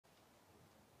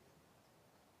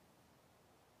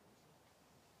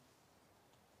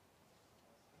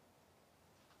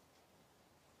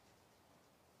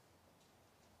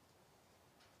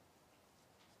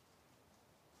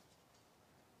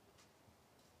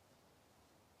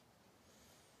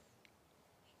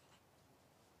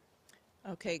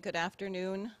Okay, good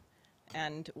afternoon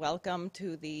and welcome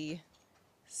to the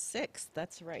sixth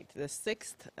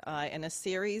in a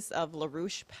series of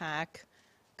LaRouche PAC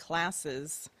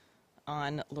classes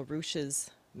on LaRouche's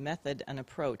method and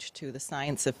approach to the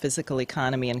science of physical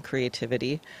economy and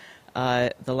creativity.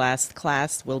 The last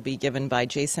class will be given by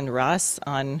Jason Ross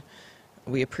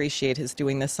we appreciate his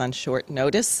doing this on short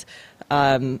notice,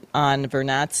 on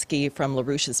Vernadsky from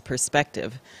LaRouche's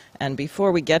perspective. And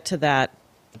before we get to that,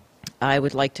 I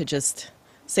would like to just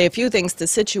say a few things to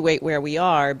situate where we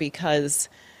are, because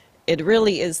it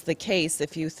really is the case.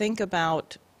 If you think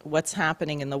about what's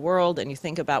happening in the world and you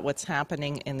think about what's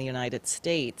happening in the United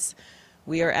States,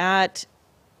 we are at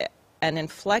an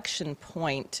inflection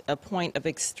point, a point of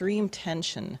extreme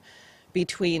tension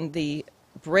between the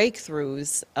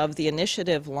breakthroughs of the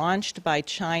initiative launched by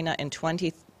China in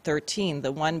 2013,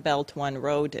 the One Belt, One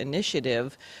Road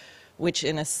initiative, which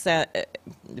in a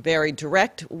very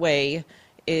direct way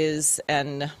is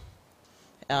I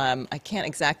can't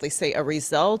exactly say a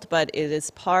result, but it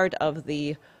is part of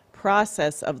the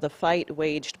process of the fight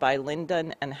waged by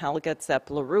Lyndon and Helga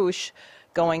LaRouche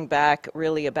going back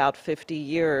really about 50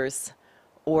 years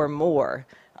or more.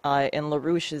 In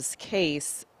LaRouche's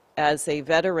case, as a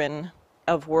veteran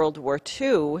of World War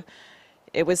II,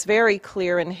 it was very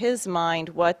clear in his mind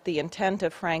what the intent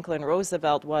of Franklin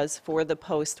Roosevelt was for the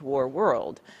post-war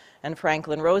world. And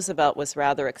Franklin Roosevelt was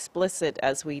rather explicit,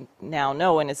 as we now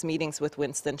know in his meetings with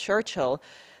Winston Churchill,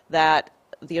 that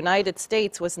the United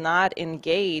States was not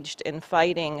engaged in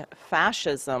fighting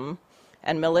fascism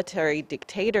and military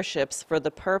dictatorships for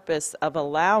the purpose of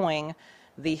allowing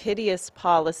the hideous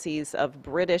policies of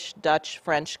British, Dutch,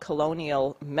 French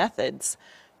colonial methods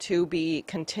to be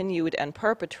continued and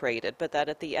perpetrated, but that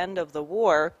at the end of the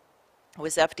war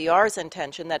was FDR's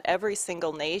intention that every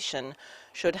single nation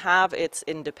should have its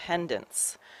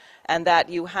independence, and that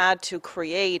you had to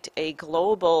create a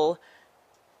global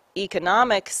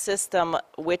economic system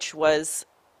which was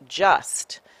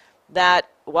just,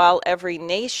 that while every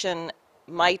nation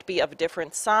might be of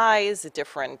different size,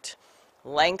 different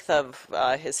length of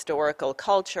historical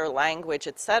culture, language,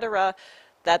 etc.,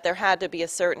 that there had to be a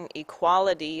certain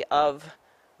equality of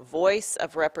voice,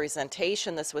 of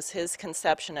representation. This was his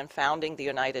conception in founding the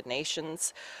United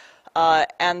Nations,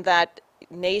 and that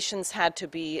nations had to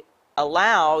be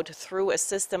allowed through a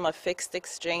system of fixed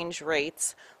exchange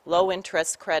rates, low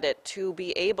interest credit, to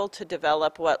be able to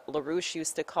develop what LaRouche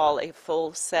used to call a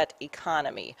full set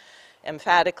economy.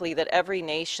 Emphatically, that every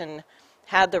nation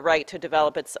had the right to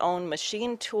develop its own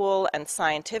machine tool and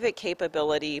scientific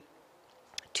capability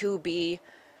to be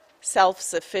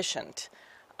self-sufficient.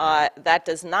 That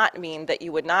does not mean that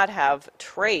you would not have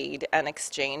trade and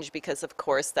exchange, because of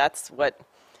course that's what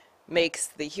makes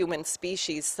the human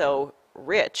species so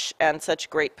rich and such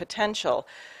great potential.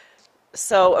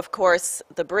 So of course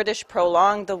the British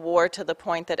prolonged the war to the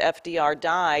point that FDR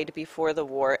died before the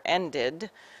war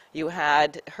ended. You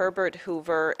had Herbert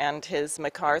Hoover and his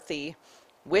McCarthy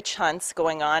witch hunts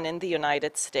going on in the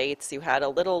United States. You had a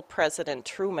little President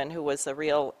Truman who was a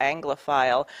real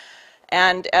Anglophile,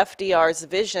 and FDR's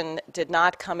vision did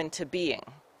not come into being.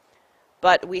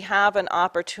 But we have an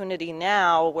opportunity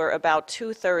now where about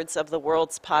 2/3 of the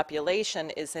world's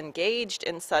population is engaged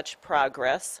in such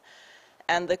progress,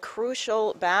 and the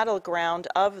crucial battleground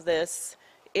of this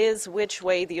is which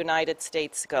way the United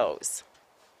States goes.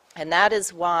 And that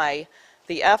is why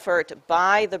the effort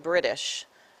by the British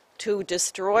to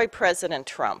destroy President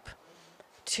Trump,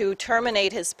 to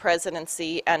terminate his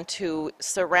presidency, and to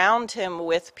surround him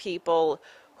with people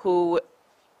who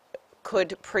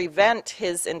could prevent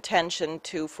his intention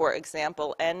to, for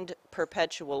example, end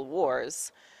perpetual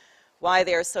wars, why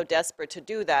they're so desperate to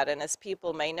do that. And as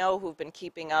people may know who've been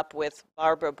keeping up with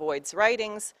Barbara Boyd's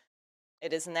writings,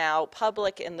 it is now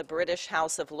public in the British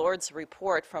House of Lords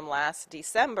report from last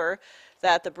December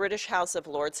that the British House of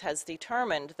Lords has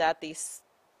determined that the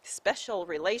special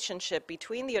relationship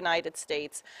between the United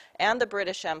States and the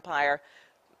British Empire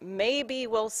maybe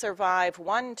will survive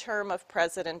one term of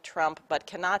President Trump, but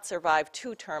cannot survive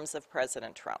 2 terms of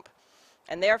President Trump.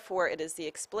 And therefore, it is the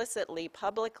explicitly,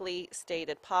 publicly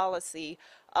stated policy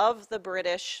of the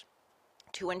British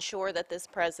to ensure that this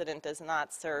president does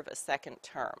not serve a 2nd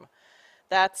term.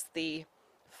 That's the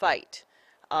fight.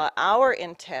 Our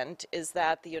intent is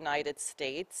that the United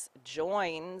States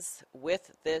joins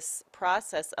with this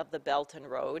process of the Belt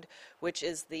and Road, which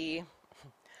is the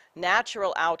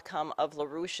natural outcome of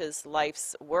LaRouche's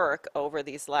life's work over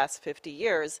these last 50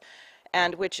 years,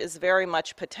 and which is very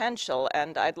much potential.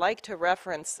 And I'd like to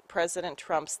reference President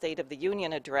Trump's State of the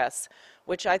Union address,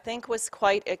 which I think was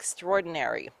quite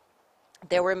extraordinary.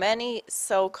 There were many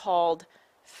so-called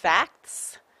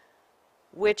facts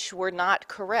which were not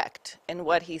correct in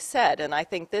what he said. And I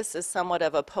think this is somewhat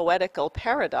of a poetical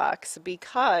paradox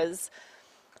because,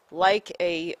 like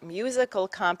a musical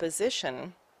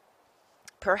composition,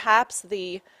 perhaps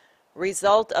the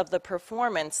result of the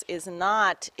performance is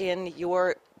not in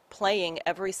your playing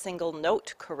every single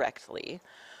note correctly,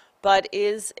 but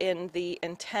is in the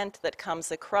intent that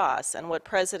comes across. And what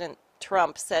President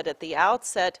Trump said at the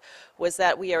outset was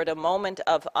that we are at a moment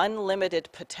of unlimited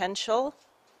potential,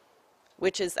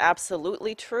 which is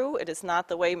absolutely true. It is not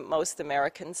the way most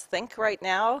Americans think right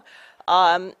now.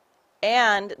 And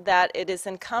that it is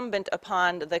incumbent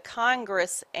upon the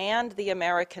Congress and the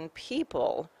American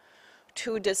people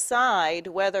to decide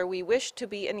whether we wish to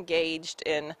be engaged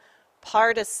in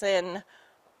partisan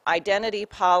identity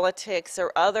politics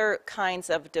or other kinds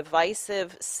of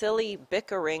divisive, silly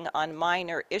bickering on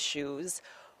minor issues,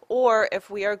 or if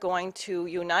we are going to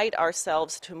unite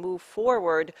ourselves to move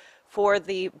forward for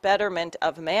the betterment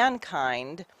of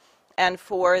mankind and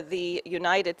for the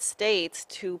United States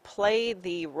to play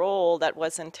the role that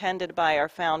was intended by our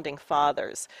founding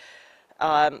fathers.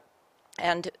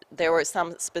 And there were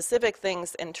some specific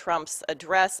things in Trump's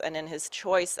address and in his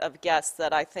choice of guests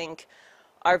that I think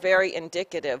are very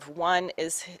indicative. One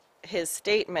is his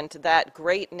statement that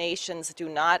great nations do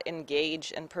not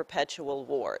engage in perpetual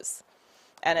wars.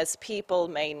 And as people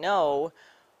may know,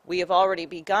 we have already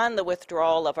begun the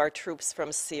withdrawal of our troops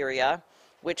from Syria,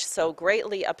 which so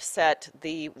greatly upset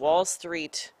the Wall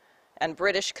Street and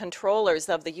British controllers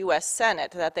of the U.S.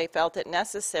 Senate that they felt it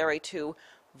necessary to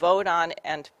vote on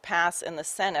and pass in the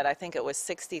Senate. I think it was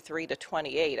 63 to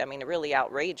 28. I mean, really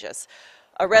outrageous.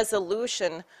 A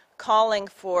resolution calling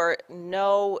for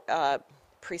no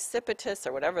precipitous,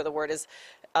 or whatever the word is,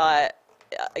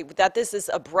 that this is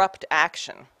abrupt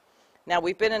action. Now,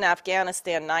 we've been in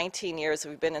Afghanistan 19 years.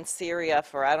 We've been in Syria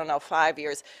for, 5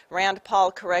 years. Rand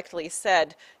Paul correctly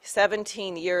said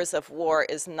 17 years of war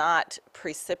is not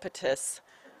precipitous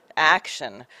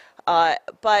action.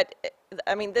 But,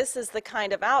 this is the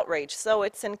kind of outrage. So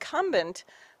it's incumbent,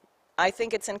 I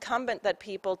think it's incumbent that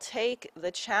people take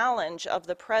the challenge of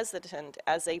the president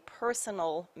as a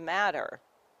personal matter,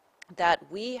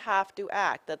 that we have to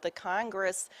act, that the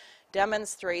Congress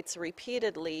demonstrates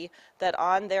repeatedly that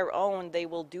on their own they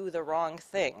will do the wrong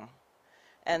thing.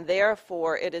 And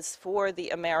therefore, it is for the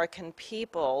American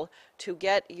people to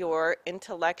get your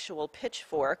intellectual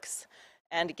pitchforks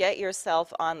and get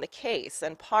yourself on the case.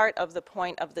 And part of the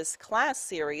point of this class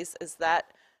series is that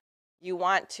you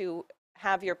want to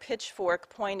have your pitchfork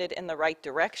pointed in the right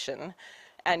direction,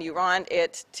 and you want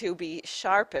it to be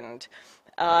sharpened.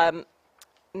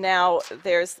 Now,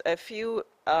 there's a few,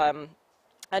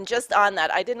 and just on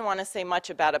that, I didn't want to say much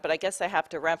about it, but I guess I have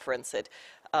to reference it.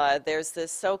 There's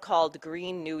this so-called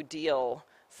Green New Deal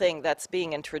thing that's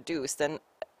being introduced, and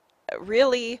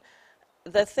really,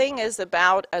 the thing is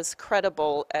about as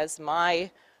credible as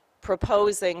my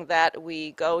proposing that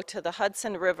we go to the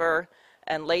Hudson River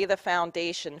and lay the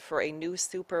foundation for a new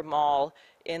super mall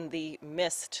in the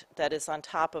mist that is on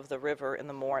top of the river in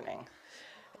the morning.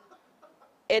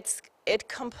 It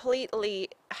completely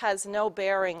has no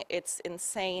bearing. It's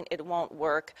insane. It won't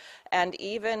work. And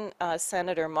even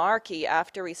Senator Markey,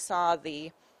 after he saw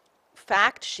the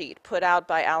fact sheet put out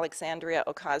by Alexandria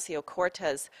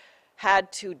Ocasio-Cortez,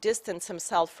 had to distance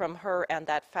himself from her and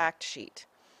that fact sheet,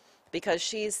 because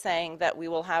she's saying that we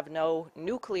will have no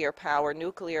nuclear power.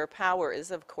 Nuclear power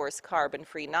is, of course,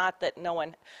 carbon-free. Not that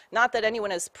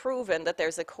anyone has proven that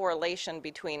there's a correlation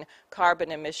between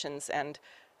carbon emissions and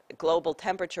global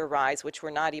temperature rise, which we're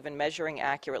not even measuring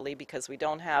accurately because we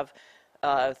don't have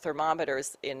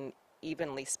thermometers in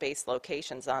evenly spaced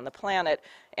locations on the planet.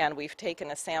 And we've taken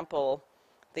a sample.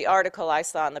 The article I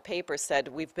saw in the paper said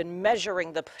we've been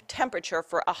measuring the temperature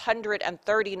for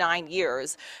 139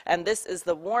 years, and this is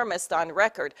the warmest on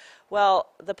record. Well,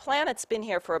 the planet's been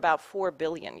here for about 4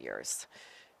 billion years.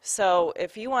 So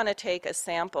if you want to take a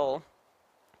sample,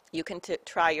 you can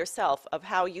try yourself of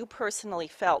how you personally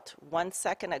felt 1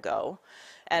 second ago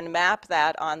and map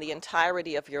that on the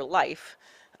entirety of your life.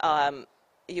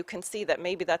 You can see that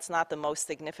maybe that's not the most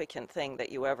significant thing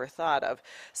that you ever thought of.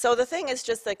 So the thing is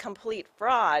just a complete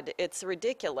fraud. It's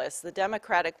ridiculous. The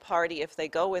Democratic Party, if they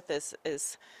go with this,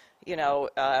 is,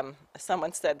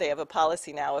 someone said they have a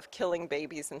policy now of killing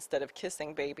babies instead of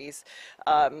kissing babies,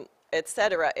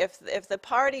 etc. If the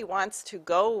party wants to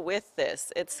go with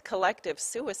this, it's collective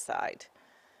suicide.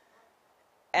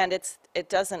 And it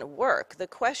doesn't work. The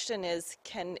question is,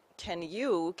 can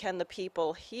the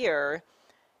people here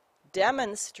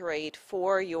demonstrate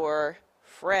for your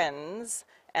friends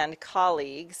and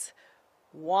colleagues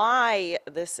why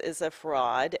this is a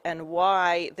fraud and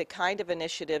why the kind of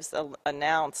initiatives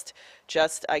announced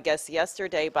just, I guess,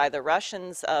 yesterday by the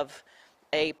Russians of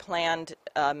a planned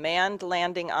manned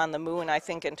landing on the moon, I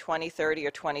think in 2030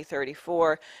 or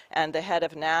 2034, and the head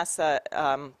of NASA,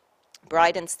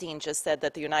 Bridenstine, just said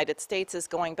that the United States is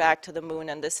going back to the moon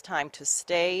and this time to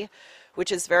stay,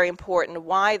 which is very important.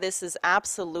 Why this is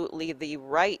absolutely the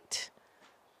right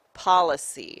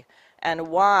policy and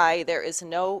why there is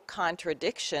no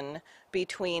contradiction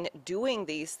between doing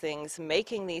these things,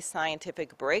 making these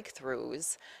scientific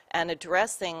breakthroughs, and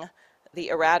addressing the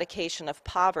eradication of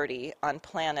poverty on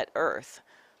planet Earth,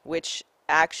 which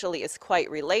actually is quite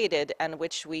related and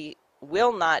which we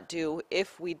will not do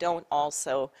if we don't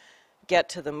also get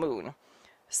to the moon.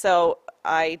 So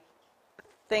I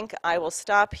think I will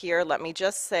stop here. Let me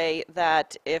just say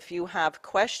that if you have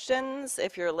questions,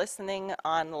 if you're listening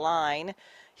online,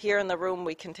 here in the room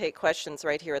we can take questions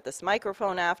right here at this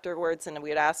microphone afterwards, and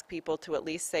we'd ask people to at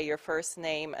least say your first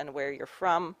name and where you're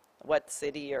from, what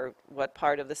city or what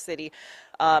part of the city.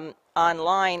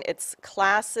 Online, it's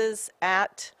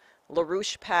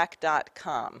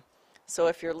classes@larouchepac.com. So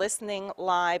if you're listening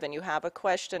live and you have a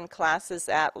question,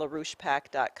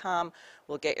 classes@larouchepac.com.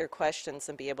 We'll get your questions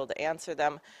and be able to answer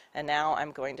them. And now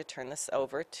I'm going to turn this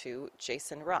over to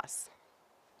Jason Ross.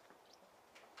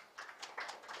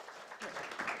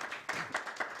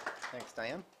 Thanks,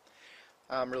 Diane.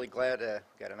 I'm really glad we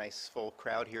got a nice full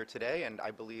crowd here today, and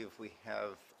I believe we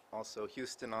have also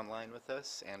Houston online with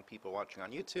us and people watching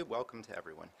on YouTube. Welcome to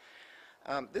everyone.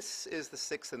 This is the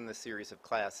sixth in the series of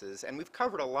classes, and we've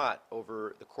covered a lot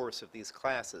over the course of these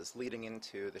classes leading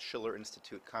into the Schiller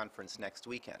Institute conference next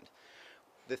weekend.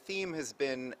 The theme has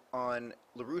been on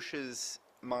LaRouche's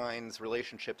mind's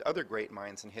relationship to other great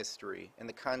minds in history in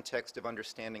the context of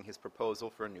understanding his proposal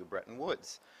for a new Bretton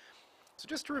Woods. So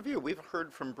just to review, we've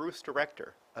heard from Bruce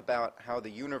Director about how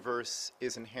the universe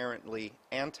is inherently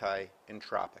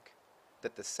anti-entropic,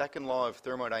 that the second law of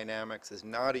thermodynamics is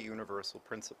not a universal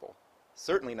principle.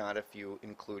 Certainly not if you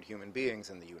include human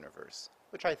beings in the universe,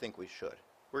 which I think we should.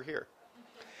 We're here.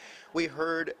 We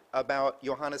heard about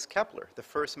Johannes Kepler, the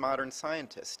first modern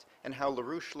scientist, and how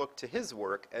LaRouche looked to his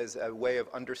work as a way of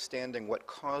understanding what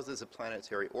causes a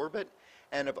planetary orbit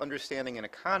and of understanding an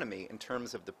economy in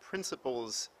terms of the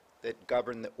principles that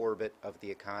govern the orbit of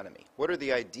the economy. What are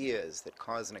the ideas that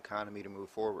cause an economy to move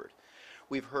forward?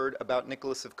 We've heard about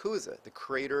Nicholas of Cusa, the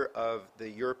creator of the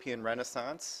European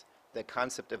Renaissance, the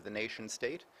concept of the nation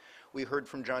state. We heard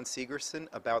from John Segerson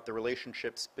about the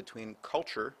relationships between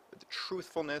culture, the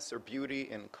truthfulness or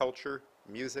beauty in culture,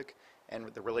 music,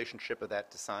 and the relationship of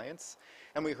that to science.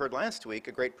 And we heard last week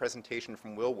a great presentation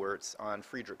from Will Wirtz on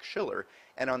Friedrich Schiller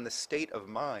and on the state of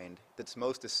mind that's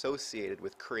most associated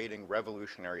with creating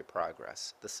revolutionary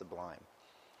progress, the sublime.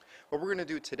 What we're going to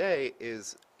do today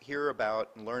is hear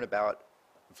about and learn about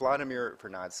Vladimir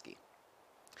Vernadsky.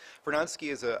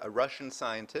 Vernadsky is a Russian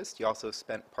scientist. He also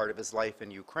spent part of his life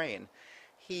in Ukraine.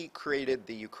 He created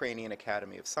the Ukrainian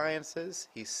Academy of Sciences.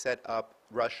 He set up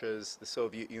Russia's, the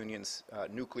Soviet Union's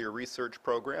nuclear research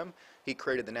program. He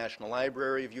created the National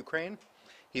Library of Ukraine.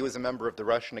 He was a member of the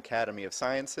Russian Academy of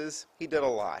Sciences. He did a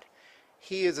lot.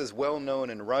 He is as well known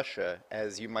in Russia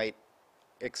as you might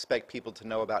expect people to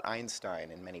know about Einstein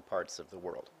in many parts of the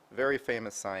world. Very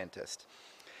famous scientist.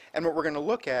 And what we're going to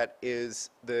look at is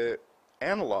the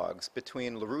analogs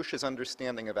between LaRouche's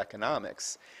understanding of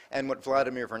economics and what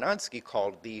Vladimir Vernadsky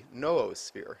called the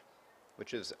Noösphere,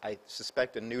 which is, I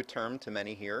suspect, a new term to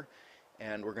many here,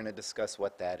 and we're going to discuss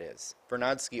what that is.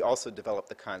 Vernadsky also developed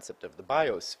the concept of the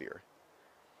Biosphere.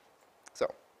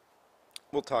 So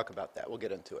we'll talk about that. We'll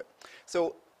get into it.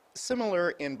 So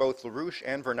similar in both LaRouche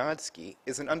and Vernadsky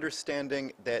is an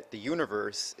understanding that the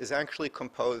universe is actually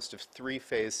composed of three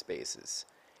phase spaces,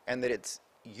 and that it's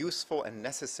useful and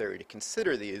necessary to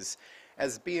consider these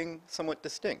as being somewhat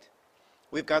distinct.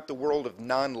 We've got the world of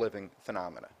non-living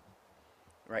phenomena,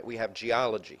 right? We have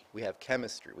geology, we have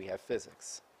chemistry, we have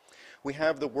physics. We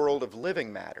have the world of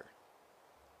living matter.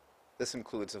 This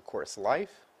includes, of course,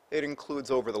 life. It includes,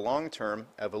 over the long term,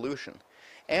 evolution.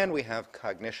 And we have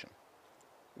cognition.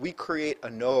 We create a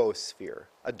noosphere,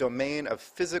 a domain of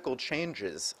physical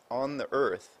changes on the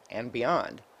Earth and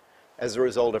beyond as a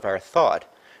result of our thought,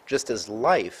 just as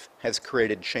life has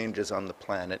created changes on the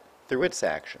planet through its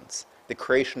actions. The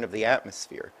creation of the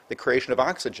atmosphere, the creation of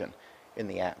oxygen in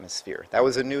the atmosphere. That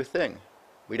was a new thing.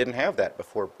 We didn't have that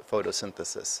before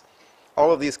photosynthesis.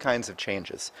 All of these kinds of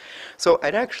changes. So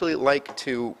I'd actually like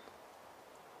to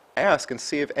ask and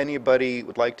see if anybody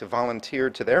would like to volunteer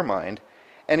to their mind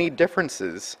any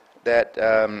differences that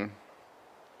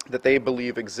that they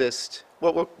believe exist.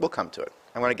 Well, we'll come to it.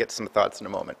 I want to get some thoughts in a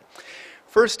moment.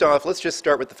 First off, let's just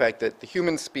start with the fact that the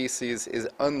human species is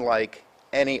unlike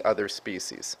any other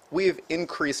species. We've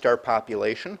increased our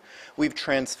population, we've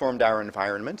transformed our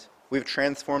environment, we've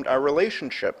transformed our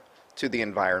relationship to the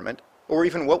environment, or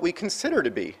even what we consider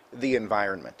to be the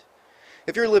environment.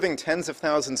 If you're living tens of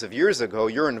thousands of years ago,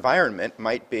 your environment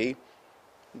might be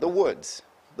the woods,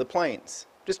 the plains,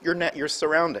 just your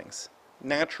surroundings,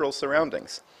 natural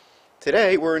surroundings.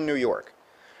 Today, we're in New York,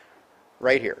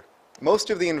 right here. Most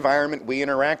of the environment we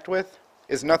interact with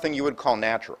is nothing you would call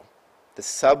natural. The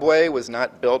subway was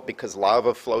not built because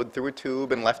lava flowed through a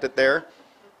tube and left it there,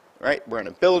 right? We're in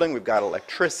a building, we've got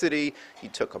electricity, you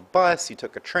took a bus, you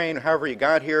took a train, however you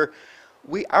got here.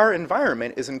 Our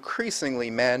environment is increasingly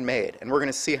man-made, and we're going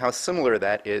to see how similar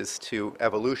that is to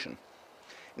evolution.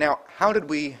 Now, how did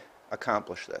we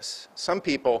accomplish this? Some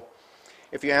people,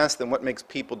 if you ask them what makes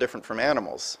people different from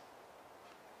animals,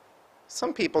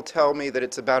 some people tell me that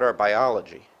it's about our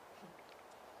biology.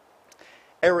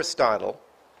 Aristotle,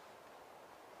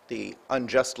 the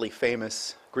unjustly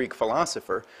famous Greek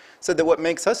philosopher, said that what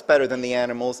makes us better than the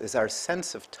animals is our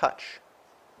sense of touch.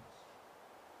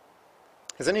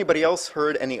 Has anybody else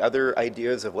heard any other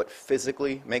ideas of what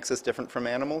physically makes us different from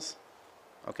animals?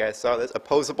 Okay, I saw this.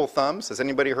 Opposable thumbs. Has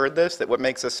anybody heard this? That what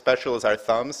makes us special is our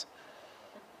thumbs?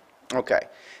 Okay.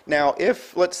 Now,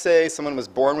 if, let's say, someone was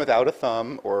born without a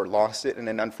thumb or lost it in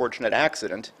an unfortunate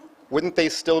accident, wouldn't they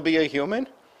still be a human?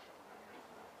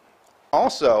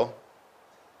 Also,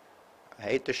 I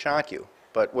hate to shock you,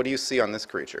 but what do you see on this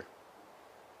creature?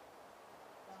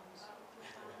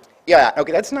 Yeah,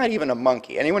 okay, that's not even a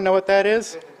monkey. Anyone know what that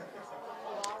is?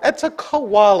 That's a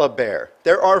koala bear.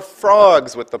 There are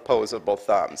frogs with opposable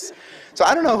thumbs. So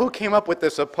I don't know who came up with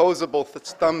this opposable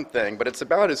thumb thing, but it's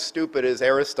about as stupid as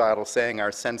Aristotle saying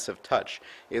our sense of touch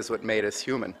is what made us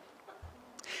human.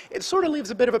 It sort of leaves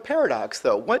a bit of a paradox,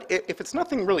 though. What if it's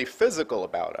nothing really physical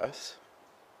about us?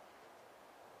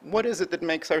 What is it that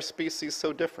makes our species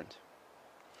so different?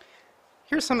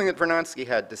 Here's something that Vernadsky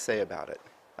had to say about it,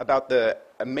 about the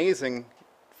amazing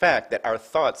fact that our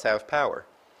thoughts have power.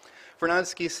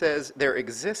 Vernadsky says, there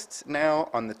exists now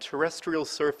on the terrestrial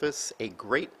surface a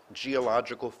great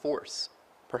geological force,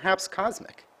 perhaps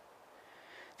cosmic.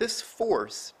 This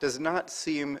force does not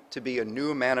seem to be a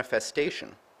new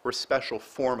manifestation or special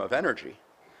form of energy,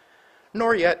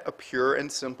 nor yet a pure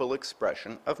and simple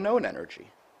expression of known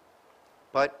energy.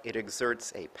 But it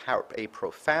exerts a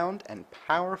profound and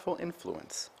powerful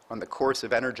influence on the course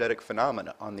of energetic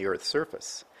phenomena on the Earth's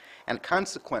surface, and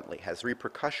consequently has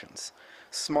repercussions,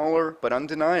 smaller but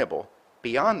undeniable,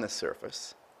 beyond the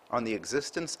surface, on the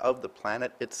existence of the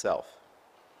planet itself.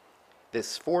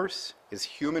 This force is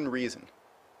human reason,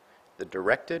 the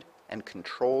directed and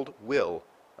controlled will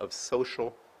of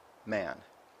social man.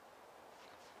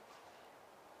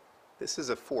 This is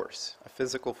a force, a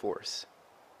physical force.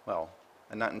 Well,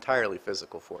 a not entirely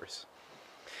physical force.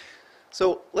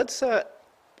 So let's, I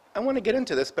want to get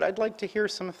into this, but I'd like to hear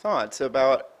some thoughts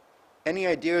about any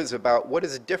ideas about what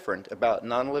is different about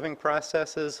non-living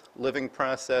processes, living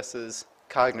processes,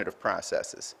 cognitive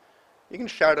processes. You can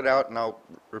shout it out and I'll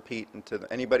repeat into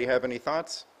anybody have any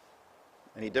thoughts?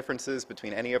 Any differences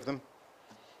between any of them?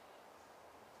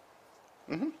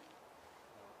 Mm-hmm.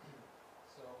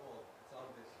 So, well, it's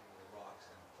obviously the rocks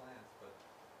and plants, but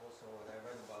also what I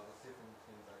read about the difference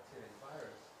between bacteria and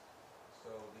virus.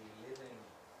 So the living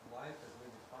life as we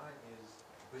define is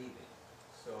breathing.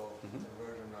 So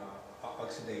conversion,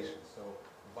 oxidation. So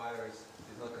virus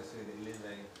is not considered a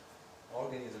living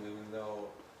organism, even though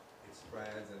it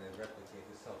spreads and it replicates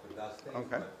itself. It does things.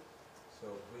 Okay. But, so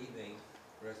breathing,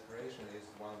 respiration is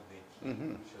one of the key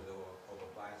features of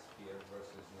a biosphere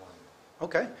versus non.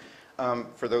 Okay.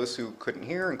 For those who couldn't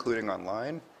hear, including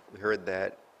online, we heard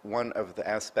that one of the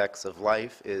aspects of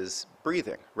life is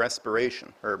breathing,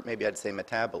 respiration, or maybe I'd say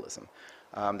metabolism.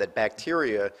 That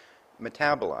bacteria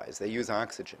metabolize, they use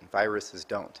oxygen, viruses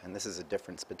don't, and this is a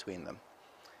difference between them.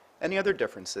 Any other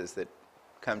differences that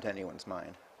come to anyone's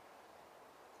mind?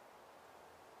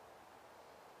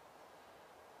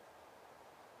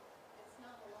 It's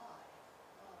not alive.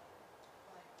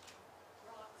 Like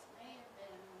rocks may have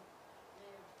been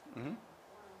formed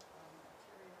from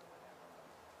bacteria or whatever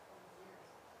over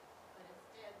years, but it's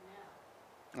dead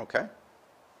now. Okay.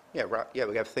 Yeah,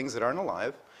 we have things that aren't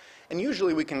alive. And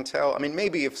usually we can tell, I mean,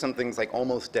 maybe if something's like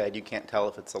almost dead, you can't tell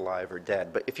if it's alive or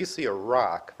dead. But if you see a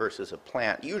rock versus a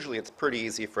plant, usually it's pretty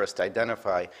easy for us to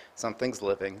identify something's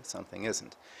living, something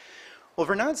isn't. Well,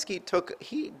 Vernadsky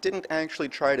he didn't actually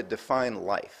try to define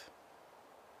life.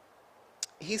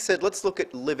 He said, let's look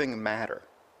at living matter.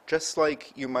 Just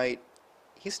like you might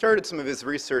he started some of his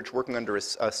research working under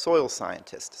a soil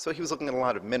scientist. So he was looking at a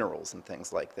lot of minerals and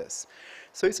things like this.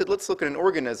 So he said, let's look at an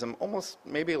organism almost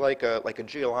maybe like a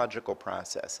geological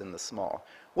process in the small.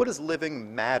 What does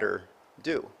living matter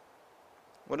do?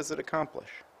 What does it accomplish?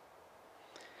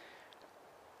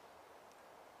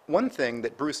 One thing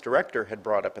that Bruce Director had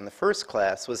brought up in the first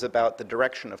class was about the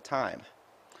direction of time.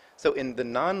 So in the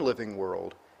non-living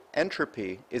world,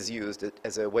 entropy is used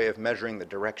as a way of measuring the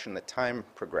direction that time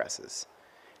progresses,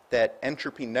 that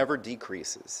entropy never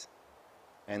decreases,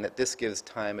 and that this gives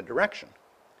time a direction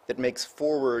that makes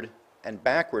forward and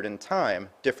backward in time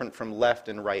different from left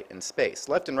and right in space.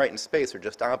 Left and right in space are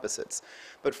just opposites,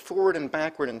 but forward and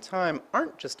backward in time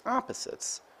aren't just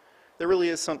opposites. There really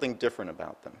is something different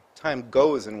about them. Time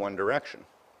goes in one direction.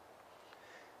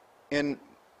 In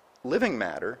living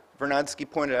matter, Vernadsky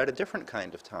pointed out a different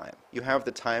kind of time. You have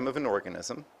the time of an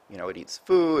organism. You know, it eats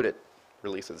food, it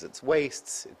releases its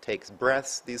wastes, it takes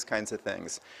breaths, these kinds of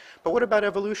things. But what about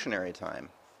evolutionary time?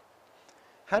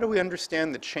 How do we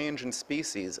understand the change in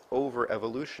species over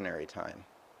evolutionary time?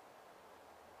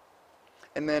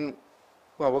 And then,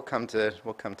 well, we'll come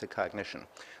to cognition.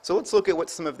 So let's look at what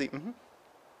some of the... I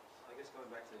guess going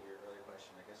back to your earlier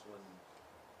question, I guess one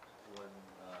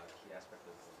key aspect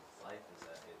of life is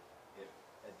that it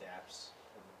adapts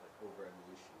over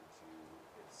evolution to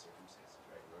its circumstances,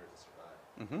 right, in order to survive.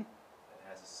 Mm-hmm. It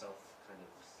has a self kind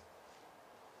of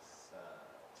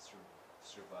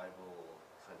survival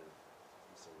kind of,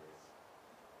 what's the word?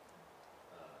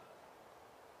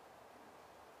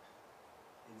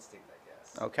 Instinct, I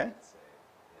guess. Okay. I'd say.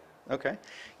 Yeah. Okay.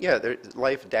 Yeah,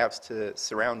 life adapts to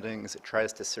surroundings, it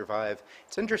tries to survive.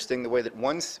 It's interesting the way that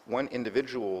one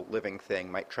individual living thing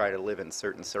might try to live in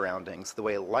certain surroundings, the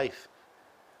way life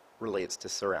relates to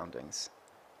surroundings.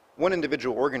 One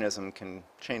individual organism can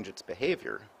change its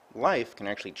behavior. Life can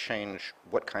actually change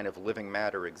what kind of living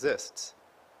matter exists.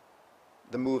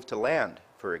 The move to land,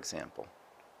 for example.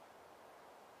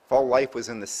 If all life was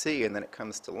in the sea and then it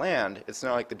comes to land, it's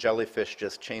not like the jellyfish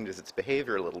just changes its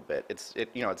behavior a little bit.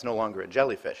 It's no longer a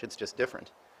jellyfish, it's just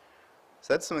different.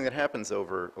 So that's something that happens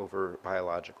over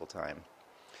biological time.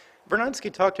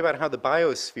 Vernadsky talked about how the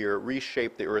biosphere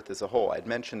reshaped the Earth as a whole. I'd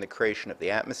mentioned the creation of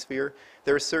the atmosphere.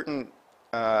 There are certain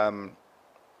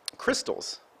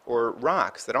crystals or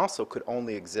rocks that also could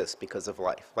only exist because of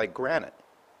life, like granite,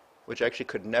 which actually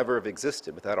could never have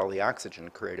existed without all the oxygen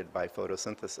created by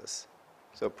photosynthesis.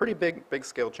 So pretty big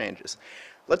scale changes.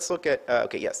 Let's look at,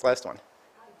 okay, yes, last one.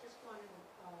 I just wanted,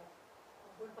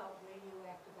 what about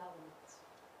radioactive elements?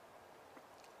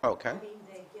 Okay. I mean,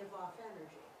 they give off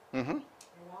energy. Mm-hmm.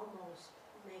 It almost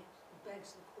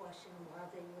begs the question, are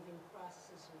they living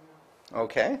processes or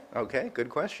not? Okay, good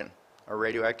question. Are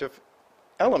radioactive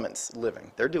elements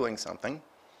living? They're doing something.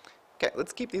 Okay,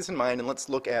 let's keep these in mind and let's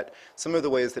look at some of the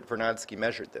ways that Vernadsky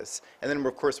measured this. And then,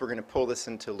 of course, we're going to pull this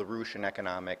into LaRouche and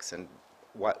economics and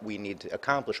what we need to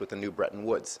accomplish with the new Bretton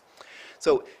Woods.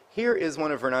 So here is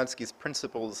one of Vernadsky's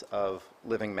principles of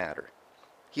living matter.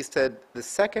 He said, the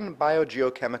second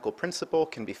biogeochemical principle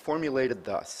can be formulated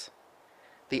thus.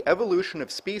 The evolution of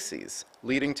species,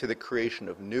 leading to the creation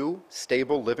of new,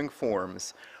 stable living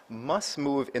forms, must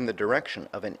move in the direction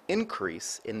of an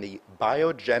increase in the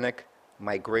biogenic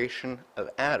migration of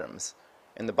atoms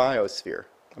in the biosphere.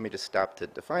 Let me just stop to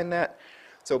define that.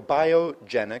 So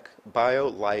biogenic,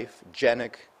 bio-life,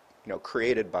 genic,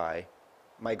 created by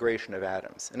migration of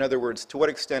atoms. In other words, to what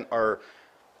extent are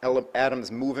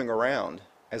atoms moving around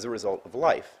as a result of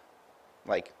life?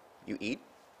 Like, you eat,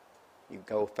 you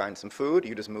go find some food,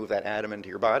 you just move that atom into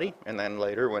your body, and then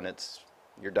later when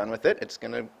you're done with it, it's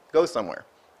going to go somewhere.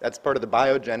 That's part of the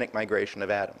biogenic migration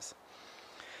of atoms.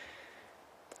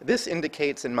 This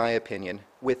indicates, in my opinion,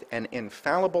 with an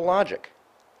infallible logic,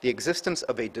 the existence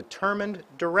of a determined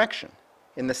direction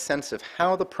in the sense of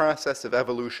how the process of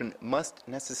evolution must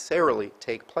necessarily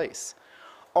take place.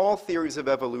 All theories of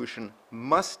evolution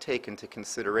must take into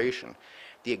consideration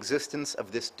the existence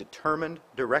of this determined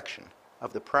direction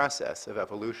of the process of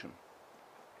evolution.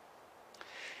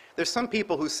 There's some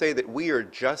people who say that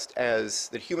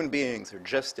that human beings are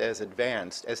just as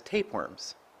advanced as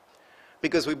tapeworms,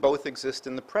 because we both exist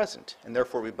in the present, and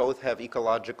therefore we both have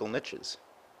ecological niches.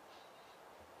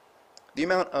 The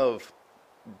amount of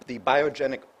the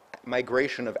biogenic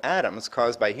migration of atoms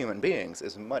caused by human beings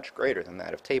is much greater than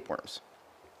that of tapeworms.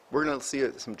 We're going to see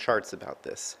some charts about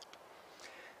this.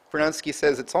 Vernadsky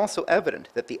says it's also evident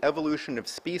that the evolution of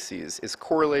species is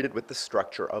correlated with the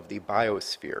structure of the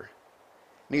biosphere.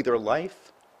 Neither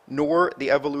life nor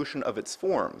the evolution of its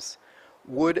forms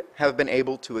would have been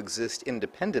able to exist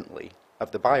independently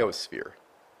of the biosphere,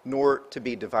 nor to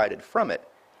be divided from it,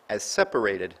 as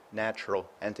separated natural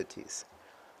entities.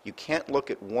 You can't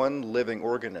look at one living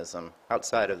organism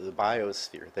outside of the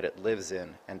biosphere that it lives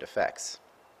in and affects.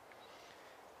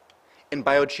 In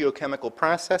biogeochemical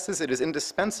processes, it is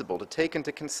indispensable to take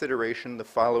into consideration the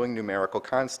following numerical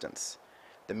constants: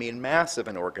 the mean mass of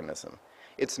an organism,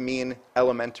 its mean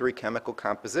elementary chemical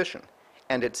composition,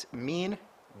 and its mean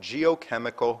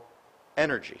geochemical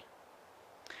energy.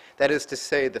 That is to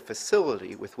say, the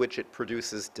facility with which it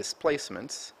produces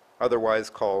displacements, otherwise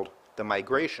called the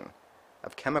migration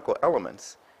of chemical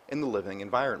elements in the living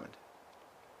environment.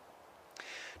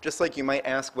 Just like you might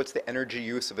ask, what's the energy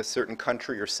use of a certain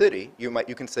country or city, you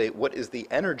can say, what is the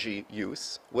energy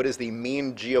use, what is the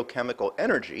mean geochemical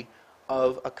energy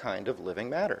of a kind of living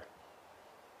matter?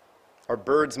 Are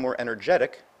birds more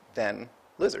energetic than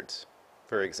lizards,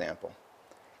 for example?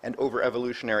 And over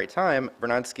evolutionary time,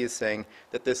 Vernadsky is saying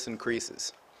that this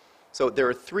increases. So there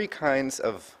are three kinds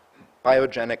of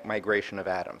biogenic migration of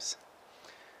atoms,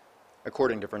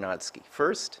 according to Vernadsky.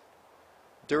 First,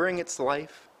 during its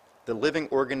life, the living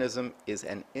organism is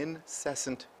an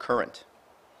incessant current,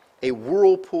 a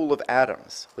whirlpool of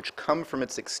atoms which come from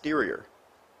its exterior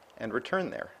and return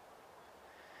there.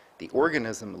 The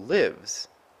organism lives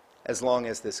as long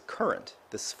as this current,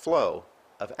 this flow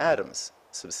of atoms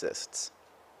subsists.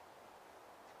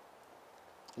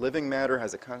 Living matter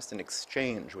has a constant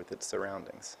exchange with its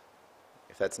surroundings.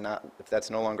 If that's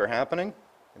no longer happening,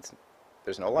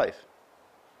 there's no life.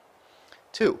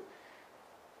 Two,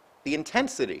 the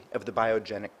intensity of the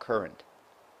biogenic current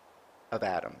of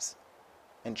atoms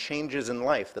and changes in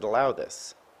life that allow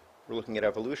this. We're looking at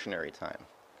evolutionary time.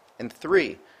 And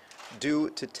three, due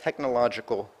to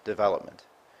technological development.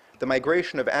 The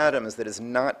migration of atoms that is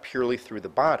not purely through the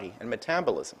body and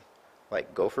metabolism,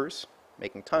 like gophers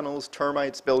making tunnels,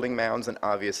 termites building mounds, and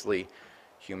obviously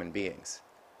human beings.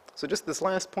 So just this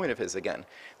last point of his again,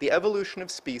 the evolution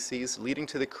of species leading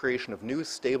to the creation of new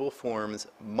stable forms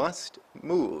must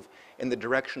move in the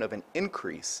direction of an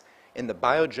increase in the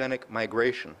biogenic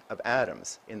migration of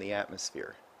atoms in the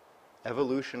atmosphere.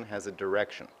 Evolution has a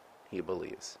direction, he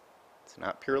believes. It's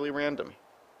not purely random.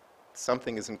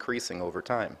 Something is increasing over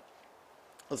time.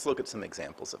 Let's look at some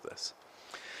examples of this.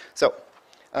 So,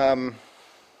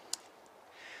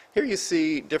 here you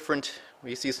see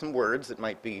some words that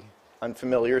might be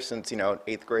unfamiliar since,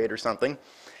 8th grade or something.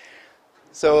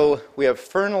 So we have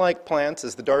fern-like plants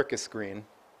as the darkest green,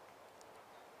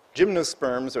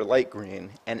 gymnosperms are light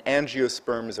green, and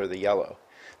angiosperms are the yellow.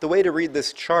 The way to read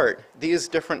this chart, these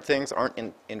different things aren't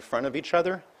in front of each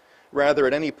other. Rather,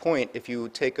 at any point, if you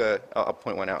take I'll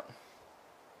point one out.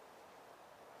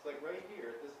 It's like right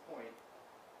here, at this point,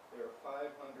 there are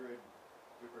 500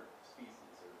 different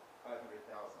species, or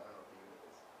 500,000, I don't know what the unit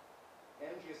is.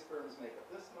 Angiosperms make up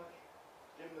this much,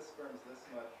 gymnosperms this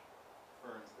much,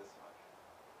 ferns this much.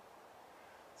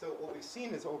 So what we've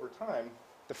seen is over time,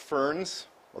 the ferns,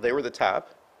 well, they were the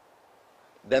top,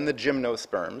 then the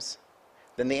gymnosperms,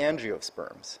 then the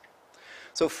angiosperms.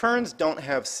 So ferns don't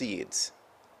have seeds.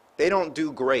 They don't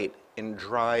do great in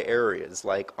dry areas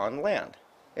like on land.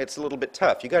 It's a little bit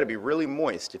tough. You've got to be really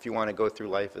moist if you want to go through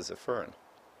life as a fern.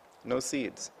 No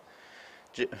seeds.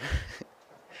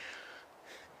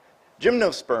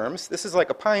 Gymnosperms, this is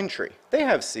like a pine tree. They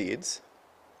have seeds.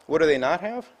 What do they not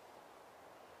have?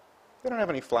 They don't have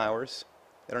any flowers.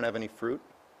 They don't have any fruit.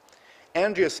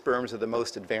 Angiosperms are the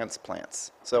most advanced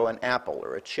plants. So an apple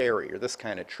or a cherry or this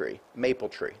kind of tree, maple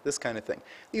tree, this kind of thing.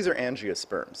 These are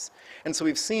angiosperms. And so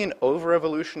we've seen over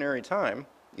evolutionary time,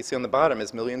 you see on the bottom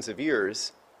is millions of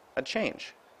years, a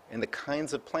change in the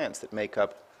kinds of plants that make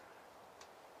up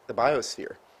the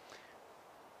biosphere.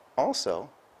 Also,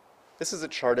 this is a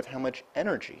chart of how much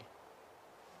energy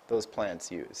those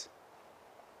plants use.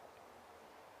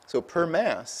 So per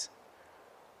mass,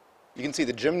 you can see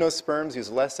the gymnosperms use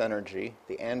less energy,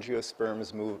 the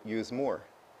angiosperms use more.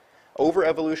 Over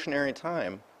evolutionary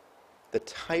time, the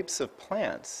types of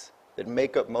plants that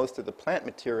make up most of the plant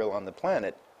material on the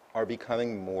planet are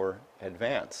becoming more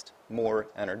advanced, more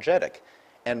energetic,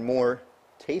 and more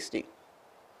tasty.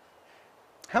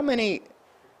 How many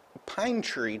pine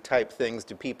tree type things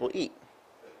do people eat?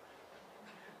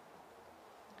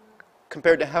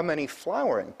 Compared to how many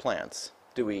flowering plants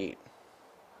do we eat?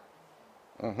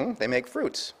 They make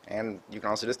fruits, and you can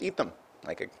also just eat them,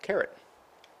 like a carrot.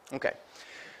 Okay,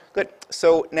 good.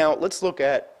 So now let's look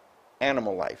at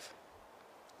animal life.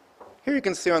 Here you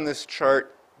can see on this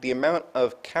chart the amount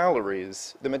of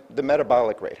calories, the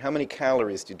metabolic rate. How many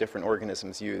calories do different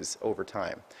organisms use over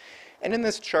time? And in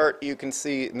this chart, you can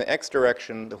see in the x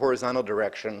direction, the horizontal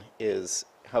direction is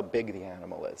how big the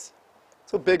animal is.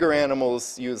 So bigger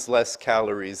animals use less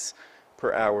calories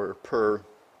per hour per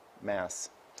mass.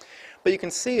 But you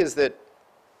can see is that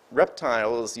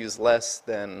reptiles use less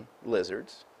than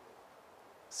lizards.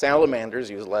 Salamanders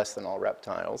use less than all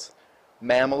reptiles.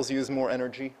 Mammals use more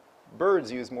energy.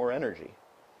 Birds use more energy.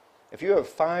 If you have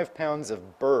 5 pounds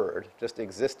of bird just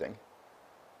existing,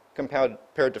 compared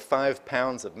to 5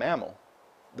 pounds of mammal,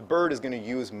 the bird is going to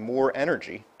use more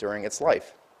energy during its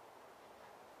life.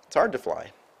 It's hard to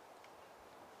fly.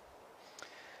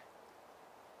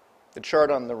 The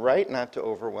chart on the right, not to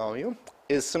overwhelm you,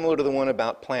 is similar to the one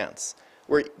about plants,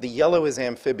 where the yellow is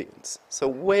amphibians. So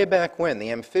way back when,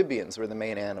 the amphibians were the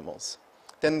main animals.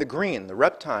 Then the green, the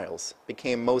reptiles,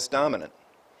 became most dominant.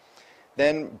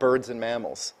 Then birds and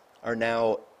mammals are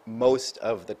now most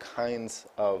of the kinds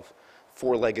of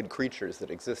four-legged creatures that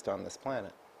exist on this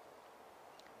planet.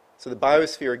 So the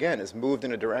biosphere, again, is moved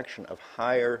in a direction of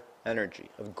higher energy,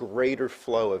 of greater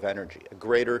flow of energy, a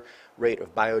greater rate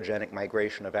of biogenic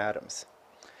migration of atoms.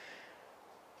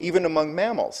 Even among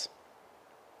mammals,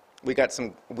 we got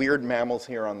some weird mammals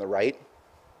here on the right.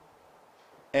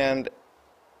 And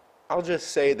I'll just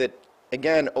say that,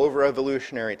 again, over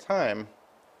evolutionary time,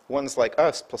 ones like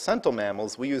us, placental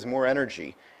mammals, we use more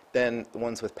energy than the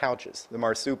ones with pouches, the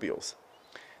marsupials.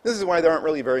 This is why there aren't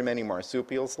really very many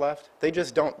marsupials left. They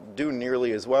just don't do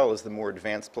nearly as well as the more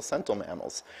advanced placental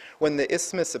mammals. When the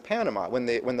Isthmus of Panama, when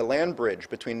the land bridge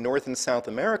between North and South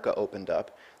America opened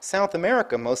up, South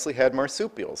America mostly had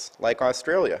marsupials, like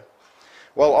Australia.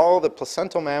 Well, all the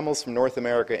placental mammals from North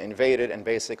America invaded and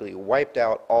basically wiped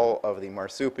out all of the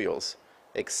marsupials,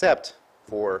 except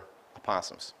for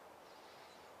opossums.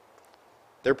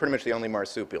 They're pretty much the only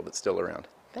marsupial that's still around.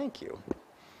 Thank you.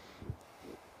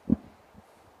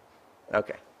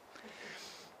 Okay.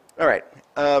 All right.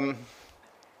 I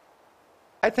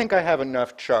think I have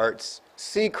enough charts.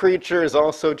 Sea creatures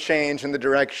also change in the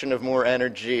direction of more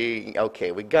energy.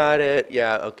 Okay, we got it.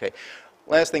 Yeah, okay.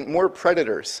 Last thing, more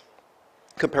predators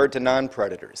compared to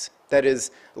non-predators. That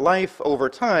is, life over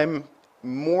time,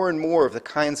 more and more of the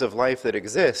kinds of life that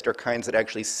exist are kinds that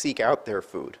actually seek out their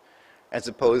food, as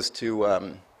opposed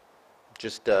to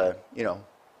you know,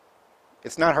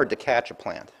 it's not hard to catch a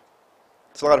plant.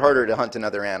 It's a lot harder to hunt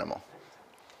another animal.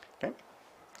 Okay?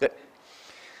 Good.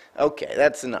 Okay,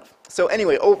 that's enough. So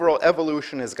anyway, overall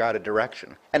evolution has got a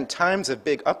direction. And times of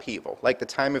big upheaval, like the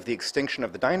time of the extinction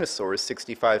of the dinosaurs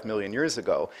 65 million years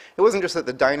ago, it wasn't just that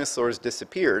the dinosaurs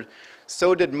disappeared,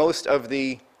 so did most of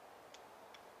the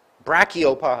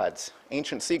brachiopods,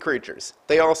 ancient sea creatures.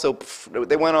 They also,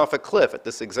 they went off a cliff at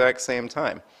this exact same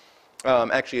time,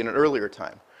 actually in an earlier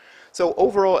time. So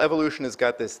overall evolution has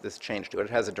got this change to it. It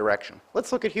has a direction.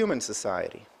 Let's look at human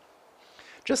society.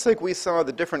 Just like we saw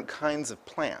the different kinds of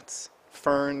plants,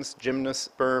 ferns,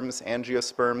 gymnosperms,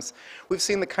 angiosperms, we've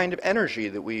seen the kind of energy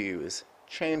that we use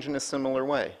change in a similar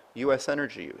way. U.S.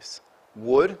 energy use.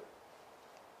 Wood,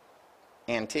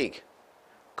 antique.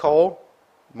 Coal,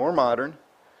 more modern.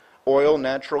 Oil,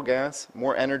 natural gas,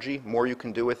 more energy, more you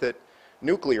can do with it.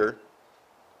 Nuclear,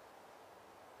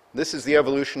 this is the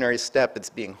evolutionary step that's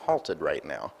being halted right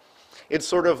now. It's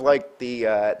sort of like the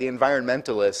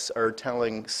environmentalists are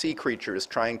telling sea creatures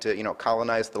trying to, you know,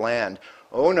 colonize the land,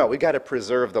 oh no, we got to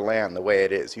preserve the land the way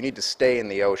it is. You need to stay in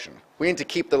the ocean. We need to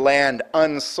keep the land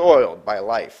unsoiled by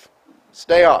life.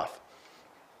 Stay off.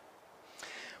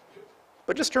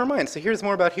 But just to remind, so here's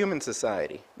more about human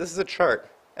society. This is a chart.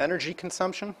 Energy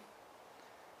consumption,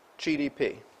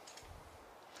 GDP.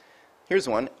 Here's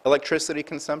one, electricity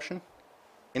consumption,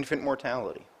 infant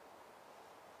mortality.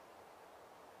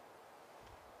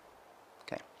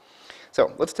 Okay,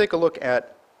 so let's take a look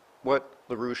at what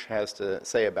LaRouche has to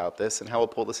say about this and how we'll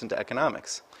pull this into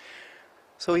economics.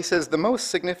 So he says, the most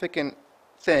significant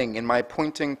thing in my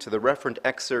pointing to the referent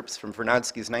excerpts from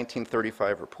Vernadsky's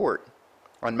 1935 report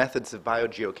on methods of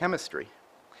biogeochemistry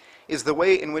is the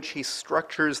way in which he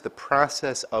structures the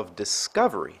process of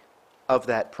discovery of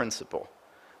that principle,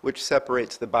 which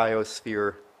separates the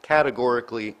biosphere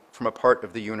categorically from a part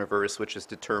of the universe which is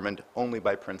determined only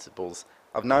by principles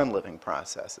of non-living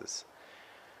processes.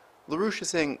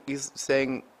 LaRouche is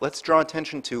saying, let's draw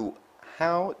attention to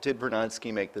how did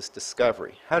Vernadsky make this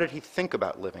discovery? How did he think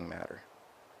about living matter?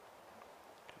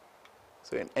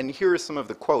 So, and here are some of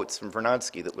the quotes from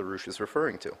Vernadsky that LaRouche is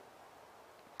referring to.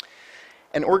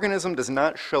 An organism does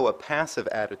not show a passive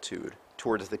attitude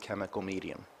towards the chemical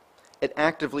medium. It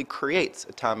actively creates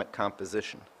atomic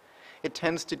composition. It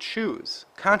tends to choose,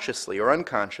 consciously or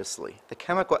unconsciously, the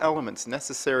chemical elements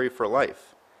necessary for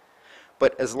life.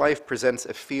 But as life presents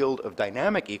a field of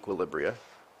dynamic equilibria,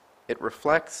 it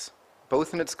reflects,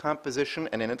 both in its composition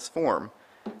and in its form,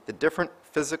 the different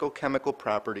physical-chemical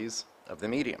properties of the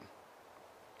medium.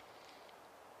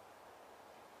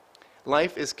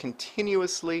 life is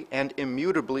continuously and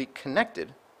immutably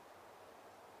connected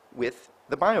with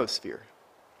the biosphere.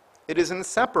 It is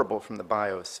inseparable from the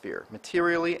biosphere,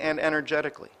 materially and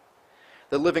energetically.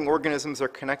 The living organisms are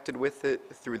connected with it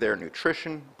through their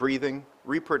nutrition, breathing,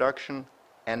 reproduction,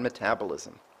 and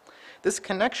metabolism. This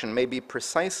connection may be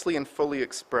precisely and fully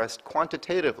expressed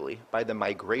quantitatively by the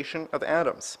migration of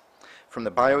atoms from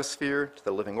the biosphere to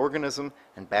the living organism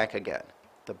and back again,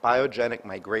 the biogenic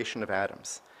migration of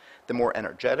atoms. The more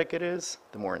energetic it is,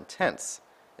 the more intense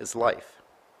is life.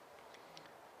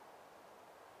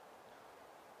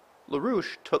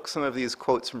 LaRouche took some of these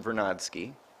quotes from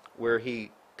Vernadsky, where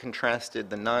he contrasted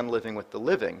the non-living with the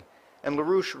living, and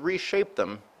LaRouche reshaped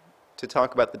them to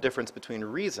talk about the difference between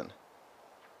reason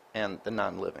and the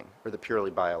non-living, or the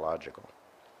purely biological.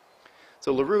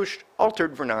 So LaRouche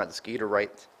altered Vernadsky to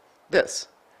write this: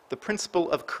 the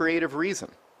principle of creative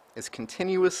reason is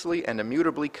continuously and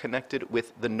immutably connected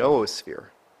with the Noösphere,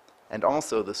 and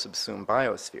also the subsumed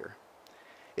biosphere.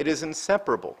 It is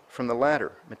inseparable from the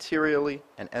latter, materially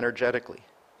and energetically.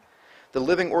 The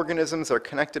living organisms are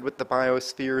connected with the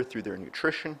biosphere through their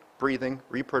nutrition, breathing,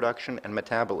 reproduction, and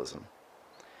metabolism.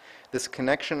 This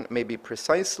connection may be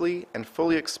precisely and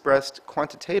fully expressed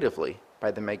quantitatively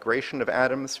by the migration of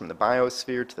atoms from the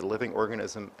biosphere to the living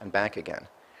organism and back again,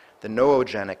 the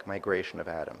noogenic migration of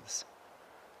atoms.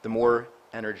 The more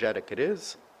energetic it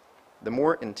is, the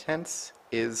more intense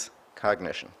is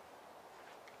cognition.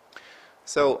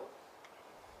 So,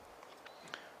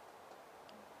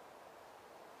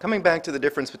 coming back to the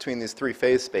difference between these three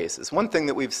phase spaces, one thing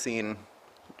that we've seen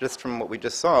just from what we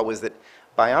just saw was that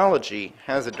biology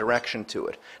has a direction to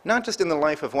it, not just in the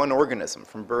life of one organism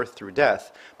from birth through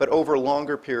death, but over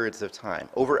longer periods of time.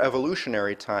 Over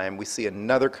evolutionary time, we see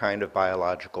another kind of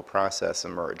biological process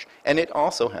emerge, and it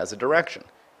also has a direction: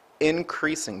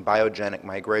 increasing biogenic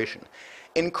migration,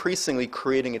 increasingly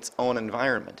creating its own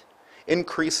environment,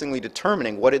 increasingly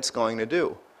determining what it's going to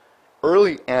do.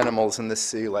 Early animals in the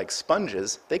sea, like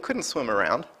sponges, they couldn't swim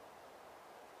around.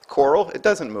 Coral, it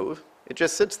doesn't move, it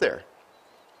just sits there.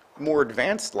 More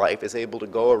advanced life is able to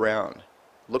go around,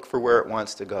 look for where it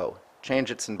wants to go, change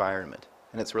its environment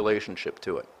and its relationship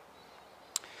to it.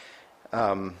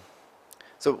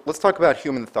 So let's talk about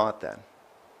human thought then.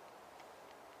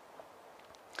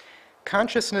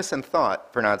 Consciousness and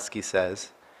thought, Vernadsky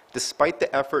says, despite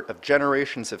the effort of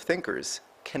generations of thinkers,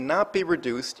 cannot be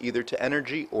reduced either to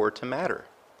energy or to matter,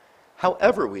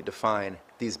 however we define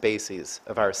these bases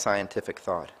of our scientific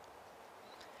thought.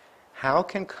 How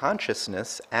can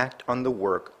consciousness act on the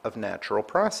work of natural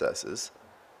processes,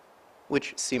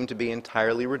 which seem to be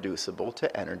entirely reducible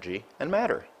to energy and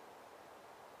matter?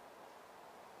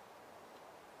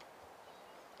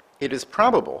 It is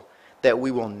probable that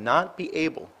we will not be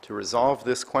able to resolve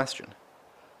this question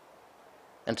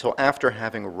until after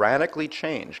having radically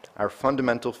changed our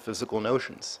fundamental physical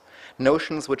notions,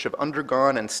 notions which have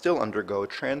undergone and still undergo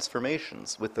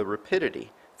transformations with the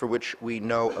rapidity for which we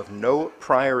know of no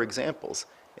prior examples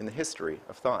in the history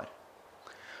of thought.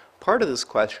 Part of this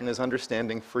question is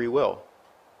understanding free will.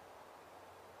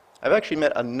 I've actually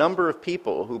met a number of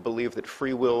people who believe that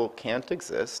free will can't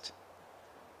exist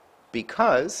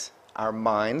because our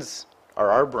minds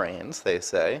are our brains, they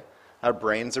say. Our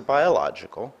brains are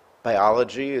biological.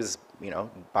 Biology is,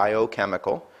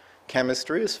 biochemical.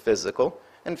 Chemistry is physical.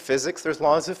 And physics, there's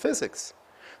laws of physics.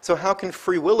 So how can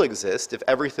free will exist if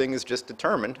everything is just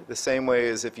determined the same way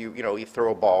as if you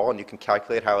throw a ball and you can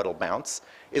calculate how it'll bounce?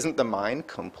 Isn't the mind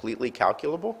completely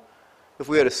calculable? If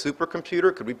we had a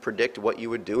supercomputer, could we predict what you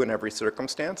would do in every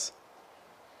circumstance?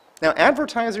 Now,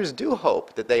 advertisers do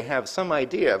hope that they have some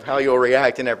idea of how you'll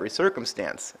react in every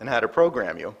circumstance and how to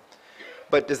program you.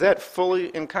 But does that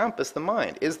fully encompass the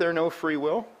mind? Is there no free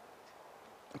will?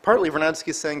 Partly, Vernadsky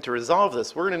is saying to resolve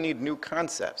this, we're going to need new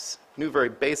concepts, new very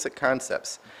basic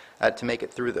concepts to make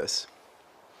it through this.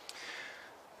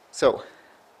 So,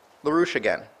 LaRouche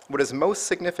again. What is most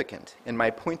significant in my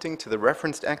pointing to the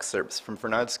referenced excerpts from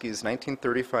Vernadsky's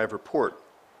 1935 report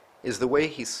is the way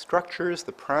he structures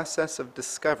the process of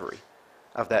discovery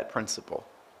of that principle,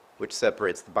 which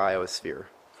separates the biosphere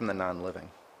from the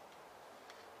non-living.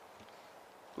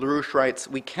 LaRouche writes,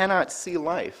 we cannot see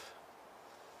life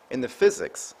in the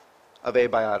physics of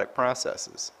abiotic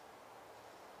processes.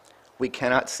 We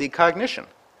cannot see cognition,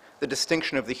 the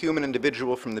distinction of the human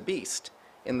individual from the beast,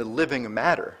 in the living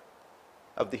matter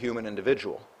of the human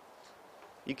individual.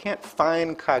 You can't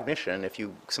find cognition if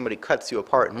somebody cuts you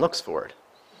apart and looks for it.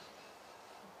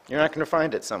 You're not going to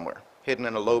find it somewhere, hidden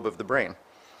in a lobe of the brain.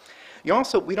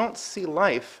 We don't see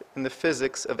life in the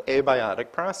physics of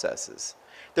abiotic processes.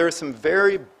 There are some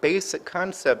very basic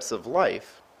concepts of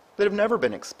life. that have never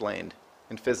been explained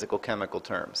in physical chemical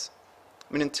terms.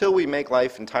 I mean, until we make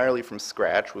life entirely from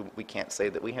scratch, we can't say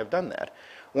that we have done that.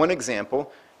 One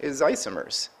example is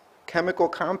isomers, chemical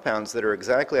compounds that are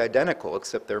exactly identical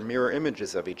except they're mirror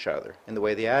images of each other in the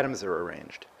way the atoms are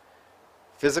arranged.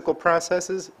 Physical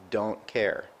processes don't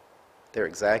care. They're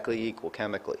exactly equal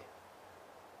chemically.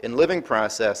 In living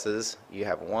processes, you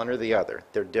have one or the other.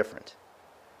 They're different.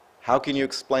 How can you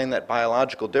explain that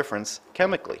biological difference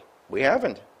chemically? We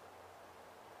haven't.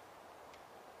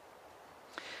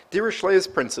 Dirichlet's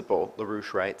principle,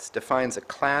 LaRouche writes, defines a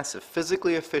class of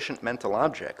physically efficient mental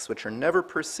objects which are never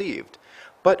perceived,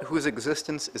 but whose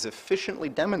existence is efficiently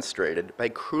demonstrated by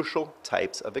crucial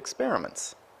types of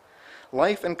experiments.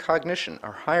 Life and cognition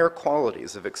are higher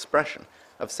qualities of expression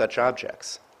of such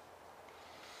objects.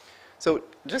 So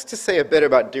just to say a bit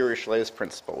about Dirichlet's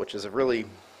principle, which is a really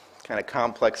kind of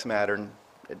complex matter and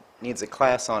it needs a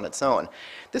class on its own.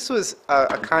 This was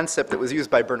a concept that was used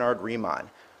by Bernard Riemann,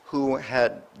 who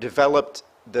had developed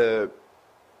the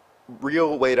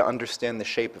real way to understand the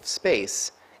shape of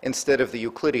space instead of the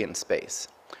Euclidean space.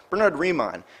 Bernard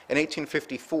Riemann, in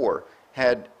 1854,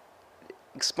 had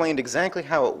explained exactly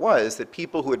how it was that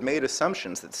people who had made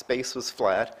assumptions that space was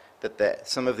flat, that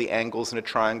some of the angles in a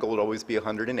triangle would always be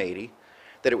 180,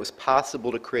 that it was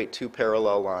possible to create two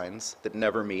parallel lines that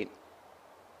never meet,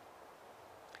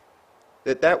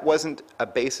 that wasn't a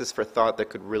basis for thought that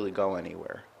could really go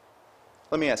anywhere.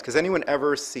 Let me ask, has anyone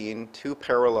ever seen two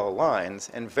parallel lines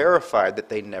and verified that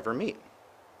they never meet?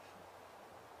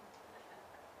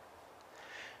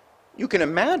 You can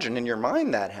imagine in your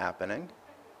mind that happening.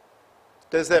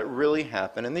 Does that really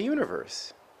happen in the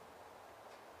universe?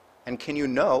 And can you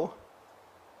know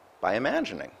by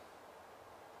imagining?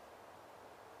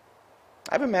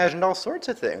 I've imagined all sorts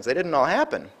of things. They didn't all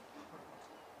happen.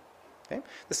 Okay?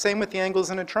 The same with the angles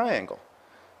in a triangle.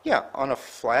 Yeah, on a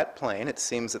flat plane, it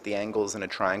seems that the angles in a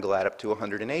triangle add up to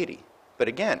 180. But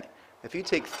again, if you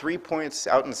take 3 points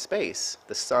out in space,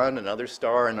 the sun, another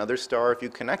star, if you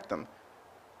connect them,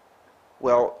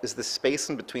 well, is the space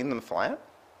in between them flat?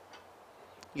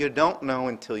 You don't know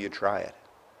until you try it.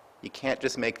 You can't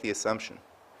just make the assumption.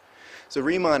 So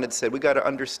Riemann had said, we got to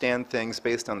understand things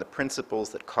based on the principles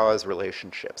that cause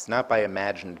relationships, not by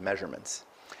imagined measurements.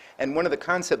 And one of the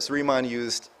concepts Riemann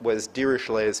used was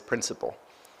Dirichlet's principle,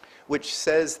 which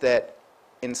says that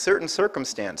in certain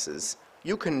circumstances,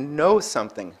 you can know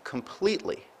something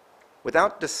completely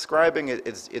without describing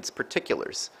its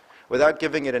particulars, without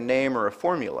giving it a name or a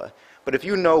formula. But if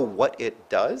you know what it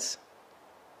does,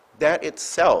 that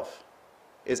itself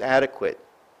is adequate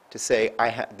to say,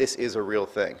 this is a real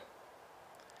thing.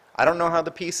 I don't know how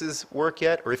the pieces work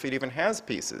yet, or if it even has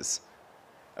pieces,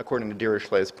 according to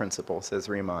Dirichlet's principle, says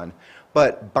Riemann.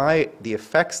 But by the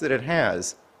effects that it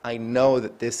has, I know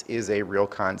that this is a real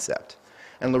concept.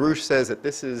 And LaRouche says that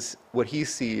this is what he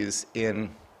sees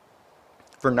in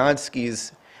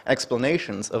Vernadsky's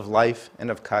explanations of life and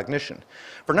of cognition.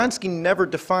 Vernadsky never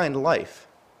defined life.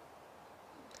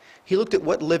 He looked at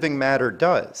what living matter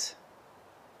does,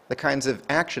 the kinds of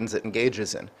actions it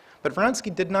engages in. But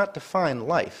Vernadsky did not define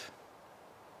life.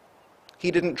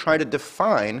 He didn't try to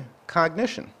define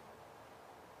cognition.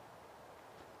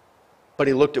 But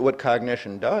he looked at what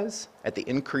cognition does, at the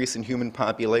increase in human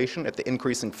population, at the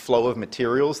increasing flow of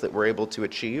materials that we're able to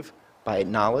achieve by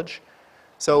knowledge.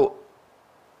 So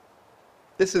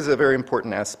this is a very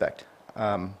important aspect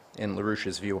in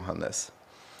LaRouche's view on this.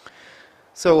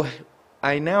 So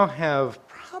I now have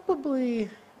probably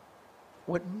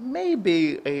what may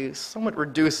be a somewhat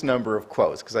reduced number of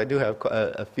quotes, because I do have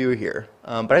a few here.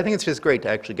 But I think it's just great to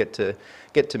actually get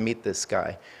to meet this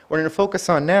guy. What I'm going to focus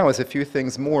on now is a few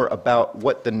things more about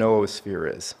what the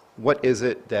Noösphere is. What is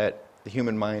it that the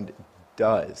human mind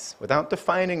does? Without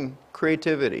defining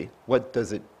creativity, what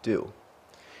does it do?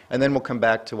 And then we'll come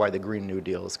back to why the Green New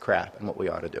Deal is crap and what we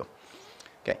ought to do.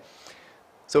 Okay.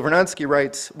 So Vernadsky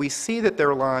writes, we see that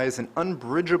there lies an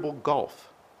unbridgeable gulf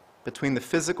between the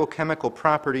physical chemical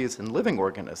properties in living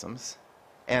organisms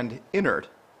and inert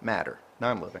matter,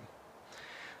 non-living.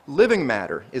 Living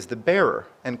matter is the bearer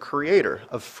and creator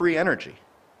of free energy.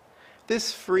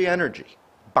 This free energy,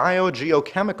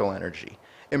 biogeochemical energy,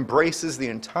 embraces the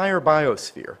entire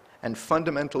biosphere and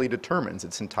fundamentally determines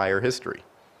its entire history.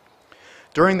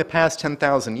 During the past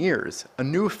 10,000 years, a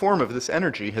new form of this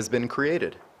energy has been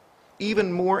created,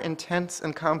 even more intense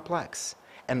and complex,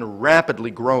 and rapidly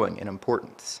growing in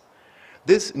importance.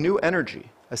 This new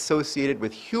energy, associated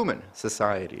with human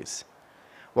societies,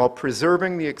 while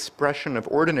preserving the expression of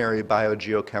ordinary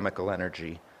biogeochemical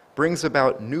energy, brings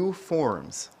about new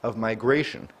forms of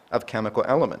migration of chemical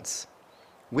elements,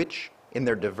 which, in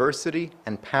their diversity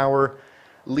and power,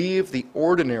 leave the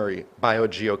ordinary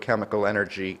biogeochemical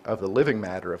energy of the living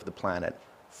matter of the planet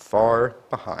far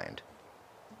behind.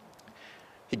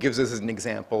 He gives us as an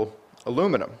example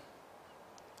aluminum.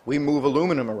 We move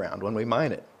aluminum around when we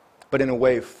mine it, but in a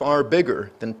way far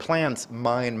bigger than plants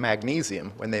mine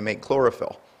magnesium when they make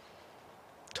chlorophyll.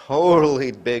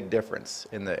 Totally big difference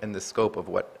in the scope of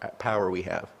what power we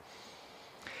have.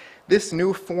 This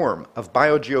new form of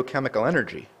biogeochemical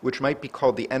energy, which might be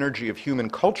called the energy of human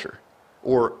culture,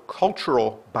 or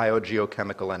cultural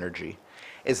biogeochemical energy,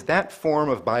 is that form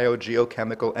of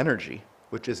biogeochemical energy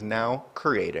which is now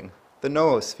creating the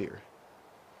Noösphere.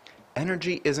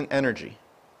 Energy isn't energy.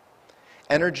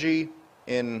 Energy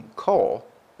in coal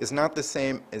is not the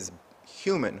same as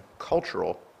human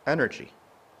cultural energy.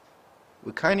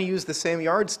 We kind of use the same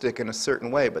yardstick in a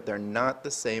certain way, but they're not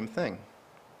the same thing.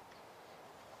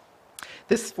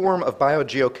 This form of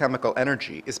biogeochemical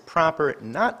energy is proper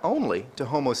not only to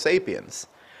Homo sapiens,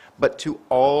 but to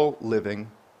all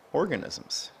living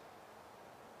organisms.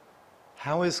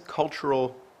 How is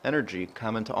cultural energy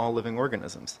common to all living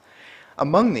organisms?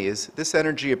 Among these, this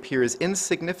energy appears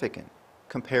insignificant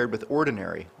compared with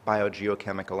ordinary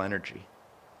biogeochemical energy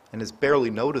and is barely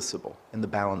noticeable in the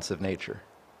balance of nature,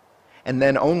 and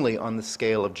then only on the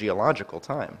scale of geological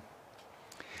time.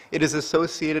 It is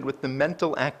associated with the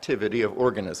mental activity of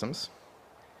organisms,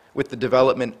 with the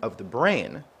development of the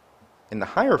brain in the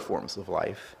higher forms of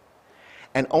life,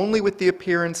 and only with the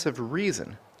appearance of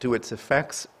reason do its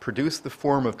effects produce the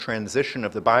form of transition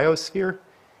of the biosphere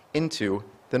into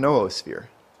the Noösphere.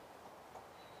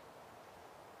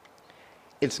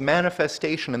 Its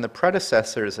manifestation in the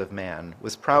predecessors of man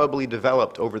was probably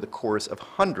developed over the course of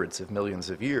hundreds of millions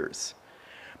of years,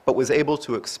 but was able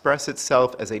to express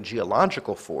itself as a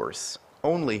geological force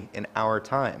only in our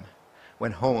time,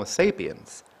 when Homo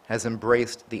sapiens has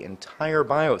embraced the entire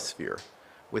biosphere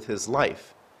with his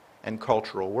life and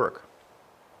cultural work.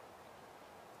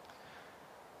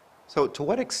 So, to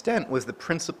what extent was the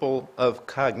principle of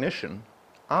cognition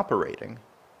operating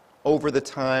over the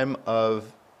time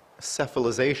of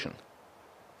cephalization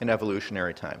in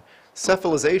evolutionary time?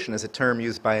 Cephalization is a term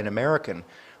used by an American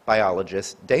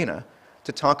biologist, Dana,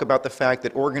 to talk about the fact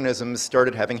that organisms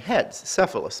started having heads.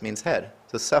 Cephalus means head.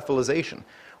 So cephalization.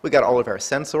 We got all of our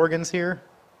sense organs here,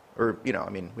 or, we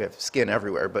have skin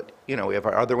everywhere, but, we have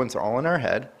our other ones all in our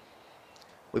head.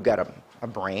 We've got a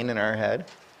brain in our head.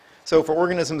 So for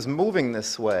organisms moving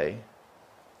this way,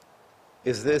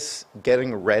 is this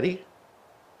getting ready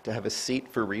to have a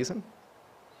seat for reason?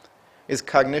 Is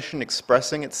cognition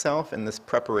expressing itself in this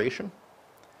preparation?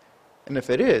 And if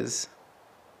it is,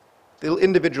 the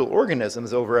individual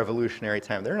organisms over evolutionary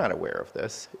time, they're not aware of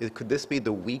this. Could this be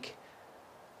the weak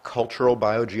cultural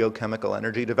biogeochemical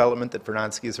energy development that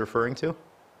Vernadsky is referring to?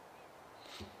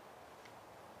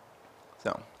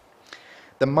 So,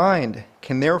 the mind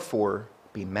can therefore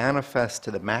be manifest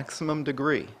to the maximum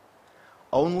degree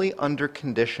only under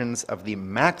conditions of the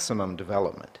maximum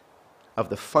development of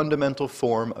the fundamental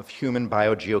form of human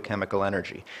biogeochemical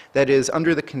energy. That is,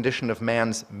 under the condition of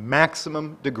man's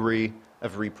maximum degree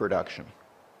of reproduction.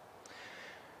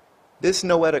 This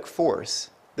noetic force,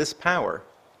 this power,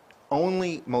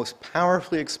 only most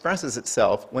powerfully expresses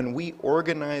itself when we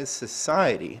organize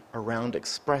society around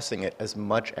expressing it as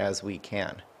much as we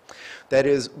can. That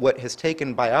is, what has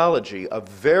taken biology a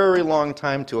very long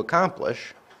time to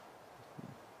accomplish,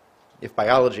 if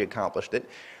biology accomplished it,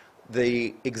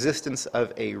 the existence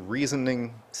of a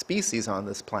reasoning species on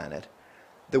this planet,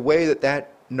 the way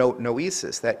that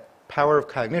noesis, that power of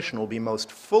cognition, will be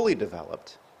most fully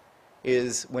developed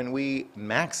is when we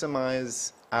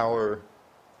maximize our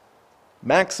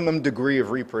maximum degree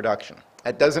of reproduction.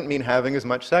 That doesn't mean having as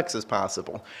much sex as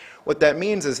possible. What that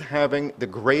means is having the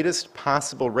greatest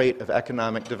possible rate of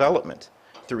economic development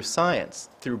through science,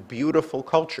 through beautiful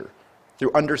culture,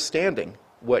 through understanding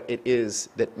what it is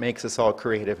that makes us all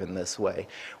creative in this way.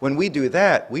 When we do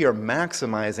that, we are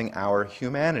maximizing our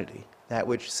humanity, that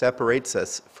which separates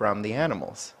us from the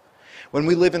animals. When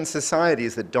we live in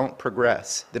societies that don't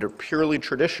progress, that are purely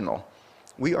traditional,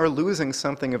 we are losing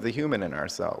something of the human in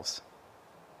ourselves.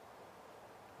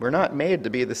 We're not made to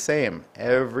be the same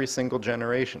every single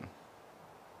generation.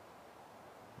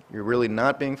 You're really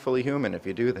not being fully human if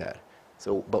you do that.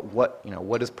 So, but what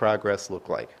does progress look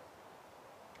like?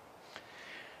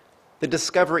 The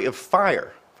discovery of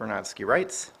fire, Vernadsky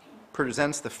writes,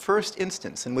 presents the first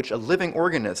instance in which a living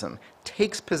organism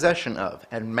takes possession of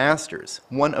and masters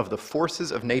one of the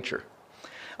forces of nature.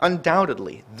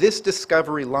 Undoubtedly, this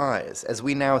discovery lies, as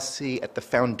we now see, at the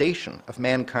foundation of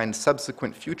mankind's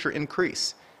subsequent future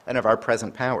increase and of our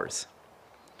present powers.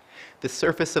 The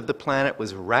surface of the planet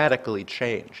was radically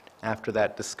changed after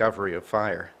that discovery of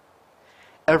fire.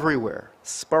 Everywhere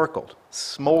sparkled,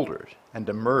 smoldered, and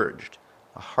emerged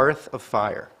a hearth of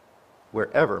fire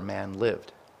wherever man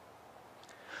lived.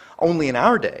 Only in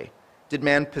our day did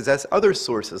man possess other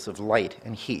sources of light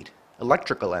and heat,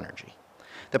 electrical energy.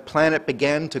 The planet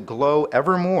began to glow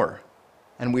ever more,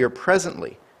 and we are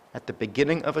presently at the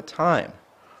beginning of a time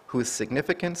whose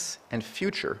significance and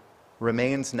future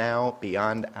remains now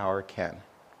beyond our ken.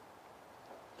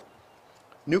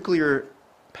 Nuclear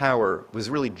power was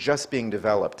really just being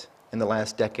developed in the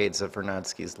last decades of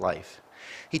Vernadsky's life.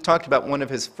 He talked about one of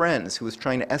his friends who was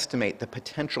trying to estimate the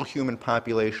potential human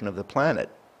population of the planet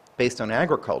based on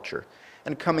agriculture,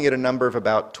 and coming at a number of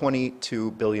about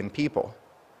 22 billion people.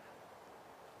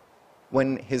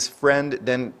 When his friend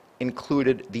then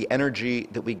included the energy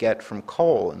that we get from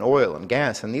coal and oil and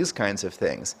gas and these kinds of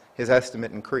things, his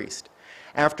estimate increased.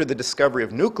 After the discovery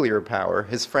of nuclear power,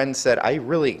 his friend said, I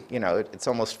really, it's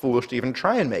almost foolish to even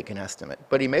try and make an estimate.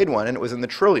 But he made one, and it was in the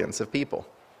trillions of people.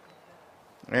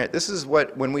 All right, this is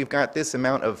what, when we've got this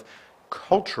amount of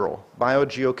cultural,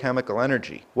 biogeochemical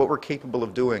energy, what we're capable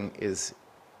of doing is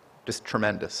just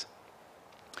tremendous.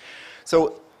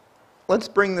 So let's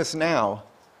bring this now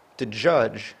to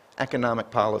judge economic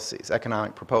policies,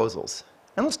 economic proposals.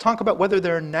 And let's talk about whether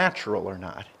they're natural or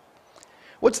not.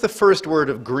 What's the first word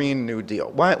of Green New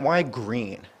Deal? Why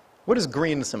green? What does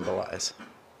green symbolize?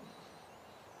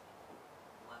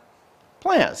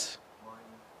 Plants.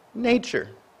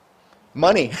 Nature.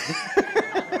 Money.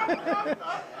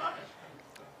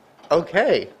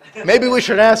 Okay. Maybe we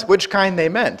should ask which kind they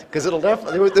meant, because it'll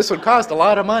definitely, this would cost a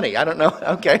lot of money. I don't know.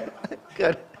 Okay.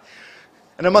 Good.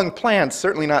 And among plants,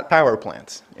 certainly not power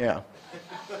plants. Yeah.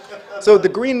 So the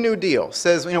Green New Deal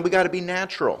says, we got to be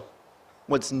natural.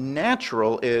 What's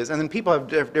natural is, and then people have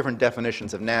different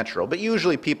definitions of natural, but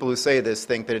usually people who say this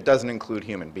think that it doesn't include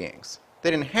human beings,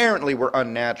 that inherently we're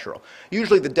unnatural.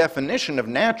 Usually the definition of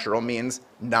natural means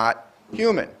not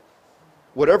human.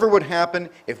 Whatever would happen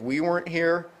if we weren't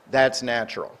here, that's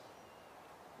natural.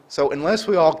 So unless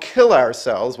we all kill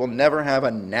ourselves, we'll never have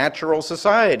a natural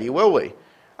society, will we?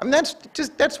 I mean,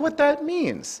 that's what that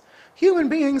means. Human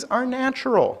beings are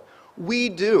natural. We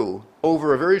do,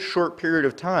 over a very short period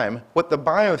of time, what the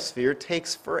biosphere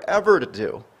takes forever to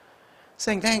do.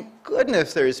 Saying, thank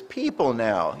goodness there's people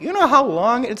now. You know how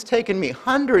long it's taken me?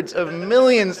 Hundreds of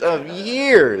millions of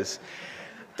years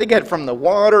to get from the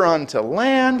water onto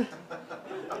land,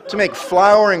 to make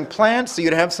flowering plants so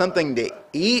you'd have something to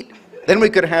eat. Then we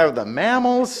could have the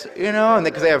mammals, and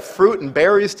because they have fruit and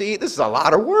berries to eat. This is a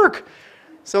lot of work.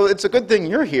 So it's a good thing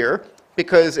you're here,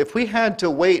 because if we had to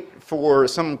wait for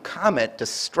some comet to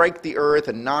strike the Earth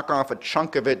and knock off a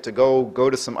chunk of it to go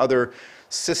to some other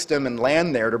system and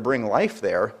land there to bring life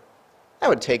there, that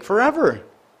would take forever.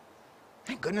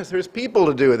 Thank goodness there's people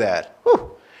to do that.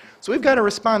 Whew. So we've got a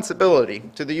responsibility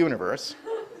to the universe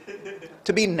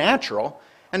to be natural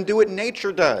and do what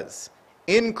nature does.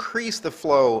 Increase the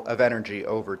flow of energy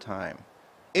over time.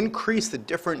 Increase the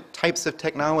different types of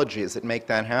technologies that make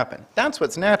that happen. That's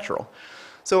what's natural.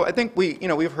 So I think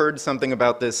we've heard something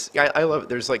about this. I love it.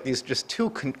 There's like these just two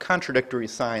contradictory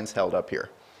signs held up here.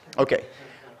 Okay,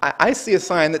 I see a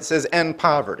sign that says end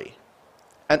poverty.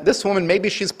 And this woman, maybe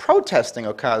she's protesting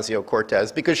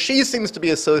Ocasio-Cortez because she seems to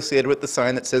be associated with the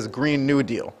sign that says Green New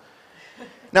Deal.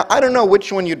 Now, I don't know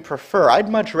which one you'd prefer. I'd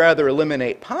much rather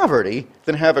eliminate poverty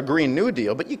than have a Green New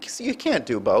Deal, but you can't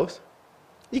do both.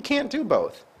 You can't do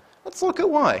both. Let's look at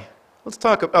why. Let's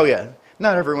talk about, oh yeah,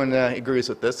 not everyone agrees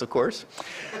with this, of course.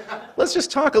 Let's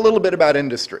just talk a little bit about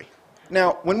industry.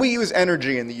 Now, when we use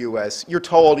energy in the US, you're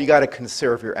told you got to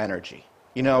conserve your energy.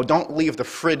 Don't leave the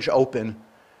fridge open.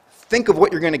 Think of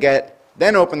what you're going to get,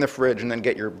 then open the fridge and then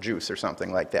get your juice or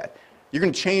something like that. You're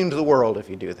going to change the world if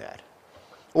you do that.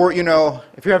 Or,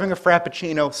 if you're having a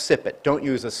Frappuccino, sip it. Don't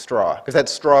use a straw, because that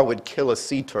straw would kill a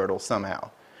sea turtle somehow.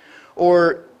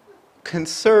 Or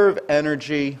conserve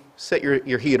energy, set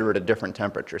your heater at a different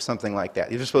temperature, something like that.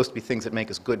 These are supposed to be things that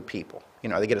make us good people.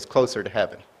 They get us closer to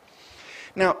heaven.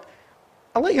 Now,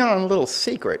 I'll let you in on a little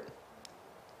secret.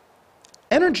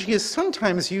 Energy is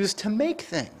sometimes used to make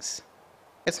things.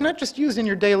 It's not just used in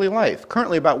your daily life.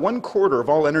 Currently, about 1/4 of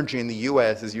all energy in the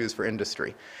US is used for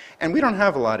industry. And we don't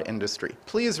have a lot of industry.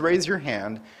 Please raise your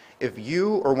hand if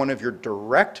you or one of your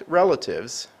direct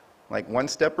relatives, like one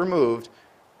step removed,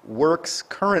 works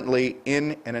currently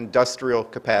in an industrial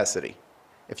capacity.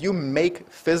 If you make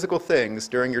physical things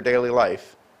during your daily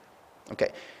life, okay.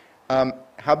 How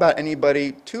about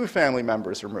anybody, 2 family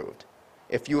members removed?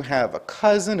 If you have a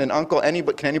cousin, an uncle,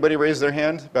 can anybody raise their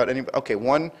hand? About anybody? Okay,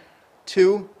 1,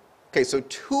 2. Okay, so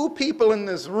 2 people in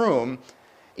this room,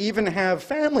 even have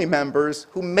family members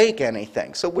who make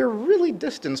anything. So we're really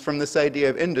distanced from this idea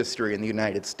of industry in the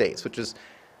United States, which is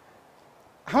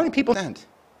how many people send?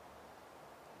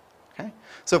 Okay?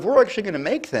 So if we're actually going to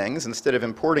make things instead of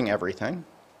importing everything,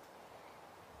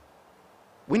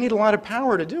 we need a lot of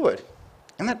power to do it.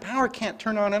 And that power can't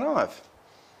turn on and off.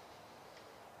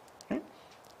 Okay?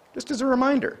 Just as a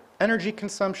reminder, energy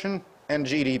consumption and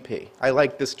GDP. I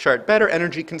like this chart better,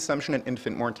 energy consumption and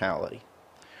infant mortality.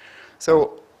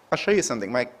 So I'll show you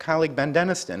something. My colleague Ben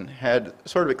Deniston had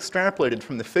sort of extrapolated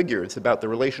from the figures about the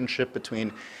relationship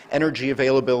between energy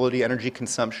availability, energy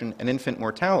consumption, and infant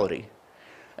mortality,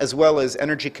 as well as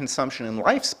energy consumption and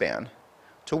lifespan,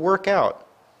 to work out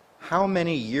how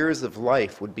many years of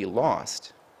life would be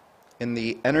lost in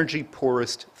the energy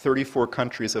poorest 34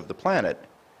 countries of the planet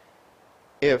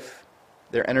if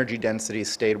their energy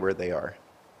densities stayed where they are.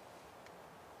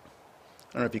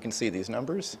 I don't know if you can see these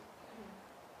numbers.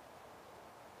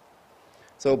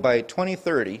 So by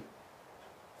 2030,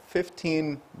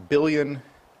 15 billion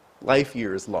life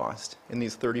years lost in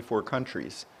these 34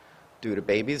 countries due to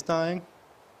babies dying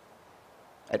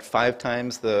at 5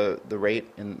 times the rate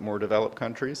in more developed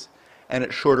countries, and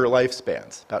at shorter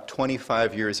lifespans, about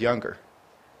 25 years younger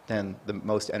than the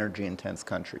most energy-intense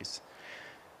countries.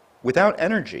 Without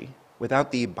energy,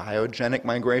 without the biogenic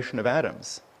migration of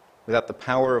atoms, without the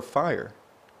power of fire,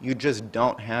 you just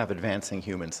don't have advancing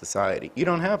human society. You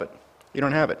don't have it. You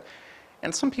don't have it.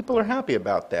 And some people are happy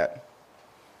about that.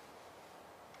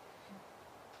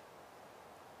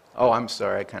 Oh, I'm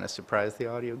sorry, I kind of surprised the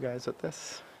audio guys with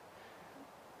this.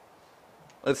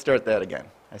 Let's start that again.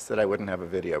 I said I wouldn't have a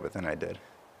video, but then I did.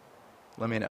 Let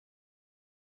me know.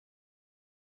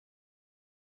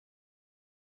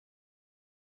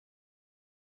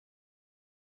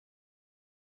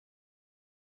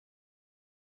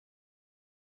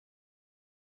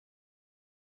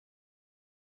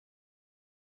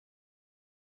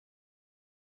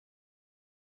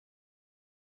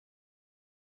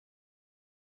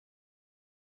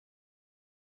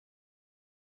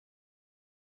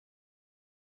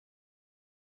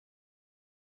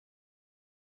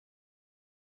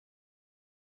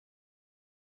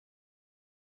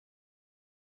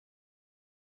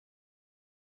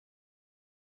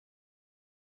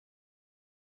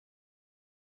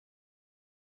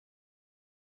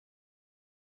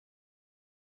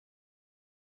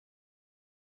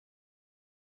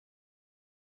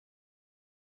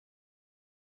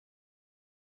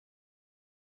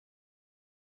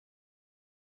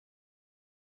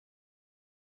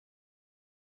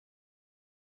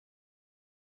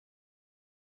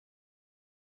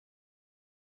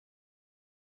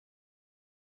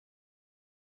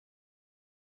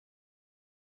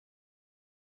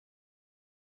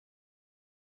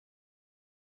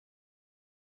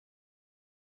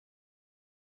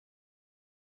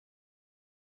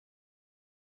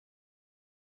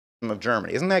 Of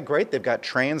Germany. Isn't that great? They've got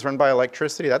trains run by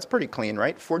electricity. That's pretty clean,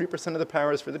 right? 40% of the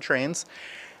power is for the trains.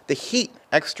 The heat,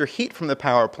 extra heat from the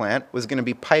power plant, was going to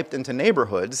be piped into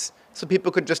neighborhoods so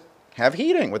people could just have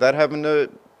heating without having to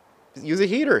use a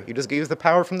heater. You just use the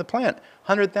power from the plant.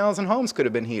 100,000 homes could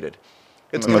have been heated.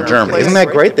 It's of Germany. Isn't that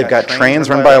great? They've got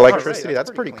trains run by electricity. That's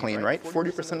pretty clean, right?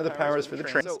 40% of the power is for the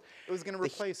trains. So it was going to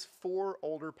replace 4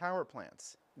 older power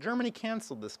plants. Germany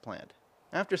canceled this plant.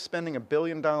 After spending $1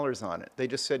 billion on it, they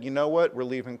just said, you know what, we're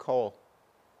leaving coal.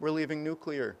 We're leaving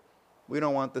nuclear. We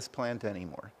don't want this plant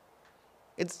anymore.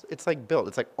 It's like built.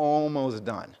 It's like almost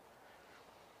done.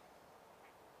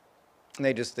 And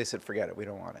they said, forget it, we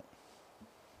don't want it.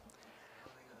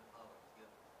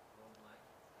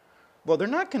 Well, they're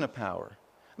not going to power.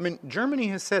 I mean, Germany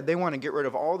has said they want to get rid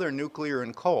of all their nuclear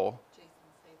and coal. Jason,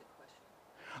 say the question.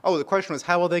 Oh, the question was,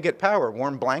 how will they get power?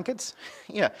 Warm blankets?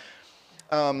 Yeah.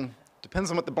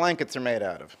 Depends on what the blankets are made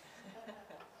out of.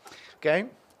 Okay?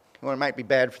 Well, it might be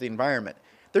bad for the environment.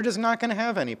 They're just not going to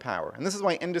have any power. And this is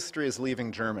why industry is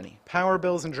leaving Germany. Power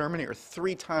bills in Germany are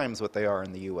 3 times what they are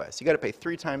in the US. You've got to pay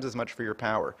 3 times as much for your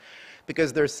power.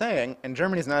 Because they're saying, and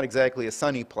Germany's not exactly a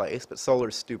sunny place, but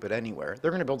solar's stupid anywhere,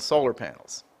 they're going to build solar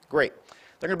panels. Great.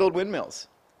 They're going to build windmills.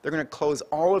 They're going to close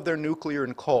all of their nuclear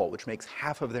and coal, which makes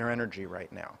half of their energy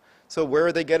right now. So where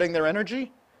are they getting their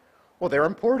energy? Well, they're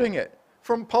importing it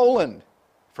from Poland,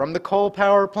 from the coal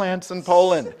power plants in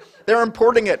Poland. They're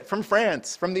importing it from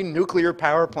France, from the nuclear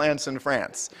power plants in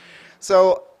France.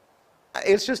 So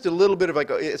it's just a little bit of like,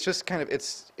 it's just kind of,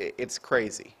 it's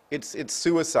crazy. It's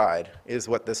suicide is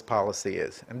what this policy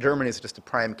is. And Germany is just a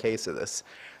prime case of this.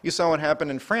 You saw what happened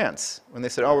in France when they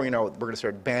said, oh, you know, we're going to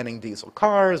start banning diesel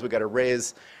cars. We've got to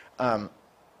raise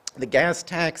the gas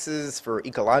taxes for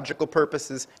ecological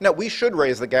purposes. Now, we should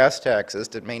raise the gas taxes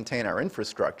to maintain our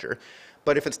infrastructure,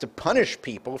 but if it's to punish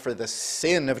people for the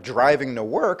sin of driving to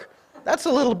work, that's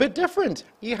a little bit different.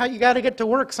 You got to get to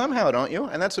work somehow, don't you?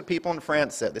 And that's what people in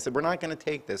France said. They said, we're not going to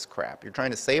take this crap. You're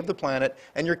trying to save the planet,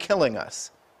 and you're killing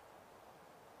us.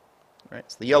 Right?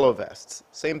 It's the yellow vests.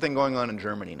 Same thing going on in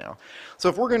Germany now. So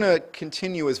if we're going to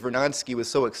continue, as Vernadsky was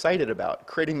so excited about,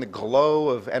 creating the glow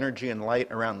of energy and light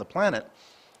around the planet,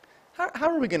 how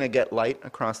are we going to get light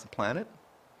across the planet?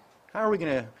 How are we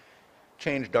going to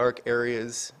change dark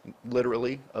areas,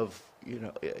 literally,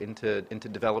 into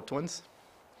developed ones?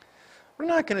 We're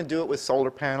not going to do it with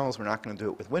solar panels. We're not going to do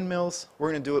it with windmills.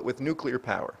 We're going to do it with nuclear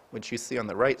power, which you see on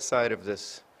the right side of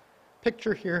this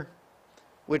picture here,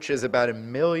 which is about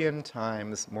 1 million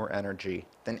times more energy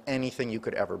than anything you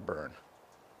could ever burn.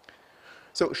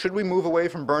 So should we move away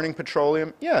from burning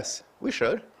petroleum? Yes, we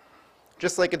should.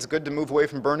 Just like it's good to move away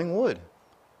from burning wood.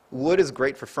 Wood is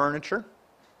great for furniture.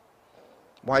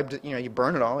 Why, you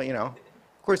burn it all,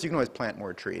 Of course, you can always plant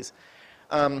more trees.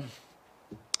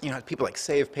 People like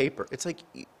save paper. It's like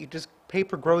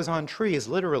paper grows on trees,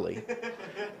 literally.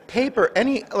 Paper,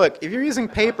 look, if you're using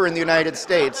paper in the United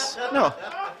States, no.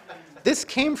 This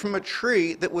came from a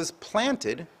tree that was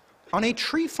planted on a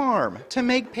tree farm to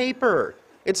make paper.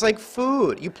 It's like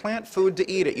food. You plant food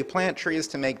to eat it. You plant trees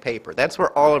to make paper. That's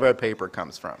where all of our paper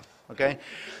comes from, okay?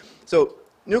 So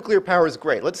nuclear power is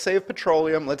great. Let's save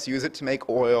petroleum. Let's use it to make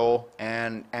oil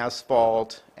and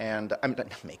asphalt and,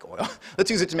 not make oil.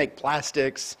 Let's use it to make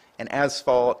plastics and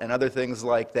asphalt and other things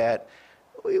like that.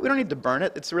 We don't need to burn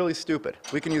it. It's really stupid.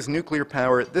 We can use nuclear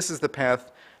power. This is the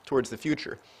path towards the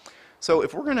future. So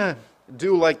if we're going to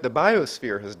do like the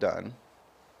biosphere has done,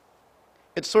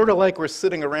 it's sort of like we're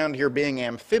sitting around here being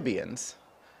amphibians,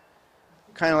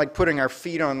 kind of like putting our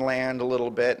feet on land a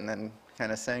little bit and then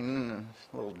kind of saying,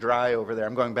 a little dry over there,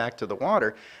 I'm going back to the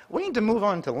water. We need to move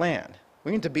on to land.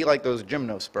 We need to be like those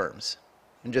gymnosperms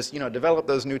and just, develop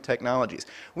those new technologies.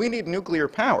 We need nuclear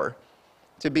power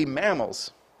to be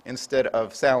mammals instead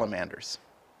of salamanders.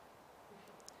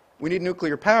 We need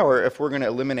nuclear power if we're going to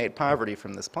eliminate poverty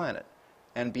from this planet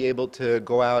and be able to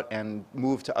go out and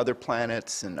move to other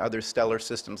planets and other stellar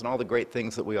systems and all the great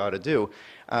things that we ought to do.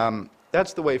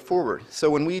 That's the way forward. So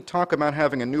when we talk about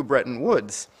having a new Bretton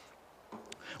Woods,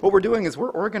 what we're doing is we're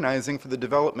organizing for the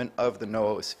development of the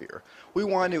Noösphere. We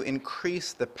want to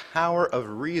increase the power of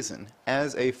reason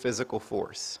as a physical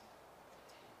force.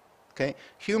 Okay?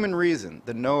 Human reason,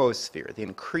 the Noösphere, the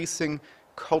increasing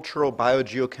cultural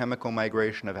biogeochemical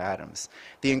migration of atoms,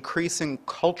 the increasing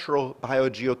cultural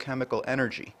biogeochemical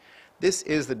energy. This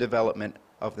is the development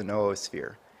of the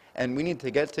Noösphere. And we need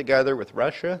to get together with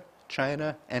Russia,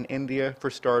 China, and India, for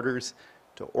starters,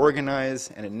 to organize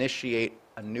and initiate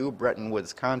a new Bretton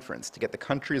Woods conference, to get the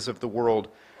countries of the world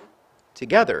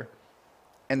together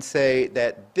and say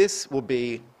that this will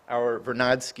be our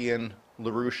Vernadskyan,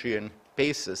 LaRouchian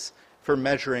basis for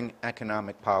measuring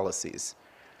economic policies.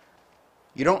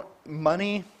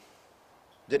 Money,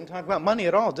 didn't talk about money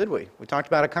at all, did we? We talked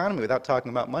about economy without talking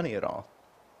about money at all.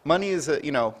 Money is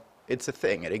it's a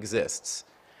thing, it exists.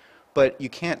 But you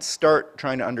can't start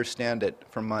trying to understand it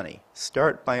from money.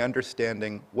 Start by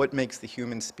understanding what makes the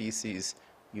human species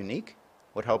unique,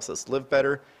 what helps us live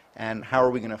better, and how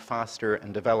are we going to foster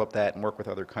and develop that and work with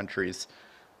other countries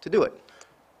to do it.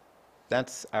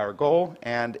 That's our goal,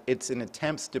 and it's in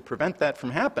attempts to prevent that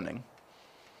from happening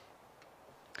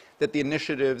that the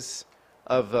initiatives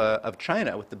of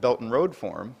China with the Belt and Road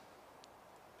Forum,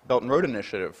 Belt and Road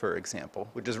Initiative, for example,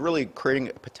 which is really creating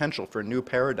a potential for a new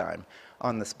paradigm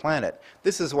on this planet.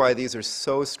 This is why these are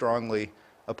so strongly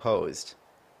opposed.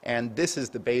 And this is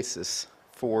the basis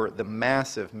for the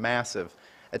massive, massive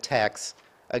attacks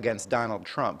against Donald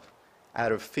Trump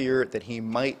out of fear that he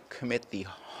might commit the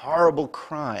horrible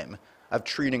crime of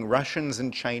treating Russians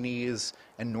and Chinese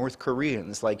and North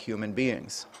Koreans like human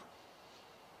beings.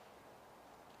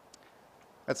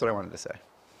 That's what I wanted to say.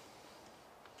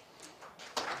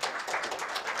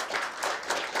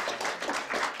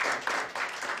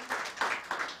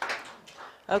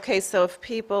 Okay, so if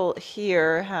people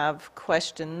here have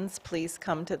questions, please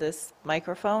come to this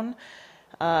microphone.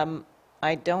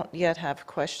 I don't yet have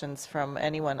questions from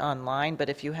anyone online, but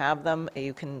if you have them,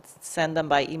 you can send them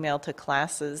by email to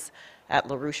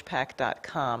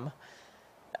classes@larouchepac.com.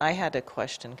 I had a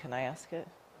question. Can I ask it?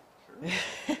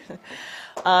 Sure.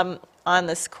 On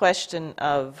this question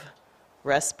of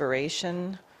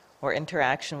respiration or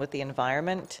interaction with the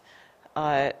environment,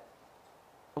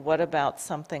 what about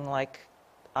something like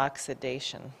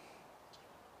oxidation,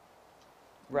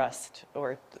 rust,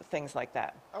 or things like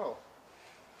that? Oh,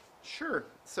 sure.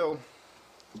 So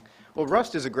Well,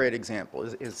 rust is a great example.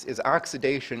 Is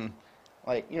oxidation,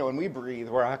 like, you know, when we breathe,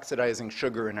 we're oxidizing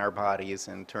sugar in our bodies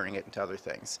and turning it into other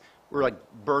things. We're like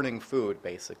burning food,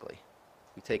 basically.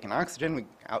 We take in oxygen,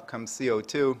 out comes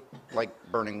CO2, like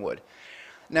burning wood.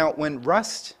 Now, when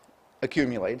rust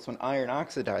accumulates, when iron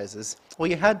oxidizes, well,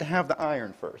 you had to have the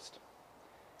iron first.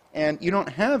 And you don't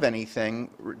have anything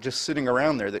just sitting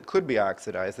around there that could be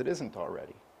oxidized that isn't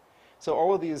already. So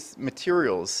all of these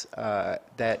materials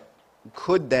that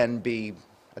could then be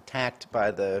attacked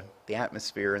by the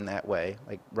atmosphere in that way,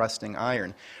 like rusting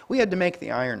iron, we had to make the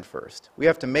iron first. We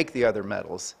have to make the other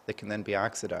metals that can then be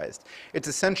oxidized. It's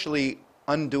essentially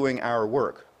undoing our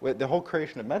work. The whole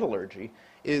creation of metallurgy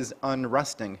is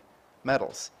unrusting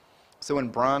metals. So when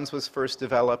bronze was first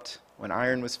developed, when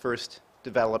iron was first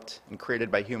developed and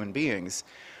created by human beings,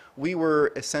 we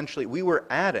were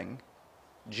adding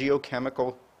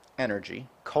geochemical energy,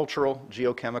 cultural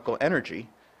geochemical energy,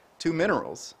 to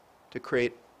minerals to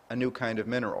create a new kind of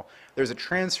mineral. There's a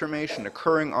transformation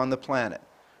occurring on the planet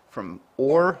from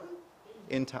ore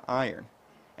into iron.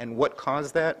 And what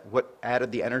caused that? What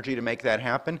added the energy to make that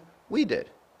happen? We did.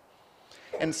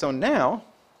 And so now,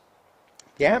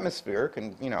 the atmosphere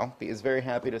can, is very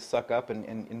happy to suck up and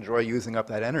enjoy using up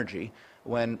that energy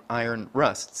when iron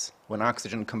rusts, when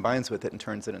oxygen combines with it and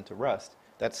turns it into rust.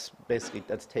 That's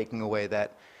taking away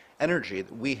that energy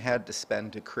that we had to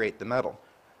spend to create the metal.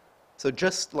 So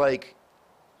just like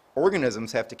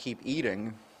organisms have to keep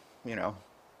eating,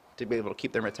 to be able to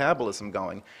keep their metabolism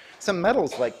going, some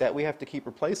metals like that, we have to keep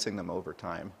replacing them over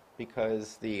time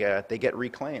because they get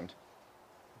reclaimed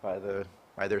by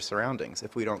their surroundings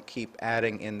if we don't keep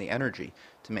adding in the energy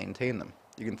to maintain them.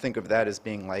 You can think of that as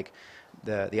being like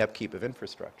the upkeep of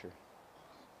infrastructure.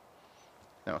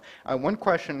 Now, one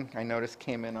question I noticed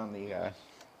came in on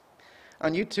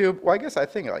YouTube. Well,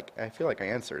 I feel like I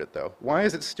answered it though. Why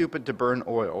is it stupid to burn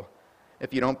oil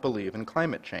if you don't believe in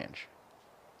climate change?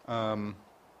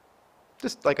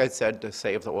 Just like I said, to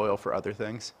save the oil for other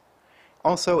things.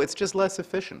 Also, it's just less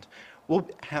efficient. We'll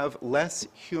have less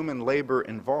human labor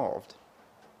involved.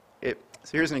 So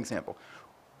here's an example.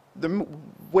 The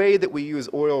way that we use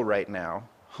oil right now,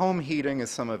 home heating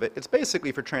is some of it. It's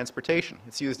basically for transportation.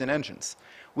 It's used in engines.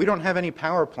 We don't have any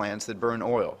power plants that burn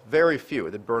oil. Very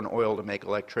few that burn oil to make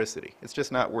electricity. It's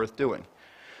just not worth doing.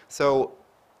 So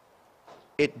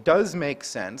it does make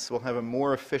sense. We'll have a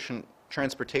more efficient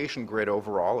transportation grid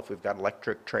overall if we've got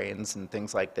electric trains and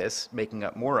things like this, making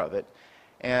up more of it.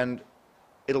 And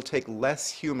it'll take less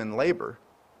human labor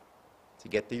to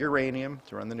get the uranium,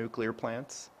 to run the nuclear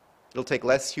plants. It'll take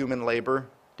less human labor,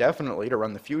 definitely, to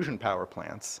run the fusion power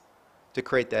plants, to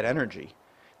create that energy,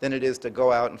 than it is to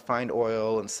go out and find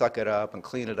oil and suck it up and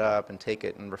clean it up and take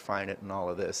it and refine it and all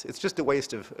of this. It's just a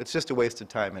waste of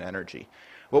time and energy.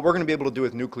 What we're going to be able to do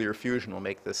with nuclear fusion will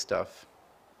make this stuff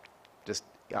just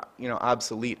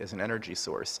obsolete as an energy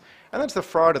source. And that's the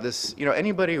fraud of this.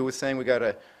 Anybody who was saying we got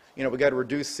to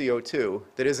reduce CO2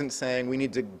 that isn't saying we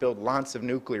need to build lots of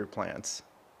nuclear plants.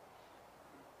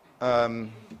 Well,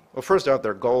 first off,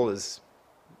 their goal is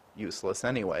useless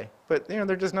anyway. But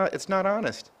they're just not. It's not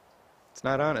honest. It's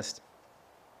not honest.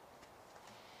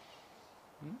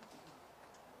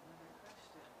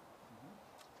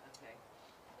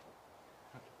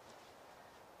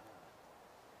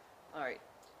 All right.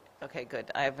 Okay, good.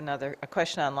 I have a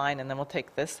question online, and then we'll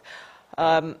take this.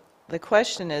 The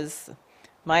question is,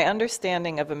 my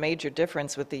understanding of a major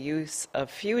difference with the use of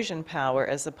fusion power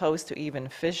as opposed to even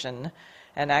fission,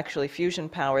 and actually fusion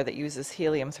power that uses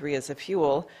helium-3 as a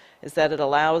fuel, is that it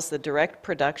allows the direct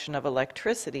production of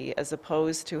electricity as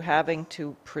opposed to having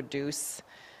to produce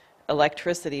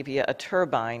electricity via a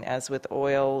turbine, as with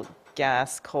oil,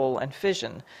 gas, coal, and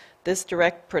fission. This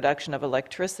direct production of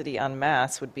electricity en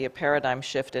masse would be a paradigm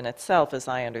shift in itself, as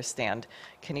I understand.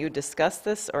 Can you discuss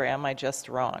this, or am I just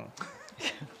wrong?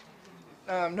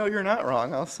 No, you're not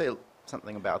wrong. I'll say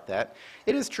something about that.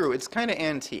 It is true. It's kind of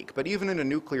antique, but even in a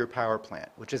nuclear power plant,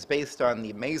 which is based on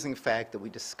the amazing fact that we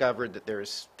discovered that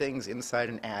there's things inside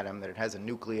an atom, that it has a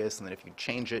nucleus, and that if you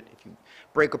change it, if you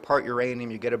break apart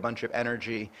uranium, you get a bunch of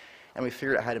energy. And we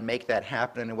figured out how to make that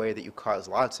happen in a way that you cause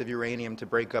lots of uranium to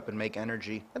break up and make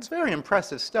energy. That's very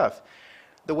impressive stuff.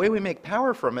 The way we make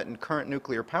power from it in current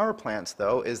nuclear power plants,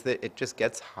 though, is that it just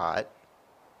gets hot,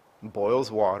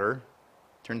 boils water,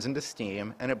 turns into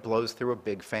steam, and it blows through a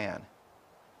big fan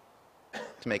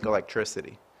to make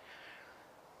electricity.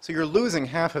 So you're losing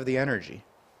half of the energy.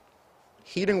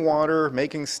 heating water,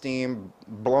 making steam,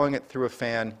 blowing it through a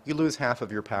fan, you lose half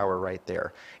of your power right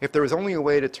there. If there was only a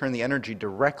way to turn the energy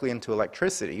directly into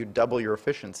electricity, you'd double your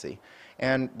efficiency.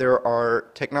 And there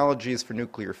are technologies for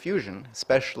nuclear fusion,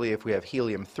 especially if we have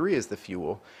helium-3 as the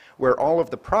fuel, where all of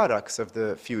the products of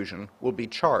the fusion will be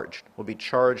charged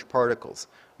particles.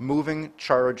 Moving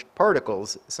charged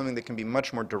particles is something that can be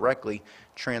much more directly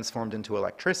transformed into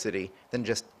electricity than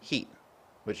just heat,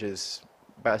 which is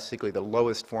basically the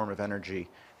lowest form of energy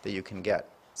that you can get.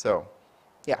 So,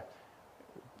 yeah,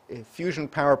 fusion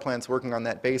power plants working on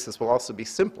that basis will also be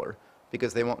simpler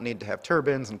because they won't need to have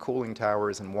turbines and cooling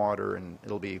towers and water, and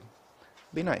it'll be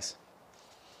nice.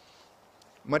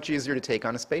 Much easier to take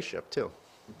on a spaceship, too.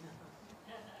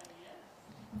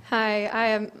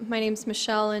 Hi, my name's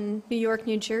Michelle in New York,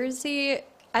 New Jersey.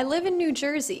 I live in New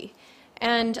Jersey,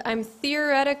 and I'm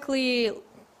theoretically,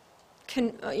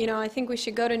 I think we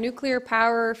should go to nuclear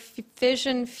power,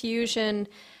 fission, fusion,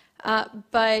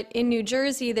 but in New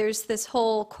Jersey, there's this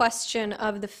whole question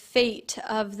of the fate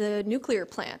of the nuclear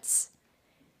plants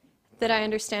that I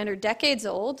understand are decades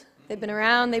old. They've been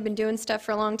around, they've been doing stuff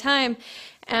for a long time,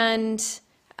 and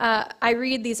I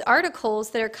read these articles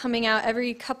that are coming out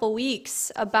every couple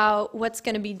weeks about what's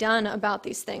going to be done about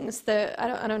these things.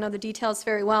 I don't know the details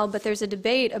very well, but there's a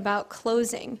debate about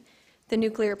closing the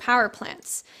nuclear power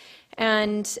plants.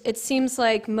 And it seems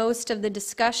like most of the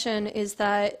discussion is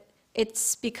that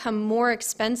it's become more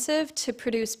expensive to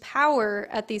produce power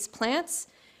at these plants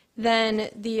than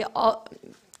the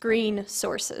green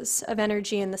sources of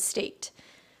energy in the state.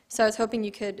 So I was hoping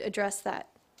you could address that.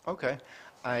 Okay.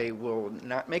 I will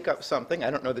not make up something.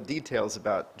 I don't know the details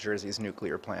about Jersey's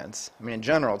nuclear plants. I mean, in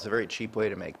general, it's a very cheap way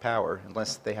to make power,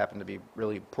 unless they happen to be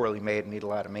really poorly made and need a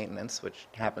lot of maintenance, which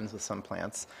happens with some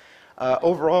plants.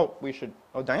 Overall, we should,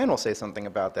 Diane will say something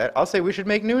about that. I'll say we should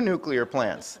make new nuclear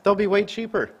plants. They'll be way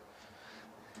cheaper.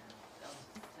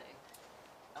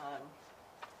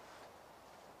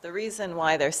 The reason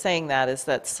why they're saying that is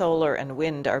that solar and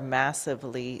wind are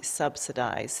massively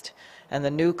subsidized, and the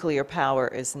nuclear power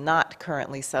is not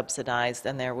currently subsidized,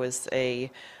 and there was a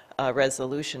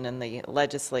resolution in the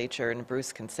legislature, and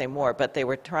Bruce can say more, but they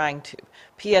were trying to,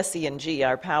 PSE&G,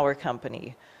 our power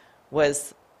company,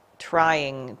 was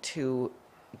trying to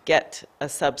get a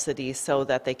subsidy so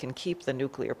that they can keep the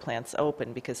nuclear plants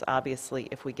open, because obviously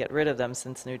if we get rid of them,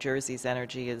 since New Jersey's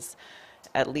energy is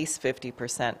at least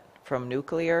 50% from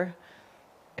nuclear,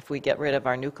 if we get rid of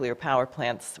our nuclear power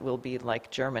plants, we'll be like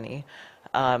Germany.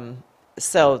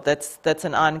 So that's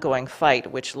an ongoing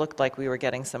fight, which looked like we were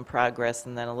getting some progress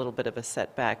and then a little bit of a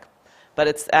setback. But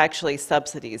it's actually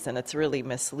subsidies, and it's really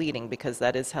misleading because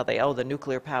that is how they, the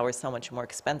nuclear power is so much more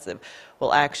expensive.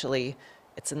 Well, actually,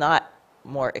 it's not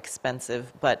more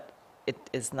expensive, but it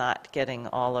is not getting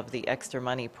all of the extra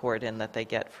money poured in that they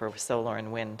get for solar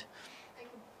and wind.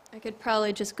 I could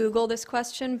probably just Google this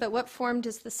question, but what form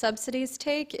does the subsidies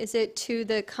take? Is it to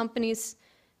the companies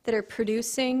that are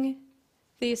producing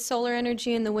the solar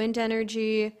energy and the wind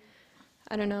energy?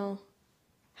 I don't know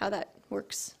how that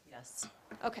works. Yes.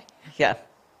 Okay. Yeah.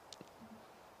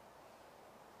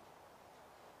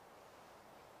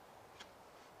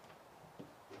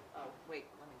 Oh, wait,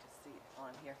 let me just see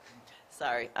on here.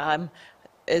 Sorry.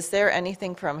 Is there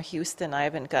anything from Houston? I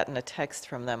haven't gotten a text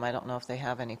from them. I don't know if they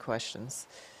have any questions.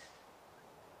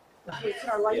 Turn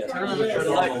on And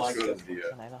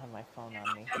I don't have my phone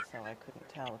on me, so I couldn't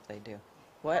tell if they do.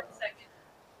 What? 1 second.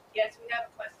 Yes, we have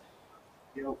a question.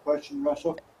 You have a question,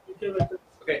 Russell?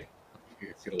 Okay.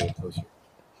 Get a little closer.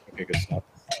 Okay, good. Stop.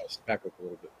 Back up a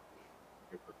little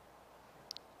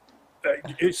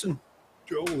bit. Jason,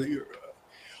 Joel here.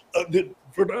 Did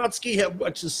Vernadsky have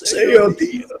much to say on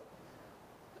the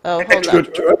Oh, hold on.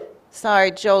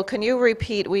 Sorry, Joel, can you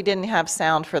repeat? We didn't have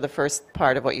sound for the first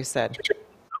part of what you said.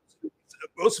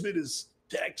 Most of it is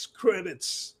tax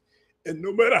credits, and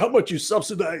no matter how much you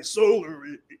subsidize solar,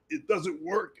 it doesn't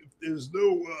work if there's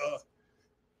no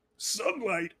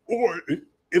sunlight, or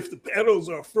if the panels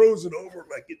are frozen over,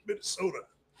 like in Minnesota.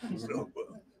 So,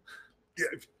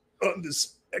 yeah, on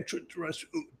this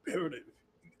extraterrestrial imperative,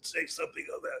 you can say something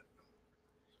on that.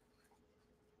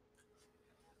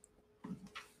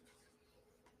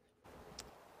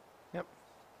 Yep.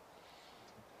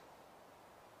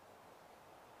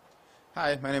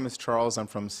 Hi, my name is Charles. I'm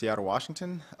from Seattle,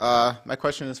 Washington. My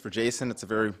question is for Jason. It's a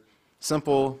very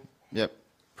simple, yet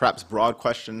perhaps broad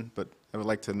question, but I would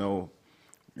like to know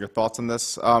your thoughts on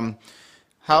this.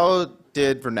 How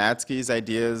did Vernadsky's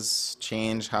ideas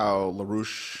change how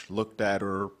LaRouche looked at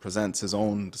or presents his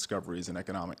own discoveries in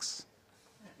economics?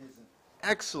 That is an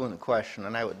excellent question,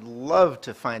 and I would love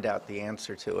to find out the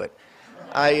answer to it.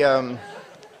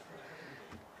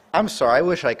 I'm sorry, I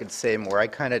wish I could say more. I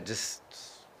kind of just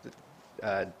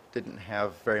didn't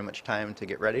have very much time to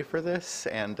get ready for this,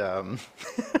 and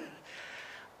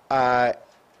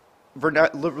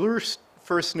LaRouche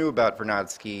first knew about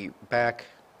Vernadsky back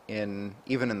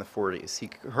even in the 40s. He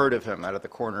heard of him out of the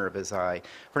corner of his eye.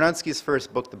 Vernadsky's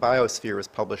first book, The Biosphere, was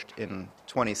published in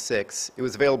 26. It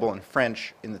was available in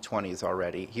French in the 20s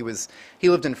already. He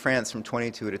lived in France from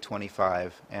 22 to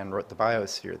 25 and wrote The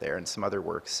Biosphere there and some other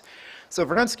works. So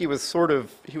Vernadsky was sort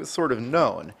of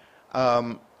known.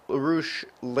 LaRouche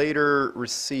later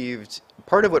received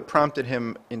part of what prompted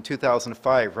him in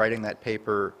 2005 writing that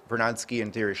paper, Vernadsky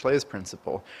and Dirichlet's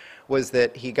Principle, was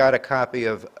that he got a copy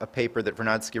of a paper that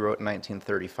Vernadsky wrote in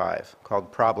 1935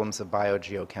 called Problems of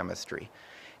Biogeochemistry.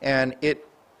 And it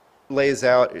lays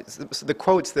out, the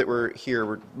quotes that were here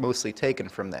were mostly taken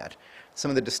from that.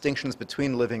 Some of the distinctions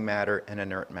between living matter and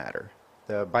inert matter,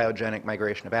 the biogenic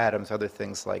migration of atoms, other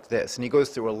things like this. And he goes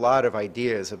through a lot of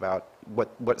ideas about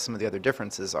what some of the other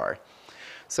differences are.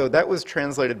 So that was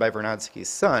translated by Vernadsky's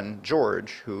son,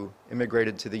 George, who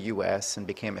immigrated to the US and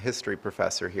became a history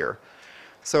professor here.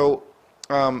 So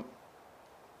I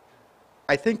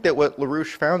think that what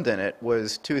LaRouche found in it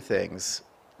was two things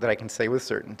that I can say with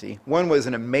certainty. One was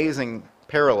an amazing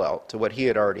parallel to what he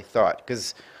had already thought,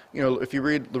 because if you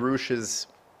read LaRouche's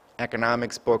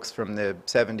economics books from the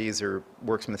 70s or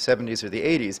works from the 70s or the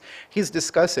 80s, he's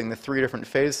discussing the three different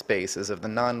phase spaces of the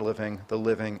non-living, the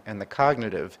living, and the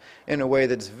cognitive in a way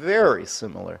that's very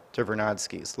similar to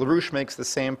Vernadsky's. LaRouche makes the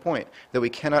same point, that we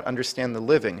cannot understand the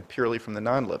living purely from the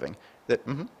non-living.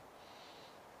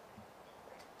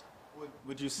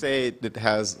 Would you say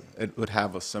it would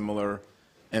have a similar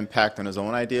impact on his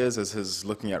own ideas as his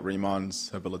looking at Riemann's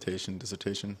habilitation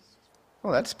dissertation?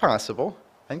 Well, that's possible.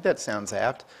 I think that sounds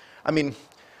apt. I mean,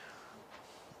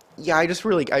 yeah, I just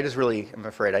really am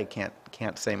afraid I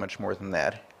can't say much more than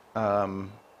that.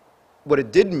 What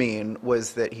it did mean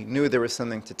was that he knew there was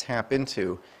something to tap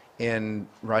into in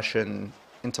Russian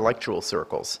intellectual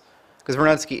circles, because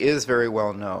Vernadsky is very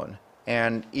well known.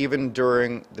 And even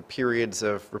during the periods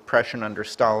of repression under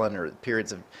Stalin, or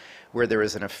periods where there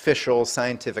was an official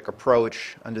scientific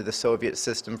approach under the Soviet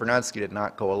system, Vernadsky did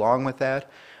not go along with that.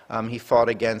 He fought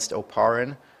against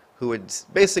Oparin, who had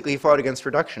basically fought against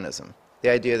reductionism, the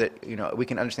idea that we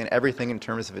can understand everything in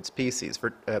terms of its pieces.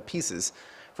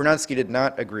 Vernadsky did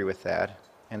not agree with that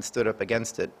and stood up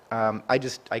against it.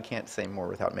 I can't say more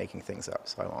without making things up,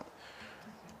 so I won't.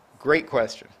 Great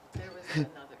question. There was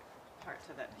another part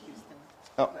to that, Houston.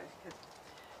 Oh.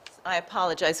 I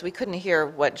apologize. We couldn't hear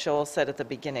what Joel said at the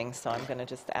beginning, so I'm going to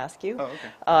just ask you, Oh,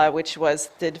 okay. which was,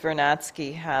 did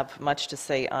Vernadsky have much to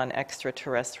say on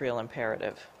extraterrestrial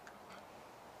imperative?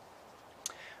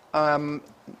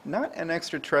 Not an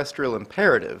extraterrestrial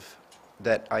imperative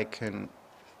that I can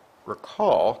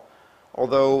recall,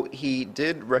 although he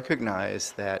did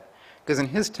recognize that, because in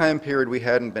his time period we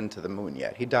hadn't been to the moon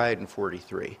yet. He died in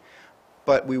 43.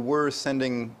 But we were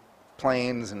sending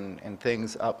planes and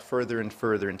things up further and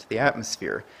further into the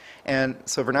atmosphere. And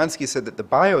so Vernadsky said that the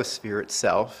biosphere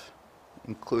itself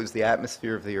includes the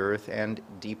atmosphere of the Earth and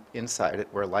deep inside it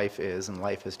where life is, and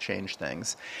life has changed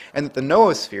things. And that the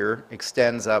Noösphere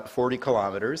extends up 40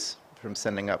 kilometers from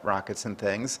sending up rockets and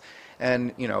things,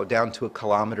 and down to a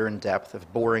kilometer in depth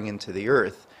of boring into the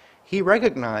Earth. He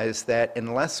recognized that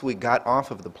unless we got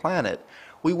off of the planet,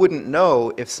 we wouldn't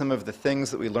know if some of the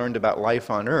things that we learned about life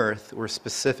on Earth were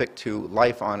specific to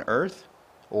life on Earth,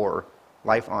 or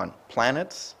life on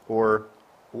planets, or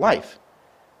life.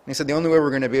 And he said the only way we're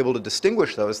going to be able to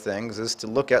distinguish those things is to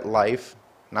look at life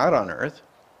not on Earth,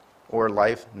 or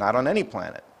life not on any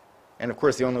planet. And of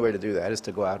course the only way to do that is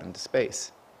to go out into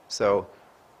space. So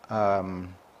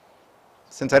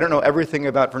since I don't know everything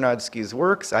about Vernadsky's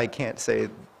works, I can't say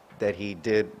that he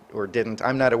did or didn't.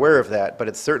 I'm not aware of that, but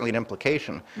it's certainly an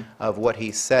implication of what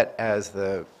he set as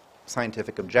the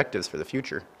scientific objectives for the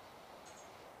future.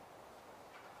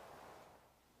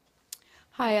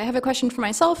 Hi, I have a question for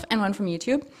myself and one from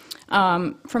YouTube.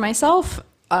 For myself,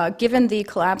 given the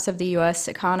collapse of the U.S.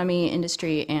 economy,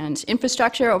 industry, and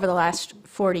infrastructure over the last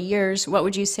 40 years, what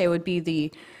would you say would be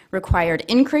the required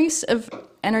increase of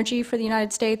energy for the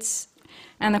United States?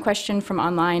 And the question from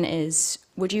online is,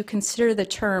 would you consider the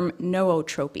term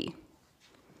nootropy?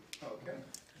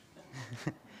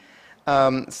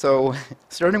 Okay. So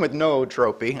starting with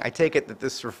nootropy, I take it that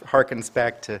this harkens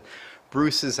back to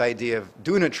Bruce's idea of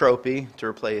dunotropy to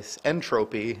replace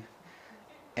entropy,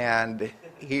 and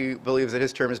he believes that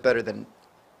his term is better than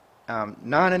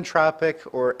non-entropic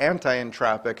or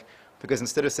anti-entropic, because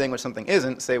instead of saying what something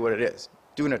isn't, say what it is.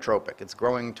 Dunotropic. It's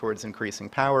growing towards increasing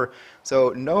power.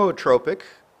 So nootropic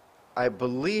I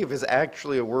believe is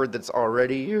actually a word that's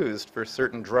already used for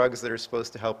certain drugs that are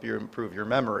supposed to help you improve your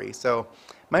memory. So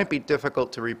it might be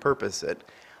difficult to repurpose it.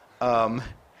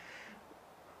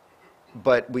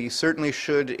 But we certainly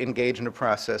should engage in a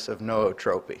process of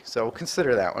nootropy. So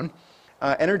consider that one.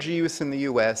 Energy use in the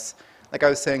US, like I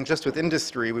was saying, just with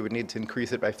industry, we would need to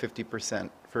increase it by 50%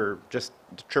 for just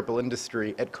triple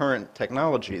industry at current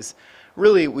technologies.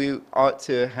 Really, we ought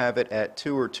to have it at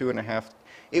 2 or 2.5.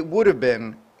 It would have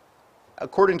been,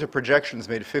 according to projections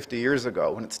made 50 years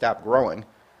ago when it stopped growing,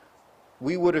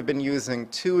 we would have been using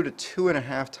 2 to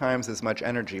 2.5 times as much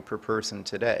energy per person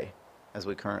today as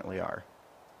we currently are.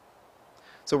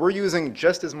 So we're using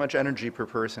just as much energy per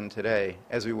person today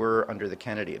as we were under the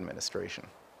Kennedy administration.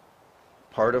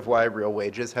 Part of why real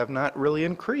wages have not really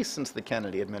increased since the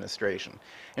Kennedy administration.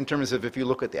 In terms of if you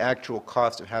look at the actual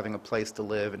cost of having a place to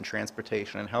live and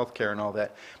transportation and healthcare and all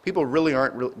that, people really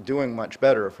aren't doing much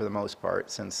better for the most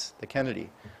part since the Kennedy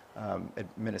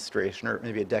administration, or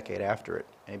maybe a decade after it,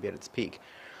 maybe at its peak.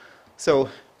 So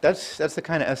that's the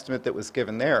kind of estimate that was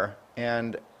given there,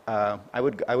 and I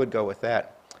would go with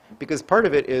that. Because part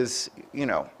of it is, you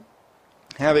know,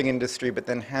 having industry, but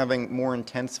then having more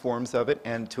intense forms of it,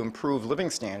 and to improve living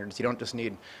standards, you don't just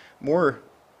need more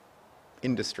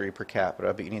industry per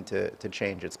capita, but you need to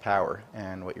change its power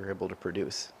and what you're able to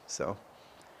produce. So,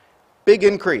 big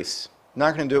increase.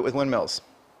 Not going to do it with windmills.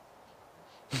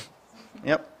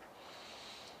 Yep.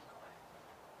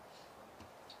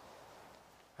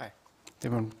 Hi,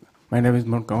 my name is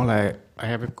Montgomery. I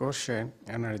have a question,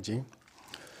 energy.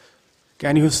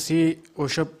 Can you see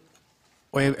ocean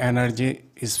wave energy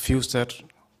is future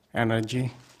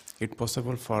energy? It's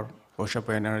possible for ocean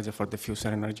wave energy for the future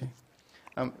energy?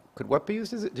 Could what be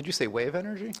used? Did you say wave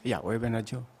energy? Yeah, wave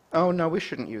energy. Oh, no, we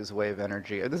shouldn't use wave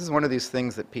energy. This is one of these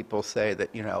things that people say that,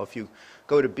 you know, if you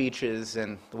go to beaches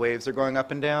and the waves are going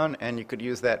up and down, and you could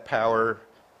use that power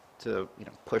to, you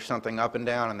know, push something up and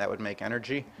down, and that would make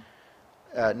energy.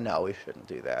 No, we shouldn't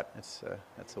do that.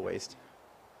 That's a waste.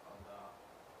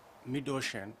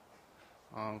 Mid-ocean,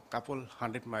 couple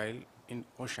 100 miles in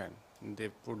ocean, they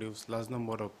produce large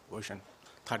number of ocean,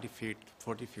 30 feet,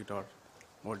 40 feet, or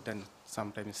more than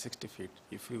sometimes 60 feet.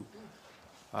 If you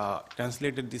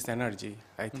translated this energy,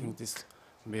 I think this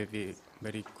may be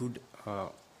very good,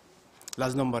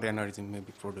 large number energy may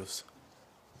be produced.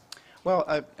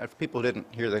 Well, if people didn't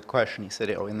hear the question, he said,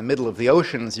 oh, in the middle of the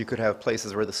oceans, you could have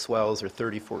places where the swells are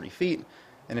 30, 40 feet.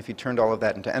 And if you turned all of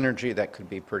that into energy, that could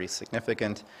be pretty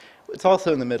significant. It's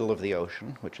also in the middle of the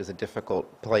ocean, which is a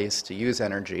difficult place to use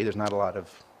energy. There's not a lot of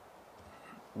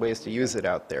ways to use it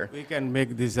out there. We can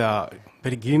make this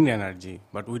very green energy,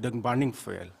 but without burning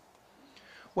fuel.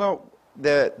 Well,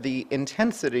 the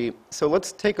intensity, so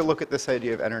let's take a look at this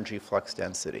idea of energy flux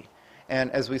density.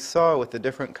 And as we saw with the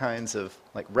different kinds of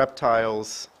like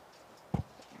reptiles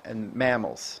and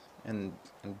mammals and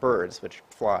birds, which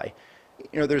fly,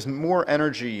 you know, there's more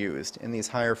energy used in these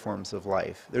higher forms of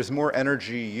life. There's more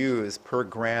energy used per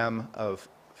gram of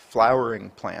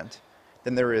flowering plant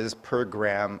than there is per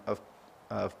gram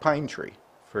of pine tree,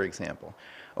 for example.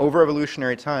 Over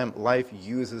evolutionary time, life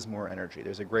uses more energy.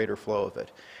 There's a greater flow of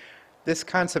it. This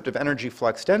concept of energy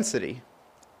flux density,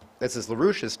 this is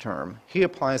LaRouche's term, he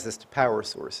applies this to power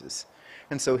sources.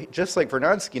 And so just like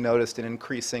Vernadsky noticed an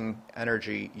increasing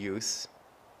energy use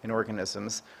in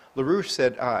organisms, LaRouche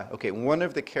said, okay, one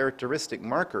of the characteristic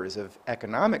markers of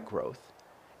economic growth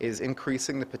is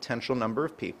increasing the potential number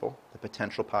of people, the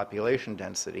potential population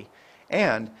density,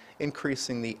 and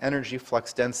increasing the energy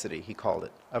flux density, he called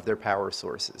it, of their power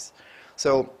sources.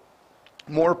 So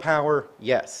more power,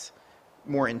 yes.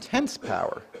 More intense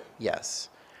power, yes.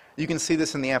 You can see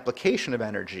this in the application of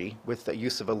energy with the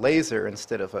use of a laser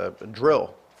instead of a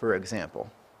drill, for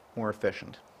example. More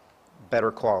efficient,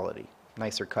 better quality,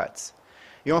 nicer cuts.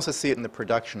 You also see it in the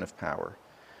production of power,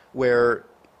 where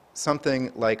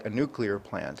something like a nuclear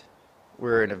plant,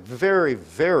 where in a very,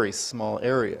 very small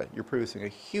area you're producing a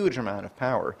huge amount of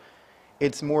power,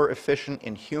 it's more efficient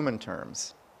in human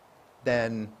terms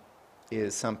than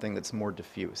is something that's more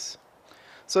diffuse.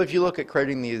 So if you look at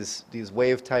creating these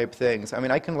wave-type things, I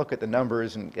mean, I can look at the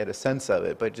numbers and get a sense of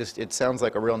it, but just it sounds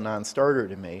like a real non-starter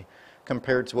to me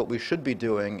compared to what we should be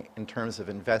doing in terms of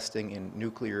investing in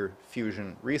nuclear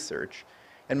fusion research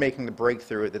and making the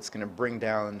breakthrough that's going to bring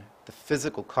down the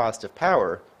physical cost of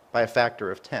power by a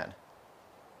factor of 10.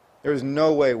 There is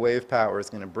no way wave power is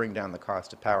going to bring down the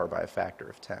cost of power by a factor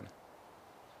of 10.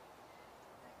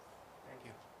 Thank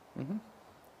you. Mm-hmm.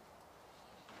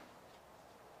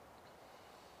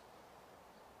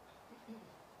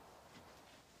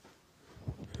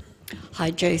 Hi,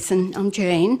 Jason. I'm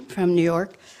Jane from New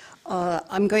York.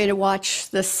 I'm going to watch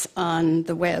this on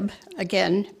the web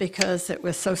again because it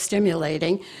was so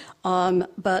stimulating.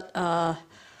 But a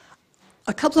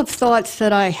couple of thoughts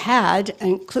that I had,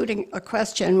 including a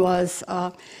question, was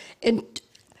in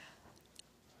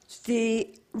the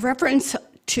reference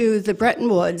to the Bretton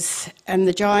Woods and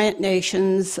the giant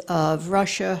nations of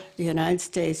Russia, the United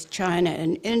States, China,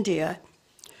 and India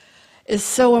is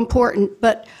so important,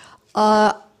 but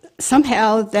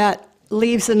somehow that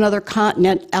leaves another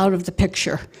continent out of the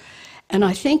picture. And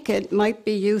I think it might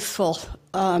be useful,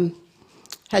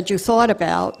 had you thought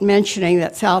about mentioning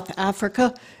that South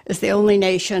Africa is the only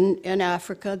nation in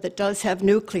Africa that does have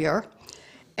nuclear,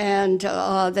 and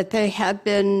that they have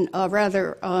been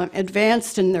rather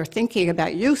advanced in their thinking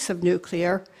about use of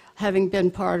nuclear, having been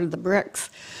part of the BRICS.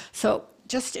 So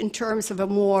just in terms of a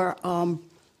more,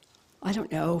 I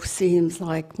don't know, seems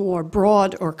like more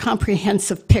broad or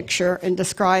comprehensive picture in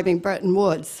describing Bretton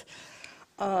Woods.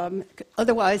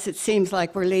 Otherwise, it seems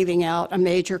like we're leaving out a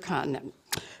major continent.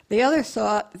 The other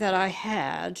thought that I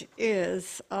had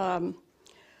is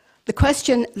the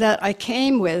question that I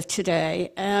came with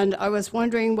today, and I was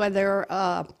wondering whether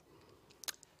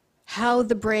how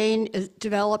the brain is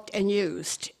developed and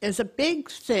used is a big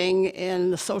thing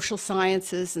in the social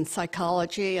sciences and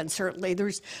psychology, and certainly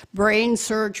there's brain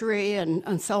surgery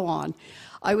and so on.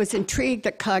 I was intrigued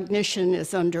that cognition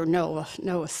is under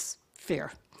Noösphere.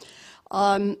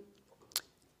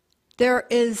 There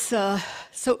is, so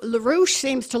LaRouche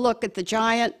seems to look at the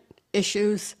giant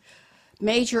issues,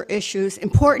 major issues,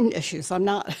 important issues. I'm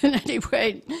not in any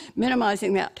way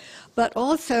minimizing that. But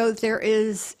also there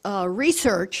is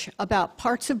research about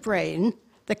parts of brain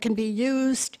that can be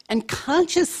used and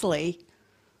consciously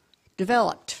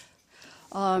developed.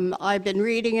 I've been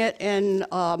reading it in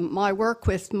my work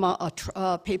with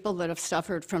people that have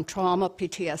suffered from trauma,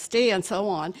 PTSD, and so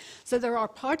on. So there are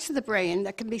parts of the brain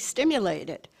that can be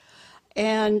stimulated.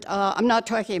 And I'm not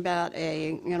talking about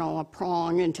a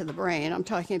prong into the brain. I'm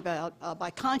talking about by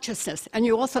consciousness. And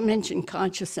you also mentioned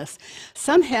consciousness.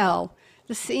 Somehow,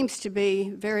 this seems to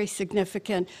be very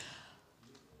significant.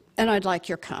 And I'd like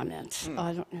your comments.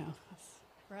 I don't know. It's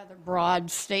a rather broad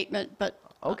statement, but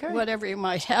whatever you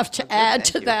might have to add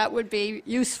to that would be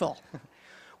useful.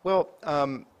 Well,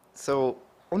 so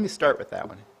let me start with that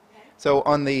one. So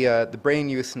on the brain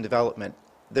use and development,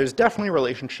 there's definitely a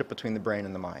relationship between the brain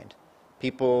and the mind.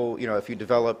 People, if you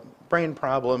develop brain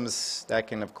problems, that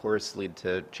can, of course, lead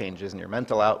to changes in your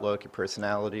mental outlook, your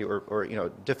personality, or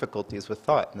difficulties with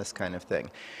thought and this kind of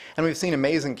thing. And we've seen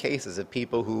amazing cases of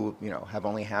people who, have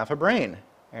only half a brain,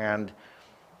 and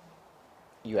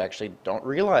you actually don't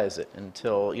realize it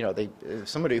until,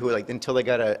 somebody who, until they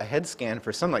got a head scan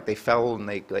for something, like they fell and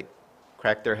they,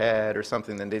 cracked their head or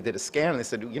something, then they did a scan and they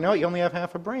said, you only have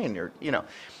half a brain, or,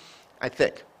 I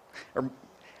think.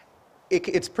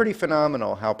 It's pretty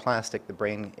phenomenal how plastic the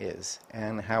brain is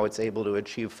and how it's able to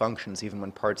achieve functions even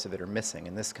when parts of it are missing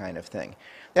and this kind of thing.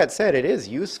 That said, it is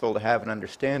useful to have an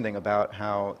understanding about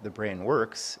how the brain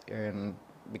works, and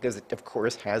because it, of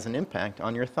course, has an impact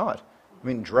on your thought. I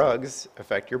mean, drugs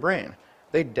affect your brain.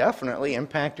 They definitely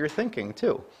impact your thinking,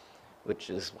 too, which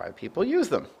is why people use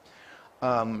them,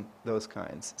 those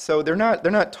kinds. So they're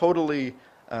not totally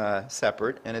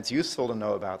separate, and it's useful to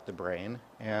know about the brain.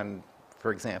 And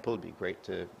for example, it'd be great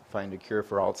to find a cure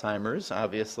for Alzheimer's,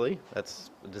 obviously. That's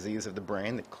a disease of the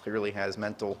brain that clearly has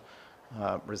mental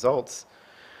results.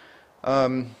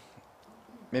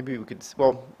 Maybe we could,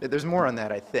 well, there's more on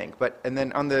that, I think. And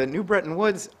then on the New Bretton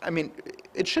Woods, I mean,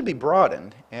 it should be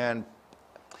broadened. And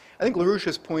I think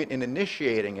LaRouche's point in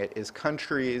initiating it is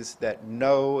countries that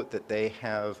know that they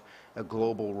have a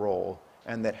global role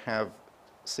and that have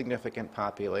significant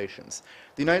populations.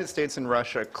 The United States and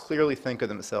Russia clearly think of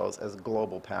themselves as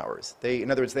global powers.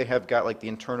 In other words, they have got the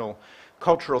internal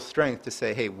cultural strength to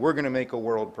say, hey, we're going to make a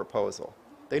world proposal.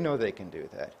 They know they can do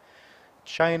that.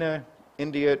 China,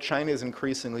 India, China is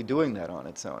increasingly doing that on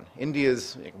its own. India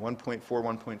is 1.4,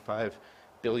 1.5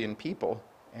 billion people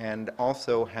and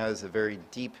also has a very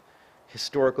deep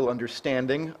historical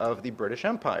understanding of the British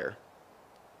Empire.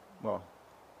 Well,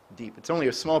 deep. It's only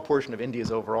a small portion of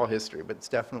India's overall history, but it's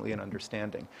definitely an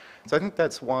understanding. So I think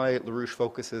that's why LaRouche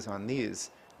focuses on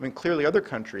these. I mean, clearly other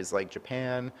countries like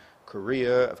Japan,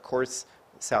 Korea, of course,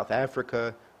 South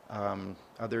Africa,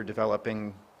 other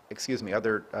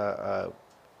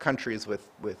countries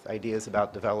with ideas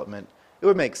about development, it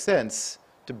would make sense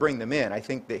to bring them in. I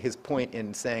think that his point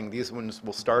in saying these ones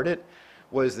will start it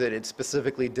was that it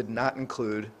specifically did not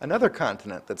include another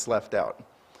continent that's left out,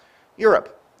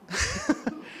 Europe.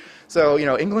 So,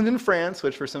 England and France,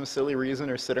 which for some silly reason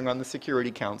are sitting on the Security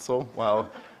Council, while,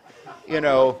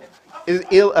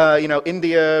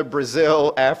 India,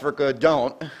 Brazil, Africa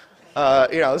don't.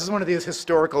 This is one of these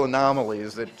historical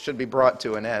anomalies that should be brought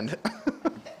to an end.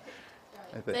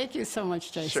 Thank you so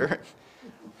much, Jason. Sure. Actually,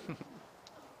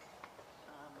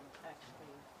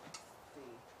 let's see.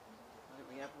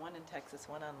 We have one in Texas,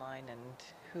 one online, and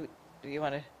who, do you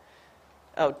want to,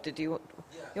 oh, did you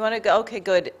want to go? Okay,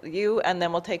 good. You, and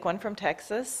then we'll take one from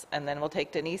Texas, and then we'll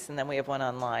take Denise, and then we have one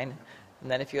online.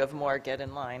 And then if you have more, get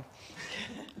in line.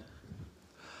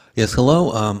 Yes,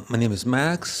 hello. My name is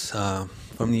Max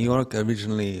from New York,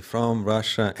 originally from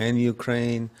Russia and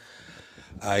Ukraine.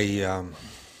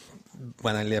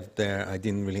 When I lived there, I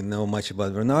didn't really know much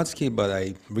about Vernadsky, but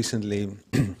I recently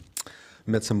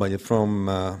met somebody from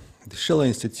the Schiller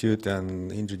Institute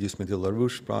and introduced me to the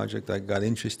LaRouche project. I got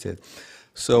interested.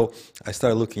 So I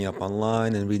started looking up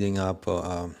online and reading up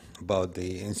about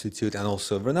the Institute and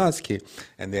also Vernadsky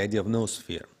and the idea of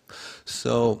Noösphere.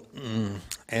 So,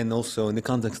 and also in the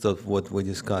context of what we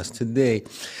discussed today.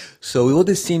 So what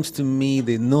it seems to me,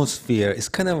 the Noösphere is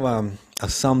kind of a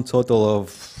sum total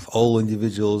of all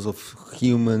individuals, of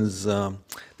humans that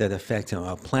affect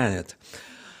our planet.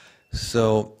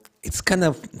 So it's kind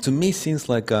of, to me, seems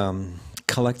like a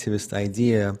collectivist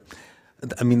idea.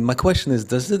 I mean, my question is,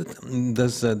 does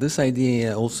this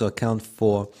idea also account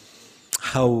for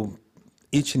how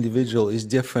each individual is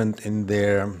different in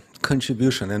their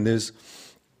contribution? And there's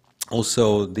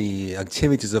also the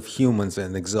activities of humans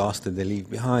and exhaust that they leave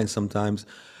behind sometimes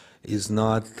is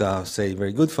not, say,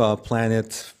 very good for our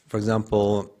planet. For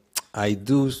example, I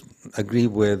do agree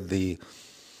with the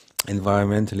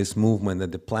environmentalist movement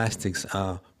that the plastics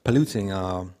are polluting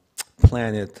our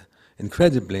planet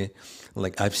incredibly.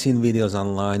 Like, I've seen videos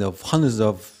online of hundreds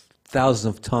of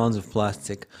thousands of tons of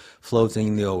plastic floating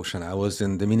in the ocean. I was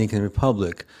in Dominican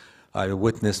Republic. I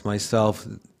witnessed myself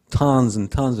tons and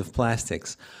tons of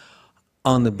plastics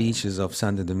on the beaches of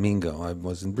Santo Domingo. I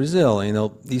was in Brazil.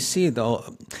 You see it all.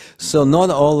 So not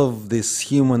all of this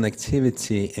human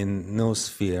activity in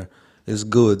Noösphere is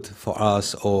good for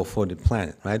us or for the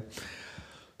planet, right?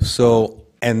 So,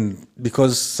 and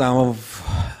because some of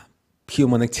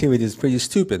human activity is pretty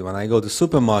stupid. When I go to the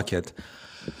supermarket,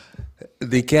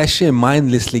 the cashier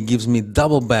mindlessly gives me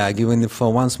double bag, even if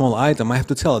for one small item. I have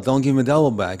to tell her, don't give me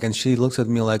double bag. And she looks at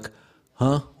me like,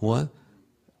 huh, what?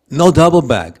 No double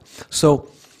bag. So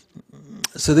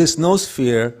this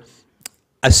Noösphere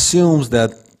assumes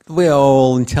that we're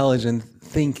all intelligent,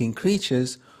 thinking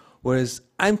creatures, whereas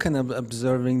I'm kind of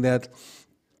observing that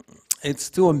it's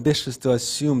too ambitious to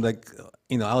assume, like,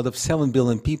 out of 7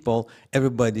 billion people,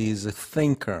 everybody is a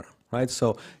thinker, right?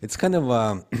 So it's kind of,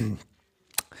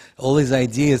 all these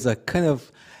ideas are kind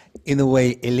of, in a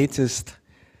way, elitist,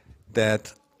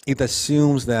 that it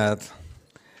assumes that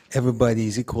everybody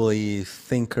is equally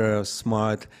thinker,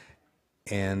 smart,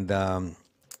 and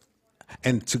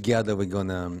together we're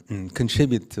gonna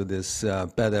contribute to this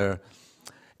better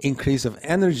increase of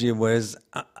energy. Whereas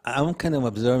I'm kind of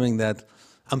observing that,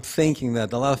 I'm thinking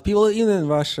that a lot of people, even in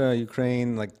Russia,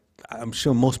 Ukraine, like, I'm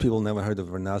sure most people never heard of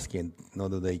Vernadsky, and nor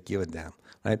do they give a damn,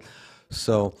 right?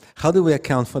 So how do we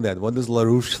account for that? What does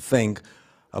LaRouche think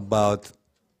about,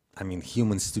 I mean,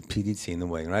 human stupidity in a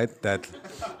way, right? That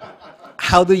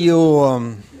how do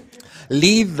you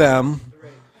lead them?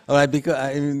 All right, because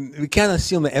I mean, we can't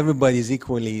assume that everybody is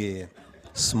equally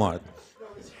smart.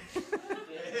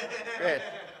 Great.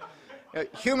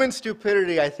 Human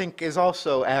stupidity, I think,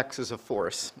 also acts as a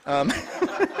force.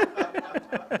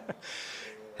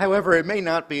 However, it may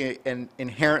not be an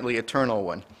inherently eternal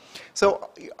one. So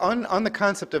on the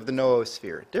concept of the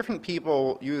Noösphere, different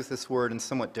people use this word in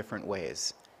somewhat different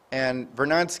ways. And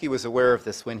Vernadsky was aware of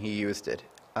this when he used it.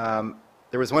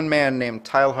 There was one man named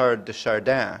Teilhard de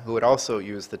Chardin who had also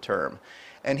used the term.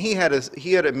 And he had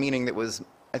a meaning that was,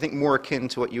 I think, more akin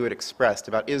to what you had expressed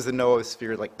about, is the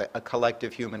Noösphere like a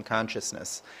collective human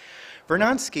consciousness?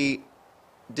 Vernadsky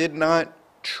did not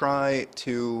try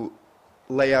to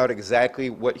lay out exactly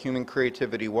what human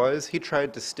creativity was. He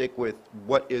tried to stick with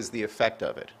what is the effect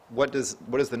of it. What does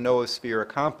the Noösphere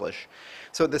accomplish?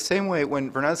 So the same way when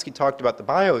Vernadsky talked about the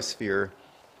biosphere,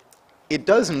 it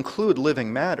does include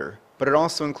living matter, but it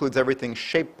also includes everything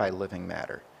shaped by living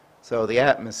matter. So the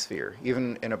atmosphere,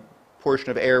 even in a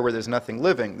portion of air where there's nothing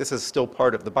living, this is still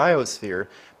part of the biosphere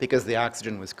because the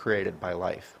oxygen was created by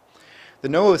life. The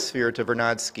Noösphere, to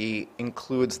Vernadsky,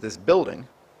 includes this building,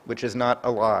 which is not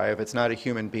alive, it's not a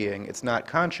human being, it's not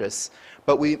conscious,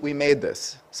 but we made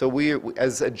this. So we,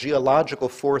 as a geological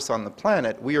force on the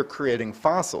planet, we are creating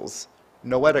fossils,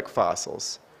 noetic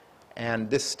fossils, and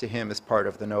this to him is part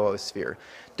of the Noösphere.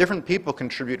 Different people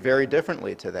contribute very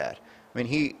differently to that. I mean,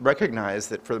 he recognized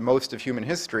that for most of human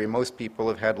history, most people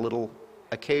have had little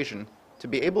occasion to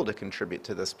be able to contribute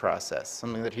to this process,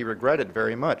 something that he regretted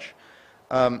very much.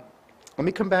 Let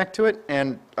me come back to it,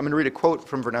 and I'm going to read a quote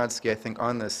from Vernadsky, I think,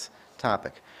 on this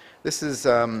topic. This is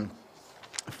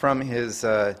from his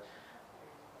The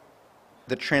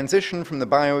Transition from the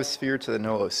Biosphere to the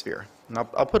Noösphere. And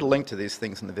I'll put a link to these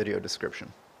things in the video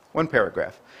description. One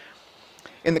paragraph.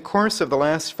 In the course of the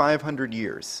last 500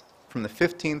 years, from the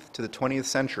 15th to the 20th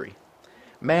century,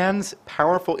 man's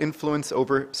powerful influence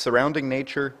over surrounding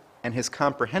nature and his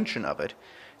comprehension of it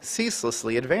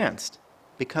ceaselessly advanced,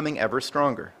 becoming ever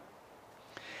stronger.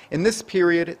 In this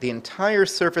period, the entire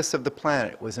surface of the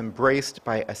planet was embraced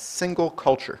by a single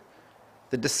culture,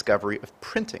 the discovery of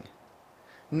printing,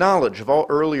 knowledge of all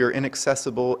earlier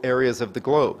inaccessible areas of the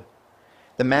globe,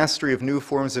 the mastery of new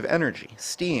forms of energy,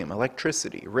 steam,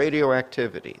 electricity,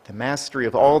 radioactivity, the mastery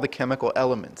of all the chemical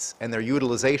elements and their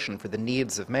utilization for the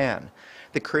needs of man,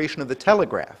 the creation of the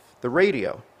telegraph, the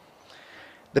radio,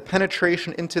 the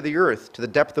penetration into the earth to the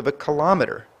depth of a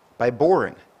kilometer by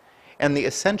boring, and the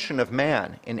ascension of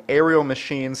man in aerial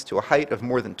machines to a height of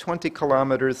more than 20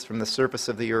 kilometers from the surface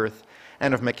of the earth,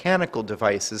 and of mechanical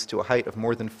devices to a height of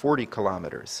more than 40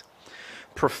 kilometers.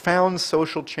 Profound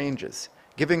social changes,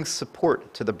 giving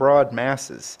support to the broad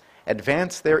masses,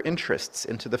 advanced their interests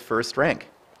into the first rank,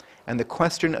 and the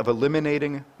question of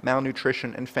eliminating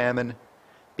malnutrition and famine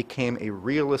became a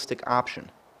realistic option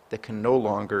that can no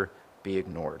longer be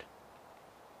ignored.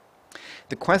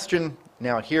 The question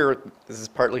now here, this is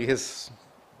partly his,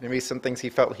 maybe some things he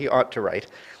felt he ought to write.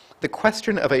 The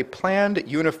question of a planned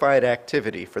unified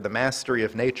activity for the mastery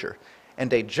of nature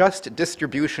and a just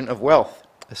distribution of wealth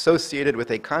associated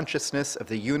with a consciousness of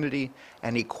the unity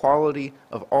and equality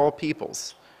of all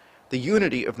peoples, the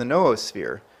unity of the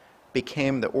Noösphere,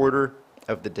 became the order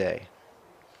of the day.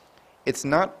 It's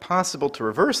not possible to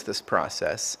reverse this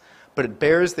process, but it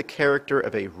bears the character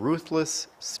of a ruthless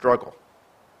struggle,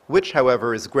 which,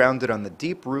 however, is grounded on the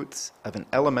deep roots of an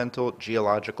elemental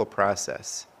geological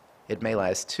process. It may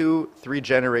last 2-3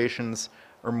 generations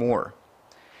or more.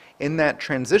 In that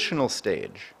transitional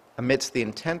stage, amidst the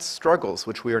intense struggles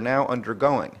which we are now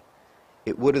undergoing,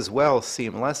 it would as well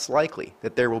seem less likely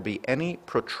that there will be any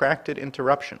protracted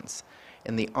interruptions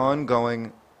in the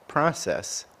ongoing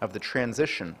process of the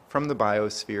transition from the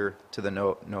biosphere to the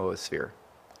Noösphere.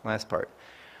 Last part.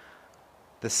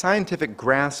 The scientific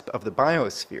grasp of the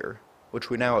biosphere, which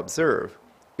we now observe,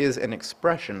 is an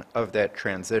expression of that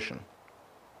transition.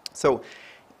 So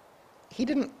he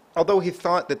didn't, although he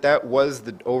thought that that was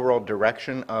the overall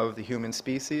direction of the human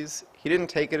species, he didn't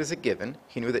take it as a given.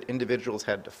 He knew that individuals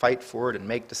had to fight for it and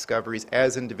make discoveries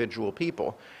as individual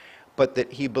people, but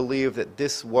that he believed that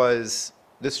this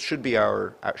should be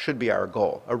our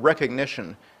goal, a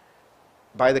recognition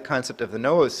by the concept of the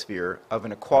Noösphere of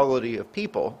an equality of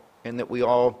people, in that we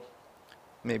all,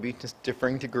 maybe to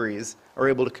differing degrees, are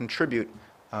able to contribute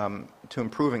to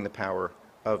improving the power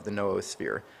of the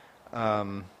Noösphere.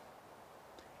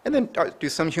 And then, do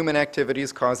some human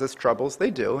activities cause us troubles?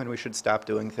 They do, and we should stop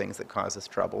doing things that cause us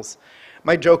troubles.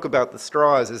 My joke about the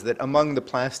straws is that among the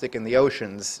plastic in the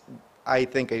oceans, I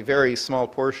think a very small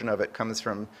portion of it comes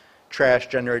from trash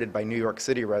generated by New York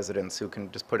City residents who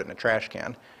can just put it in a trash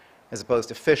can, as opposed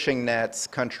to fishing nets,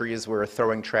 countries where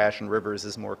throwing trash in rivers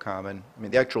is more common. I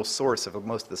mean, the actual source of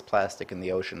most of this plastic in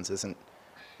the oceans isn't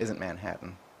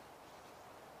Manhattan.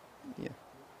 Yeah.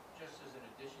 Just as an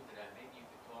addition to that, maybe you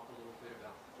could talk a little bit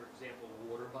about, for example,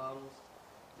 water bottles.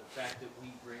 The fact that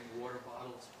we bring water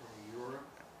bottles from Europe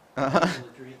to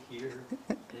drink here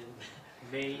in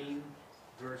Maine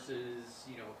versus,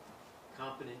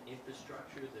 competent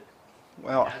infrastructure that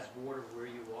has water where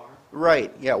you are.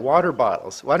 Right, yeah, water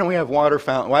bottles. Why don't we have water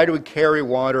fountains? Why do we carry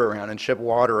water around and ship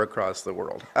water across the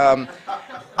world?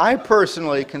 I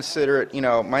personally consider it,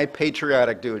 my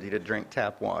patriotic duty to drink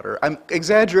tap water. I'm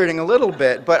exaggerating a little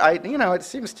bit, but it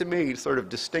seems to me sort of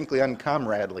distinctly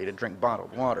uncomradely to drink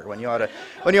bottled water when you ought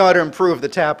to improve the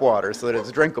tap water so that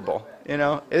it's drinkable.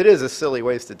 It is a silly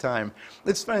waste of time.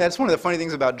 It's funny. That's one of the funny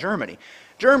things about Germany.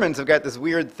 Germans have got this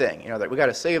weird thing, that we got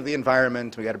to save the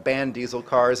environment, we got to ban diesel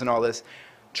cars and all this.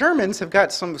 Germans have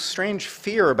got some strange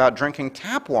fear about drinking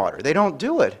tap water. They don't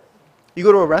do it. You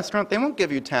go to a restaurant, they won't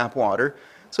give you tap water.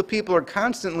 So people are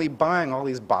constantly buying all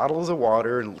these bottles of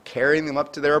water and carrying them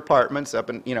up to their apartments, up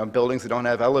in buildings that don't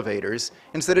have elevators,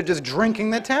 instead of just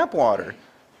drinking the tap water.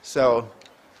 So,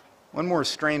 one more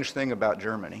strange thing about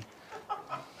Germany.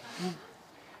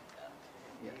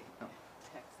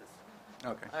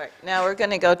 Okay. All right, now we're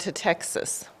going to go to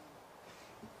Texas.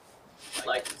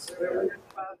 Like,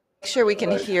 Make sure we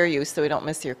can hear you so we don't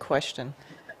miss your question.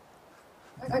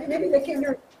 Maybe they can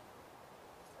hear.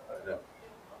 No.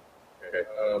 Okay.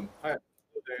 Hi,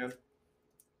 Dan.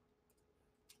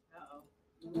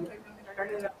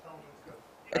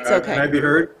 It's okay. Can I be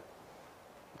heard?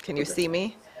 Can you see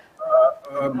me?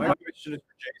 My question is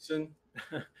for Jason.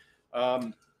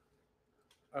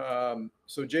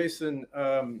 So Jason,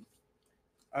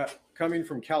 coming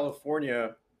from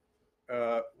California,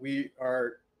 we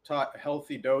are taught a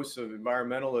healthy dose of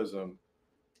environmentalism.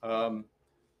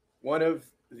 One of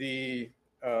the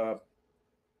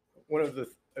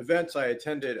events I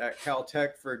attended at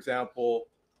Caltech, for example,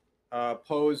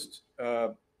 posed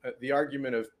the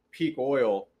argument of peak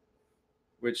oil,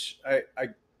 which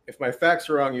if my facts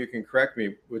are wrong, you can correct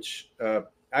me, which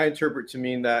I interpret to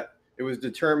mean that it was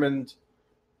determined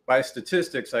by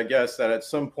statistics, I guess, that at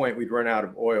some point we'd run out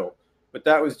of oil. But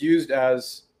that was used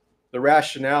as the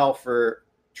rationale for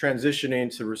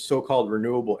transitioning to so-called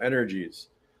renewable energies.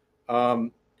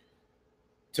 To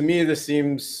me, this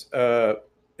seems,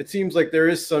 it seems like there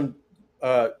is some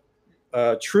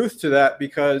truth to that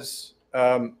because,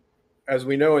 as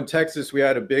we know, in Texas, we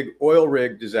had a big oil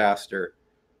rig disaster.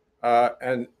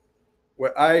 And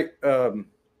what I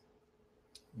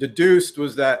deduced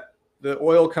was that the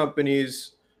oil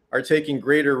companies are taking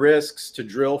greater risks to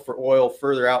drill for oil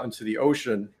further out into the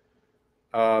ocean.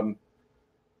 So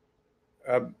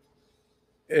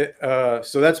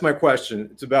that's my question.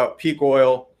 It's about peak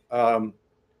oil.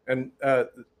 And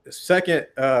second,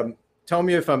 tell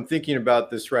me if I'm thinking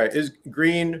about this right. Is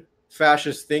green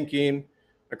fascist thinking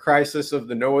a crisis of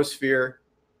the Noösphere,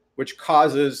 which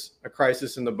causes a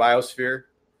crisis in the biosphere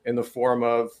in the form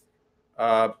of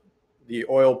the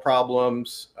oil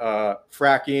problems,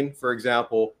 fracking, for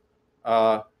example,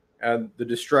 and the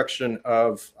destruction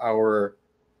of our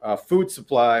food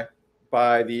supply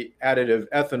by the additive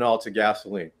ethanol to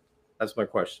gasoline? That's my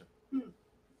question.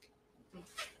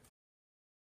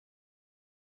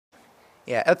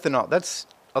 Yeah, ethanol,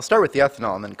 I'll start with the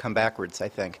ethanol and then come backwards, I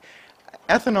think.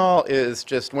 Ethanol is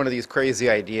just one of these crazy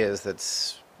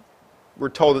ideas we're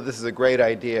told that this is a great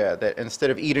idea, that instead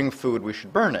of eating food, we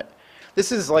should burn it.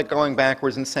 This is like going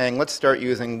backwards and saying, let's start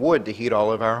using wood to heat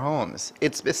all of our homes.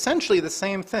 It's essentially the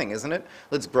same thing, isn't it?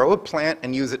 Let's grow a plant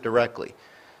and use it directly.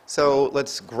 So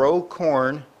let's grow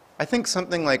corn. I think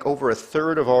something like over a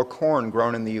third of all corn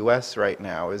grown in the US right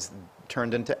now is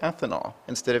turned into ethanol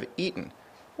instead of eaten.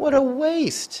 What a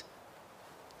waste.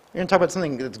 You're going to talk about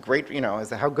something that's great,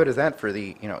 how good is that for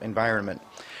the, environment?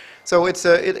 So it's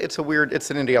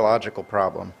an ideological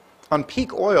problem. On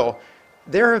peak oil,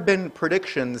 there have been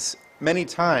predictions many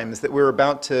times that we're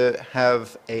about to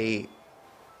have a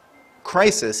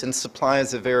crisis in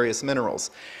supplies of various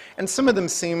minerals. And some of them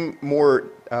seem more,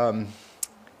 let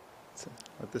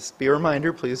this be a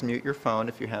reminder, please mute your phone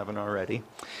if you haven't already.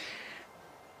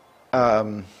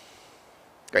 Great.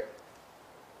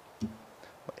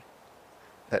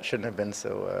 That shouldn't have been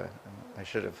so, I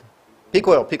should have. Peak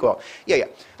oil, peak oil. Yeah.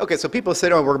 Okay, so people say,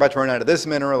 oh, we're about to run out of this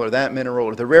mineral or that mineral,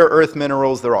 or the rare earth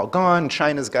minerals, they're all gone.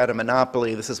 China's got a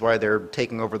monopoly. This is why they're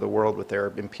taking over the world with their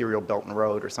Imperial Belt and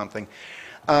Road or something.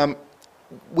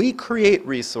 We create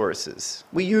resources.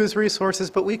 We use resources,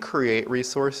 but we create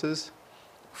resources.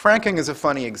 Fracking is a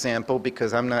funny example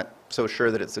because I'm not so sure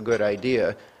that it's a good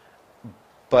idea.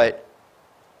 But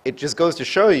it just goes to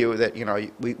show you that,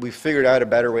 we figured out a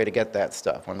better way to get that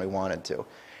stuff when we wanted to.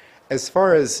 As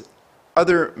far as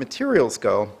other materials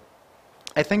go,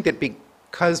 I think that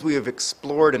because we have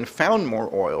explored and found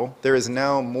more oil, there is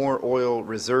now more oil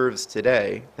reserves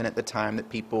today than at the time that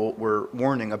people were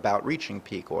warning about reaching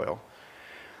peak oil.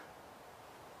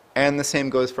 And the same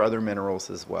goes for other minerals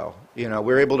as well.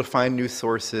 We're able to find new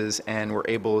sources and we're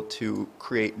able to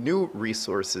create new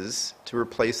resources to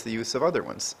replace the use of other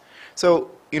ones.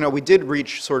 So, we did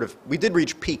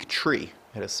reach peak tree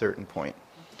at a certain point,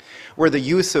 where the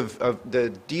use of the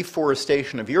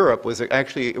deforestation of Europe was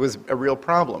it was a real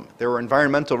problem. There were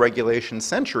environmental regulations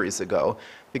centuries ago,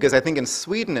 because I think in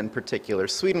Sweden in particular,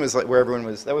 Sweden was like where everyone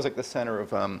was, that was like the center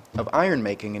of iron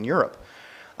making in Europe.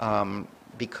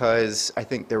 Because I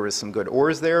think there was some good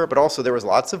ores there, but also there was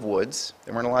lots of woods.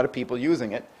 There weren't a lot of people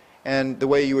using it. And the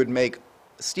way you would make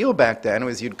steel back then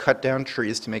was you'd cut down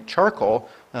trees to make charcoal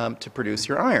to produce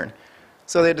your iron.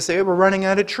 So they had to say, oh, we're running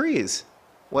out of trees.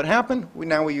 What happened?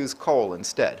 Now we use coal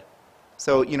instead.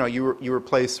 So, you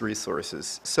replace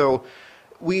resources. So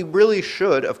we really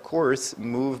should, of course,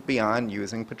 move beyond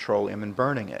using petroleum and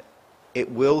burning it. It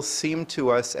will seem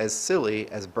to us as silly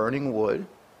as burning wood,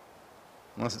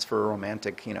 unless it's for a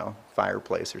romantic,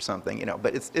 fireplace or something,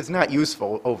 but it's not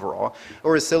useful overall.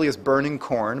 Or as silly as burning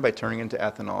corn by turning it into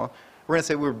ethanol. We're going to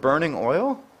say we're burning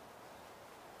oil?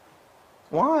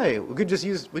 Why? We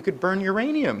could burn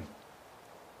uranium.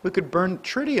 We could burn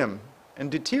tritium and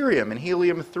deuterium and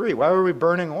helium-3. Why were we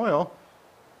burning oil?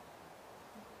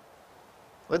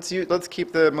 Let's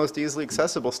keep the most easily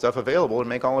accessible stuff available and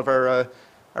make all of our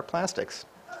plastics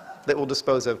that we'll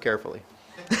dispose of carefully.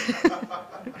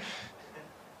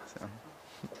 So.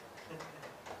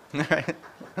 All right.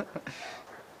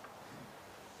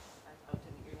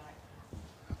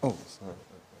 Oh, sorry.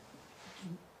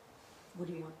 What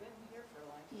do you want?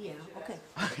 Yeah, okay.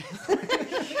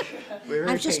 We're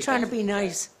I'm just trying to be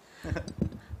nice.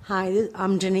 Hi,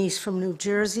 I'm Denise from New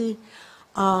Jersey.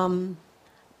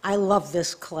 I love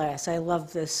this class. I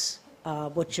love this,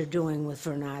 what you're doing with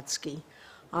Vernadsky.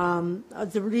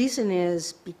 The reason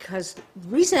is because the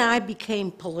reason I became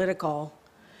political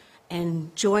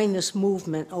and joined this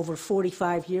movement over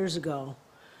 45 years ago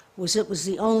was it was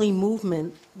the only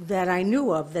movement that I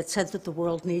knew of that said that the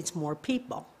world needs more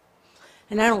people.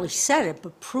 And not only said it,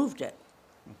 but proved it.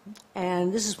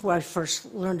 And this is where I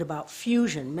first learned about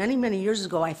fusion. Many, many years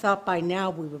ago, I thought by now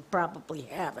we would probably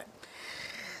have it.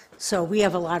 So we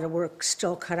have a lot of work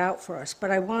still cut out for us.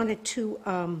 But I wanted to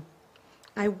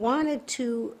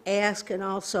ask and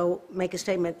also make a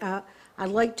statement. I'd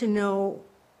like to know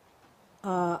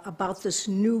about this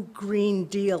new Green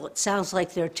Deal. It sounds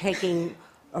like they're taking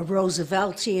a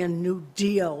Rooseveltian New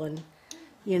Deal and,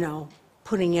 you know,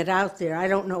 putting it out there. I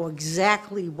don't know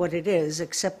exactly what it is,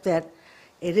 except that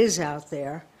it is out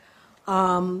there.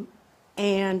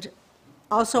 And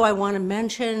also I want to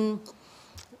mention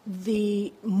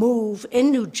the move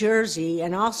in New Jersey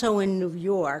and also in New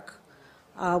York,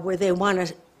 where they want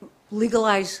to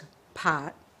legalize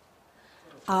pot.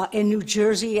 In New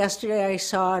Jersey yesterday, I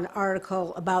saw an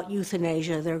article about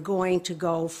euthanasia. They're going to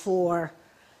go for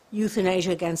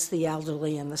euthanasia against the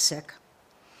elderly and the sick.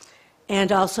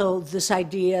 And also this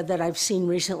idea that I've seen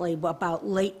recently about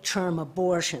late-term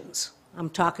abortions. I'm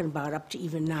talking about up to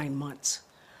even 9 months.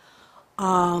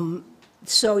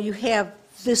 So you have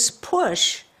this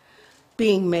push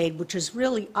being made, which is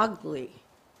really ugly.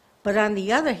 But on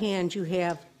the other hand, you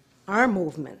have our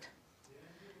movement.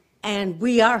 And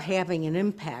we are having an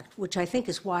impact, which I think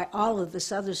is why all of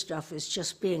this other stuff is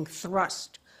just being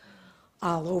thrust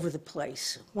all over the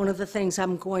place. One of the things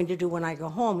I'm going to do when I go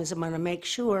home is I'm going to make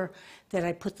sure that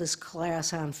I put this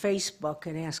class on Facebook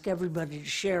and ask everybody to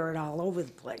share it all over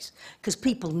the place, because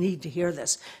people need to hear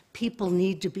this. People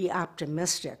need to be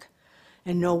optimistic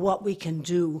and know what we can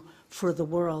do for the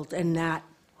world and not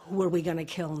who are we going to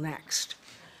kill next.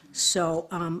 So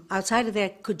outside of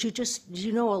that, do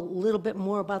you know a little bit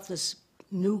more about this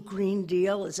new Green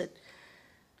Deal? Is it?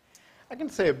 I can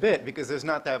say a bit because there's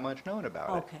not that much known about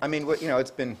Okay. it. I mean,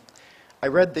 it's been. I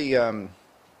read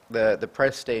the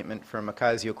press statement from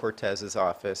Ocasio-Cortez's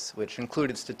office, which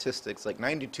included statistics like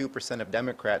 92% of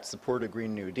Democrats support a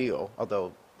Green New Deal.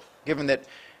 Although, given that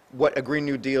what a Green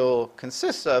New Deal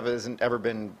consists of hasn't ever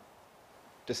been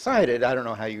decided, I don't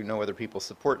know how you know whether people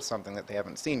support something that they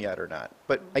haven't seen yet or not.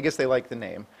 But I guess they like the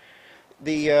name.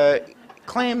 The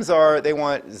claims are they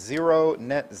want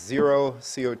net zero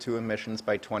CO2 emissions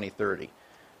by 2030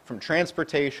 from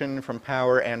transportation, from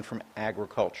power, and from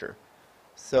agriculture.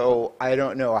 So I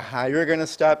don't know how you're going to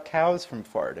stop cows from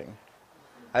farting.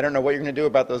 I don't know what you're going to do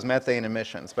about those methane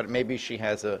emissions, but maybe she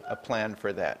has a plan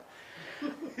for that.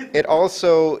 It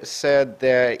also said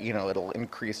that, it'll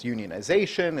increase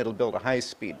unionization, it'll build a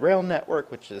high-speed rail network,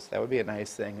 that would be a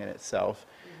nice thing in itself,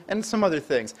 and some other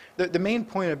things. The main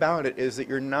point about it is that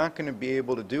you're not going to be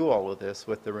able to do all of this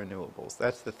with the renewables.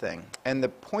 That's the thing. And the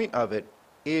point of it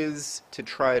is to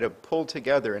try to pull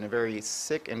together in a very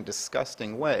sick and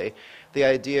disgusting way the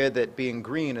idea that being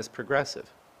green is progressive.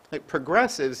 Like,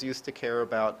 progressives used to care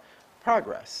about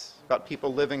progress, about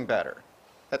people living better.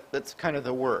 That's kind of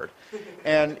the word.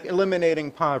 And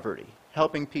eliminating poverty,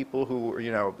 helping people who,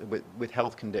 with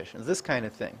health conditions, this kind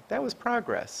of thing. That was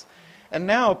progress. And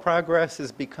now progress has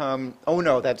become, oh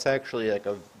no, that's actually like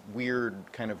a weird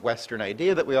kind of Western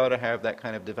idea that we ought to have that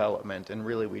kind of development, and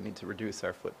really we need to reduce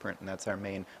our footprint, and that's our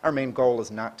main goal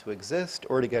is not to exist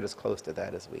or to get as close to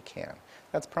that as we can.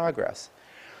 That's progress.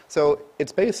 So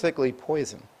it's basically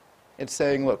poison. It's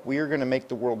saying, look, we are going to make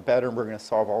the world better and we're going to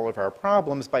solve all of our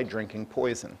problems by drinking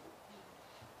poison.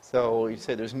 So you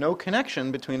say there's no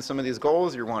connection between some of these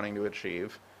goals you're wanting to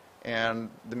achieve and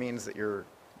the means that you're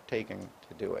taking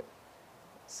to do it.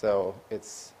 So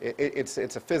it's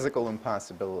a physical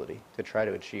impossibility to try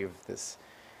to achieve this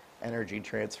energy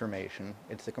transformation.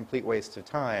 It's a complete waste of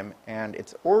time, and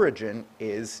its origin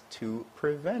is to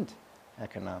prevent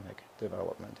economic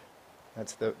development.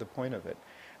 That's the point of it.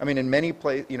 I mean, in many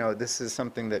places, this is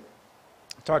something that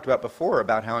I talked about before,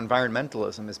 about how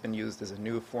environmentalism has been used as a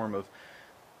new form of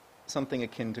something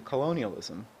akin to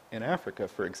colonialism in Africa,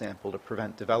 for example, to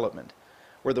prevent development,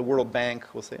 where the World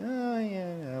Bank will say, oh,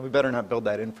 yeah, we better not build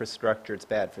that infrastructure. It's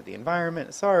bad for the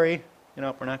environment. Sorry, we're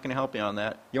not going to help you on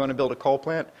that. You want to build a coal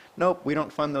plant? Nope, we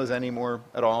don't fund those anymore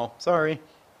at all. Sorry.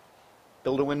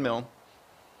 Build a windmill.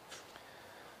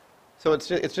 So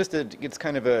it's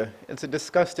a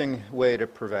disgusting way to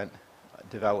prevent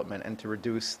development and to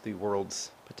reduce the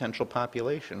world's potential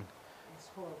population. It's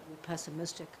horribly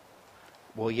pessimistic.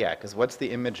 Well, yeah, because what's the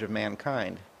image of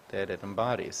mankind that it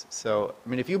embodies? So, I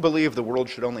mean, if you believe the world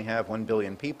should only have 1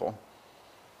 billion people,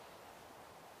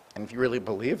 and if you really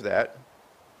believe that,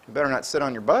 you better not sit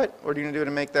on your butt. What are you going to do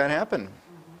to make that happen?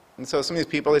 And so some of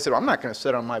these people, they said, well, I'm not going to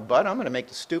sit on my butt. I'm going to make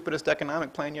the stupidest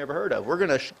economic plan you ever heard of. We're going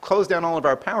to close down all of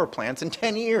our power plants in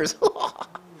 10 years.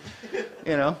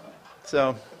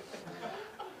 So,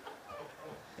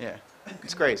 yeah,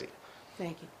 it's crazy.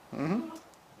 Thank you. Mm-hmm.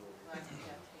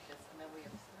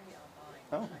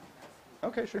 Oh,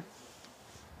 okay, sure.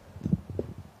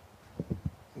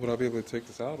 Would I be able to take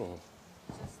this out, or?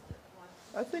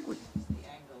 I think we...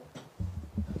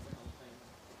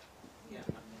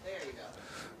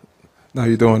 How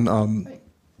you doing? I'm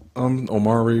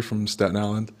Omari from Staten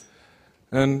Island,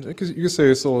 and you could say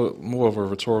it's more of a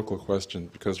rhetorical question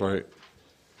because, right?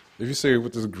 If you say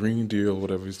with this Green Deal,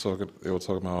 whatever they were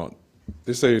talking about,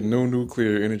 they say no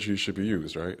nuclear energy should be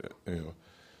used, right?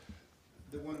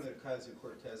 The one that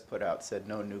Ocasio-Cortez put out said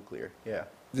no nuclear. Yeah.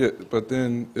 Yeah, but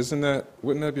then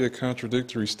wouldn't that be a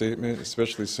contradictory statement,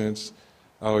 especially since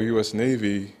our U.S.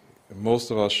 Navy,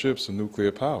 most of our ships are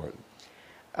nuclear powered?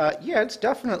 Yeah, it's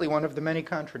definitely one of the many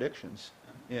contradictions.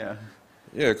 Yeah.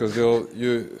 Yeah, because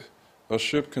a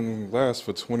ship can last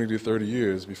for 20 to 30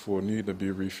 years before needing to be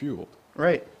refueled.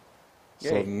 Right.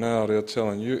 So Yay. now they're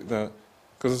telling you that,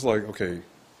 because it's like, okay,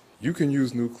 you can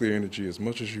use nuclear energy as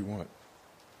much as you want,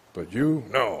 but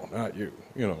no, not you.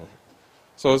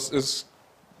 So it's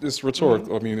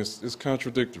rhetorical. I mean, it's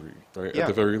contradictory, right? Yeah. At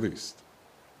the very least.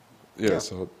 Yeah.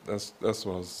 So that's what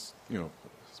I was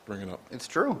bringing up. It's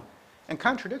true. And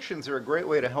contradictions are a great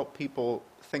way to help people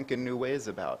think in new ways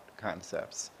about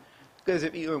concepts. Because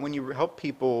when you help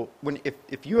people,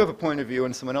 if you have a point of view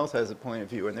and someone else has a point of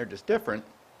view and they're just different,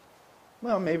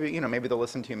 well, maybe they'll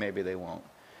listen to you, maybe they won't.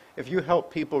 If you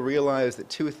help people realize that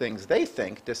two things they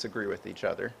think disagree with each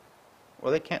other,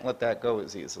 well, they can't let that go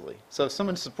as easily. So if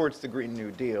someone supports the Green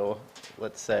New Deal,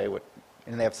 let's say,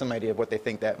 and they have some idea of what they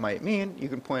think that might mean, you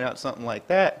can point out something like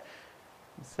that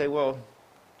and say, well,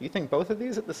 do you think both of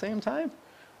these at the same time?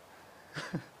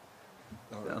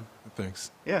 So.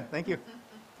 Thanks. Yeah, thank you.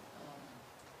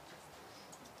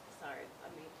 Sorry,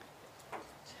 let me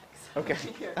check. Okay,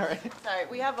 all right. Sorry,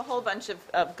 we have a whole bunch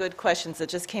of good questions that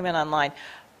just came in online,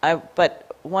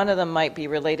 but one of them might be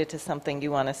related to something you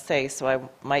want to say, so I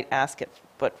might ask it,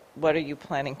 but what are you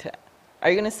planning to, are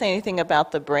you going to say anything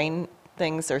about the brain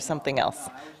things or something else?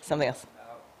 Something else?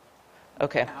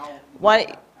 Okay.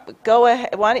 Why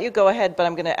don't you go ahead, but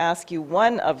I'm going to ask you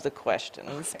one of the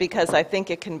questions, because I think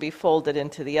it can be folded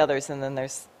into the others, and then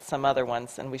there's some other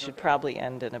ones, and we should probably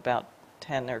end in about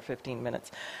 10 or 15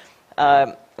 minutes.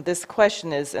 This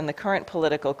question is, in the current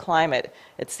political climate,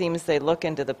 it seems they look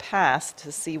into the past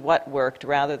to see what worked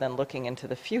rather than looking into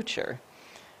the future.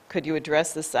 Could you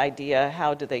address this idea?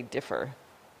 How do they differ?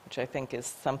 Which I think is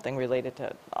something related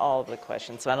to all of the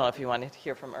questions. So I don't know if you want to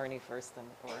hear from Ernie first,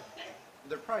 or...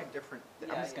 They're probably different. I'm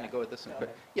just going to go with this one.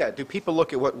 Yeah, do people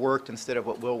look at what worked instead of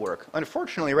what will work?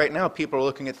 Unfortunately, right now, people are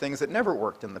looking at things that never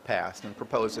worked in the past and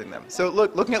proposing them. So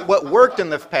looking at what worked in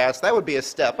the past, that would be a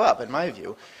step up, in my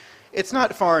view. It's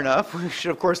not far enough. We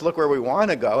should, of course, look where we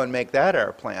want to go and make that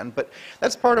our plan. But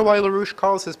that's part of why LaRouche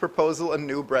calls his proposal a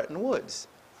new Bretton Woods.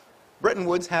 Bretton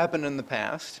Woods happened in the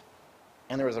past,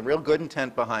 and there was a real good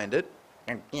intent behind it,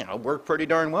 and worked pretty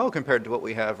darn well compared to what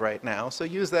we have right now. So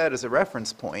use that as a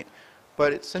reference point.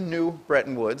 But it's a new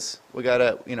Bretton Woods. We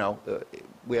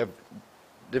we have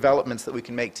developments that we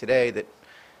can make today that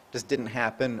just didn't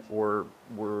happen or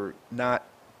were not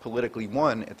politically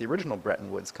won at the original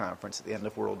Bretton Woods conference at the end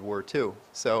of World War II.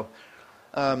 So,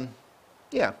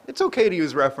 yeah, it's okay to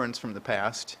use reference from the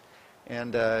past,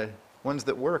 and ones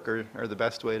that work are the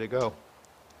best way to go.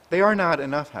 They are not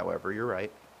enough, however, you're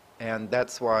right. And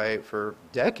that's why for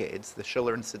decades the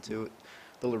Schiller Institute,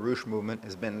 the LaRouche movement,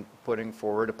 has been putting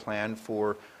forward a plan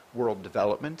for world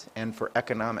development and for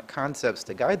economic concepts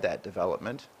to guide that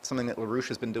development, something that LaRouche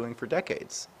has been doing for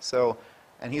decades. So,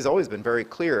 and he's always been very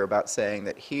clear about saying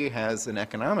that he has an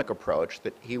economic approach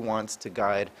that he wants to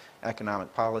guide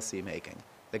economic policy making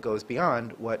that goes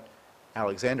beyond what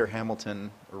Alexander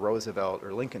Hamilton or Roosevelt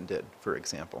or Lincoln did, for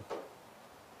example.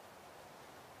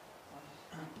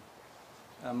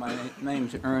 My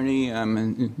name's Ernie. I'm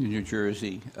in New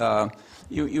Jersey.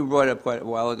 You brought up quite a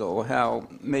while ago how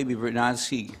maybe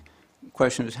Vernadsky,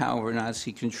 question is how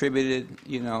Vernadsky contributed,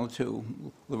 to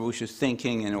LaRouche's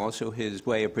thinking and also his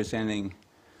way of presenting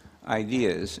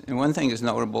ideas. And one thing is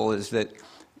notable is that,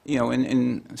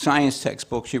 in science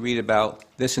textbooks you read about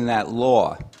this and that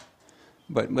law,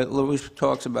 but what LaRouche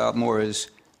talks about more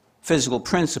is physical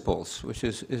principles, which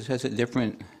has a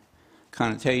different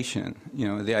connotation.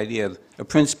 The idea of a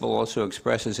principle also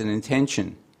expresses an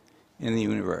intention in the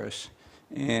universe.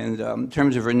 And in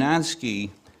terms of Vernadsky,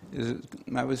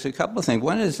 I would say a couple of things.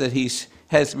 One is that he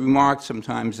has remarked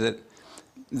sometimes that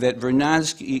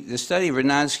Vernadsky, the study of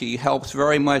Vernadsky helps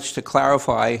very much to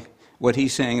clarify what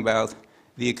he's saying about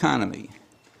the economy.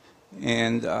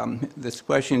 And this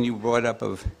question you brought up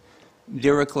of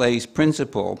Dirichley's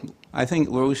principle, I think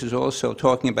LaRouche is also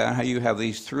talking about how you have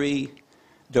these three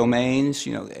domains,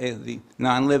 the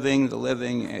non-living, the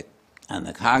living, and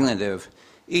the cognitive.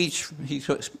 Each, he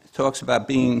talks about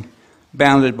being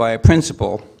bounded by a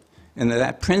principle, and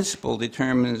that principle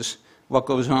determines what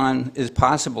goes on, is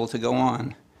possible to go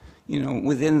on,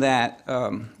 within that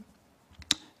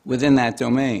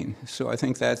domain. So I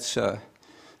think that's, I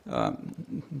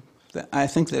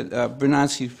think that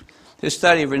Vernadsky, his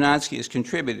study of Vernadsky has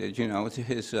contributed, to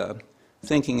his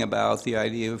thinking about the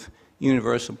idea of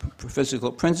universal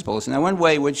physical principles. Now, one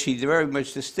way in which he very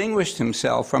much distinguished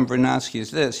himself from Vernadsky is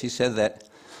this. He said that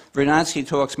Vernadsky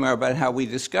talks more about how we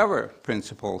discover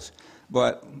principles,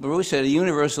 but LaRouche said a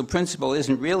universal principle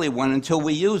isn't really one until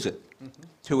we use it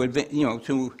to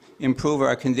improve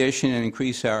our condition and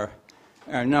increase our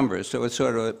numbers. So it's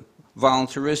sort of a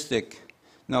voluntaristic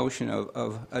notion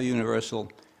of a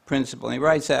universal principle. And he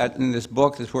writes that in this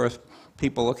book that's worth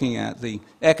people looking at, The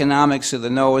Economics of the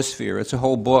Noösphere. It's a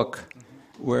whole book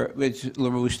which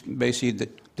LaRouche basically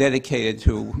dedicated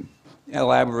to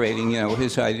elaborating,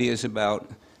 his ideas about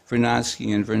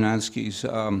Vernadsky and Vernadsky's,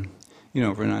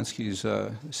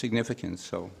 Vernadsky's significance.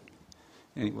 So,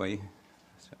 anyway.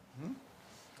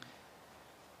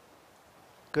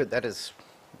 Good. That's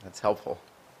helpful.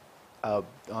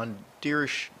 On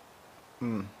Dirish,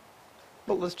 well,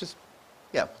 let's just,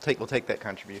 we'll take that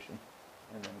contribution,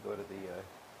 and then go to the.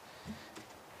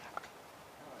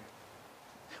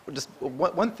 Well, just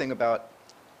one thing about,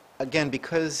 again,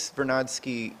 because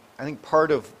Vernadsky, I think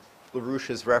part of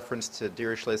LaRouche's reference to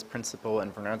Dirichley's principle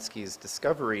and Vernadsky's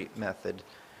discovery method,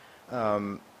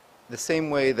 the same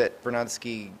way that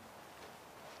Vernadsky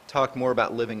talked more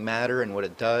about living matter and what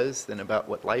it does than about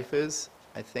what life is,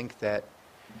 I think that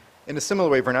in a similar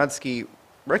way Vernadsky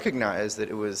recognized that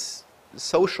it was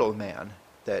social man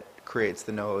that creates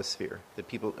the noosphere, that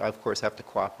people, of course, have to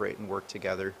cooperate and work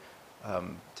together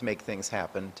to make things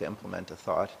happen, to implement a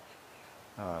thought.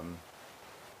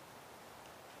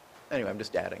 Anyway, I'm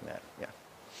just adding that, yeah.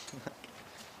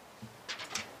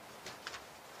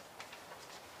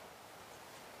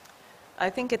 I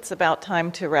think it's about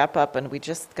time to wrap up, and we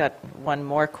just got one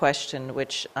more question,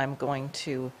 which I'm going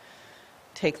to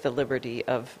take the liberty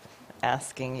of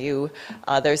asking you.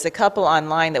 There's a couple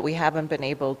online that we haven't been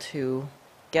able to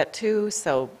get to,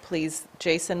 so please,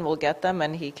 Jason will get them,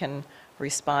 and he can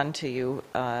respond to you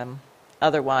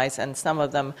otherwise. And some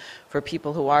of them, for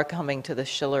people who are coming to the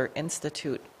Schiller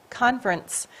Institute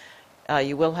conference,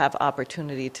 you will have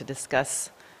opportunity to discuss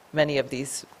many of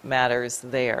these matters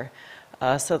there.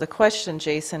 So the question,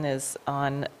 Jason, is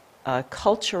on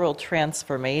cultural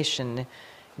transformation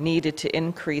needed to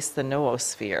increase the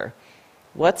noosphere.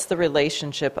 What's the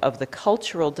relationship of the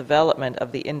cultural development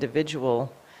of the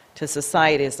individual to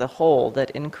society as a whole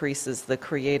that increases the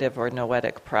creative or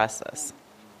noetic process?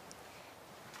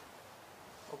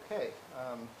 Okay.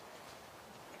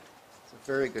 It's a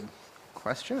very good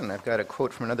question, and I've got a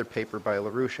quote from another paper by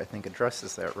LaRouche I think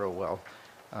addresses that real well.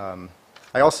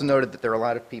 I also noted that there are a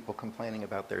lot of people complaining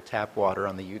about their tap water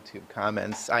on the YouTube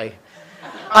comments. I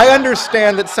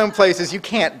understand that some places you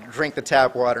can't drink the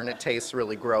tap water and it tastes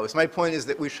really gross. My point is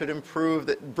that we should improve,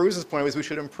 Bruce's point was we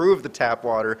should improve the tap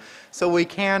water so we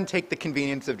can take the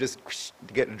convenience of just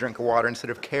to get a drink of water instead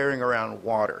of carrying around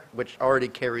water, which already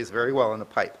carries very well in a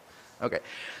pipe. Okay,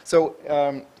 so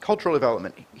cultural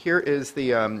development. Here is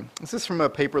the, this is from a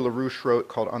paper LaRouche wrote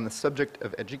called On the Subject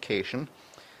of Education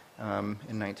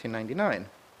in 1999.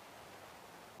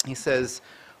 He says,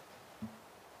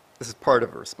 this is part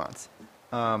of a response,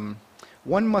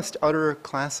 one must utter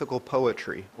classical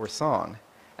poetry or song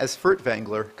as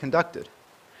Furtwängler conducted.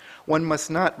 One must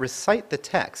not recite the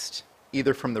text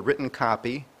either from the written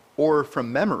copy or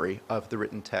from memory of the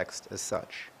written text as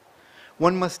such.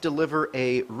 One must deliver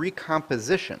a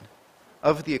recomposition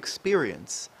of the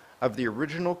experience of the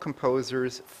original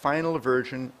composer's final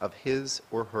version of his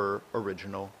or her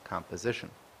original composition.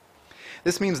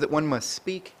 This means that one must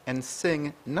speak and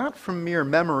sing not from mere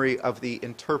memory of the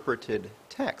interpreted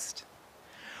text.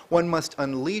 One must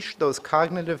unleash those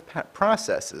cognitive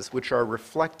processes which are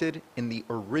reflected in the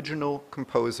original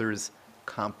composer's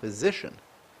composition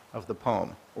of the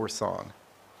poem or song.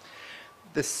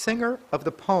 The singer of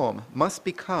the poem must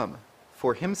become,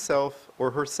 for himself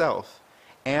or herself,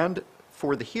 and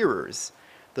for the hearers,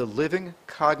 the living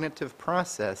cognitive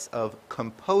process of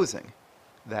composing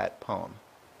that poem.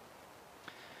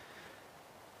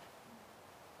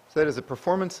 So that is a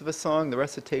performance of a song, the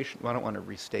recitation. Well, I don't want to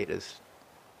restate his.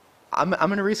 I'm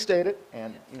going to restate it,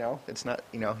 and it's not.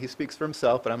 He speaks for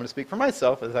himself, but I'm going to speak for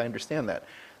myself as I understand that.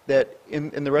 That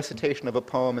in the recitation of a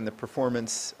poem and the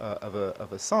performance of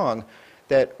a song,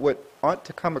 that what ought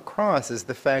to come across is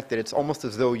the fact that it's almost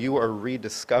as though you are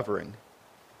rediscovering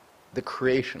the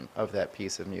creation of that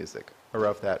piece of music or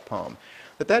of that poem.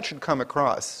 That should come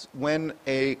across when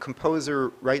a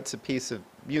composer writes a piece of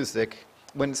music.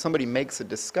 When somebody makes a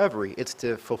discovery, it's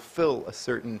to fulfill a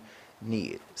certain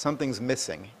need. Something's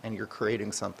missing, and you're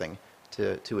creating something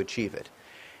to achieve it.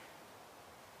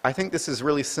 I think this is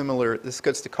really similar. This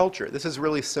gets to culture. This is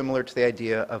really similar to the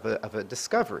idea of a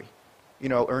discovery.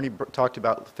 Ernie talked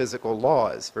about physical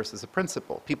laws versus a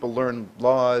principle. People learn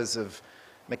laws of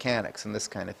mechanics and this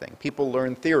kind of thing. People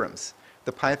learn theorems.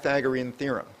 The Pythagorean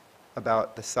theorem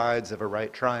about the sides of a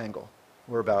right triangle,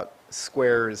 or about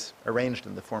squares arranged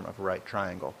in the form of a right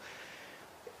triangle.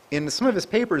 In some of his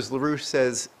papers, LaRouche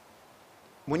says,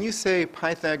 when you say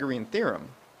Pythagorean theorem,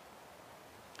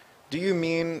 do you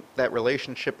mean that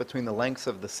relationship between the lengths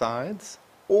of the sides?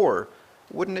 Or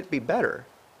wouldn't it be better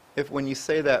if when you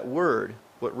say that word,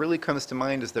 what really comes to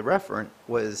mind as the referent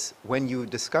was when you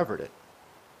discovered it,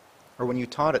 or when you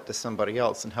taught it to somebody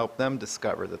else and helped them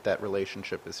discover that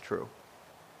relationship is true?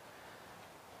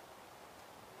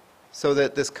 So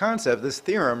that this concept, this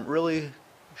theorem, really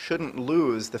shouldn't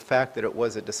lose the fact that it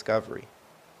was a discovery.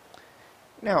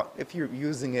 Now, if you're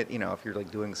using it, if you're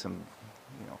like doing some,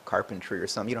 carpentry or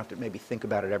something, you don't have to maybe think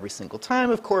about it every single time,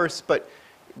 of course, but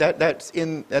that's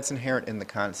inherent in the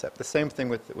concept. The same thing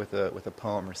with a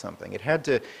poem or something. It had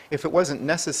to, if it wasn't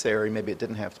necessary, maybe it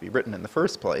didn't have to be written in the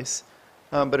first place.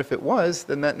 But if it was,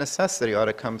 then that necessity ought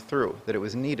to come through, that it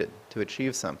was needed to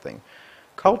achieve something.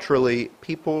 Culturally,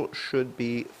 people should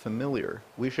be familiar.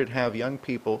 We should have young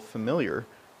people familiar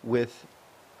with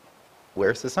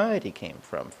where society came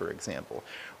from, for example.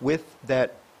 With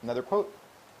that, another quote.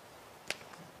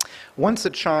 Once a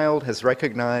child has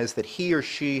recognized that he or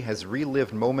she has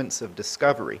relived moments of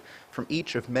discovery from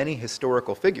each of many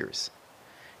historical figures,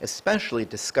 especially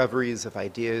discoveries of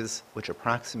ideas which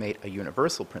approximate a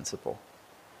universal principle,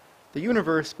 the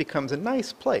universe becomes a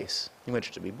nice place in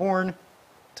which to be born,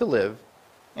 to live,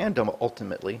 and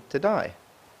ultimately to die.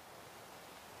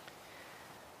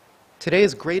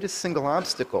 Today's greatest single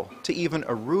obstacle to even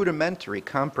a rudimentary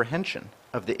comprehension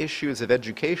of the issues of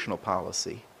educational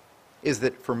policy is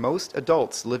that for most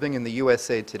adults living in the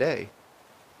USA today,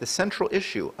 the central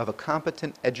issue of a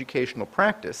competent educational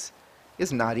practice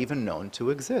is not even known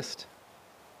to exist.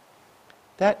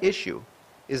 That issue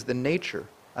is the nature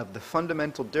of the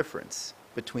fundamental difference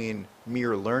between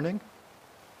mere learning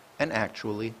and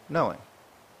actually knowing.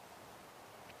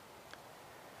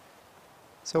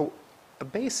 So, a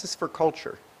basis for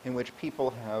culture in which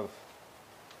people have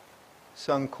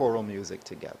sung choral music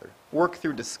together, work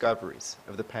through discoveries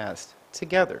of the past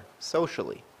together,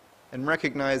 socially, and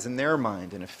recognize in their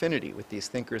mind an affinity with these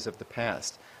thinkers of the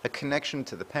past, a connection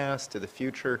to the past, to the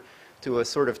future, to a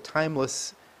sort of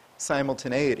timeless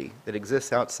simultaneity that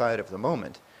exists outside of the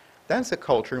moment. That's a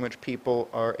culture in which people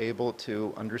are able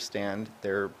to understand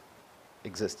their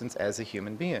existence as a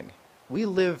human being. We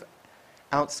live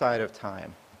outside of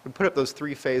time. We put up those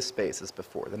three phase spaces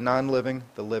before, the non-living,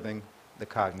 the living, the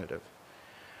cognitive.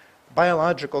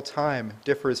 Biological time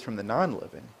differs from the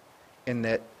non-living in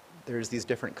that there's these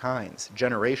different kinds.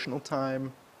 Generational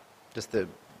time, just the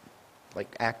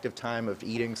active time of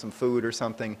eating some food or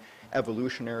something,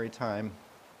 evolutionary time,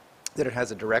 that it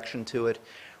has a direction to it.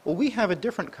 Well, we have a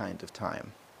different kind of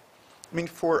time. I mean,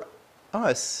 for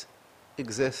us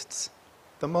exists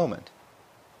the moment.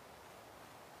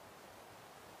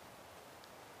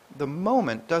 The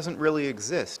moment doesn't really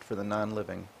exist for the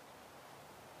non-living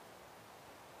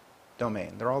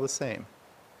domain. They're all the same.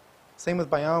 Same with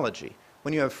biology.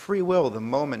 When you have free will, the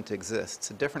moment exists,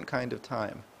 a different kind of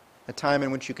time, a time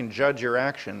in which you can judge your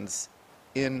actions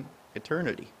in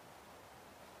eternity.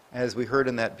 As we heard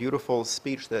in that beautiful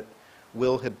speech that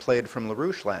Will had played from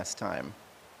LaRouche last time,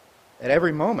 at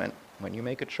every moment, when you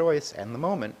make a choice and the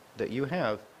moment that you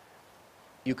have,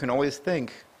 you can always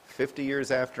think, 50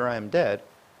 years after I am dead,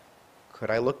 could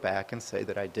I look back and say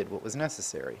that I did what was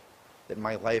necessary, that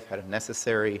my life had a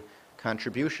necessary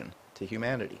contribution to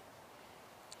humanity?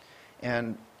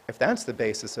 And if that's the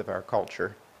basis of our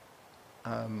culture,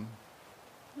 I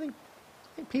think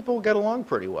people get along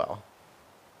pretty well.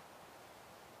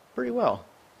 Pretty well.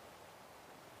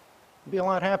 We'll be a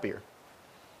lot happier.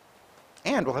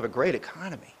 And we'll have a great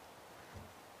economy.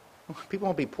 People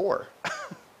won't be poor.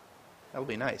 That'll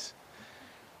be nice.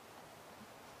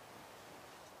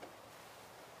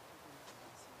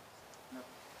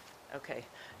 Okay,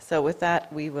 so with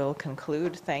that, we will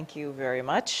conclude. Thank you very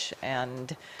much,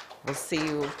 and we'll see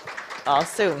you all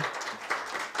soon.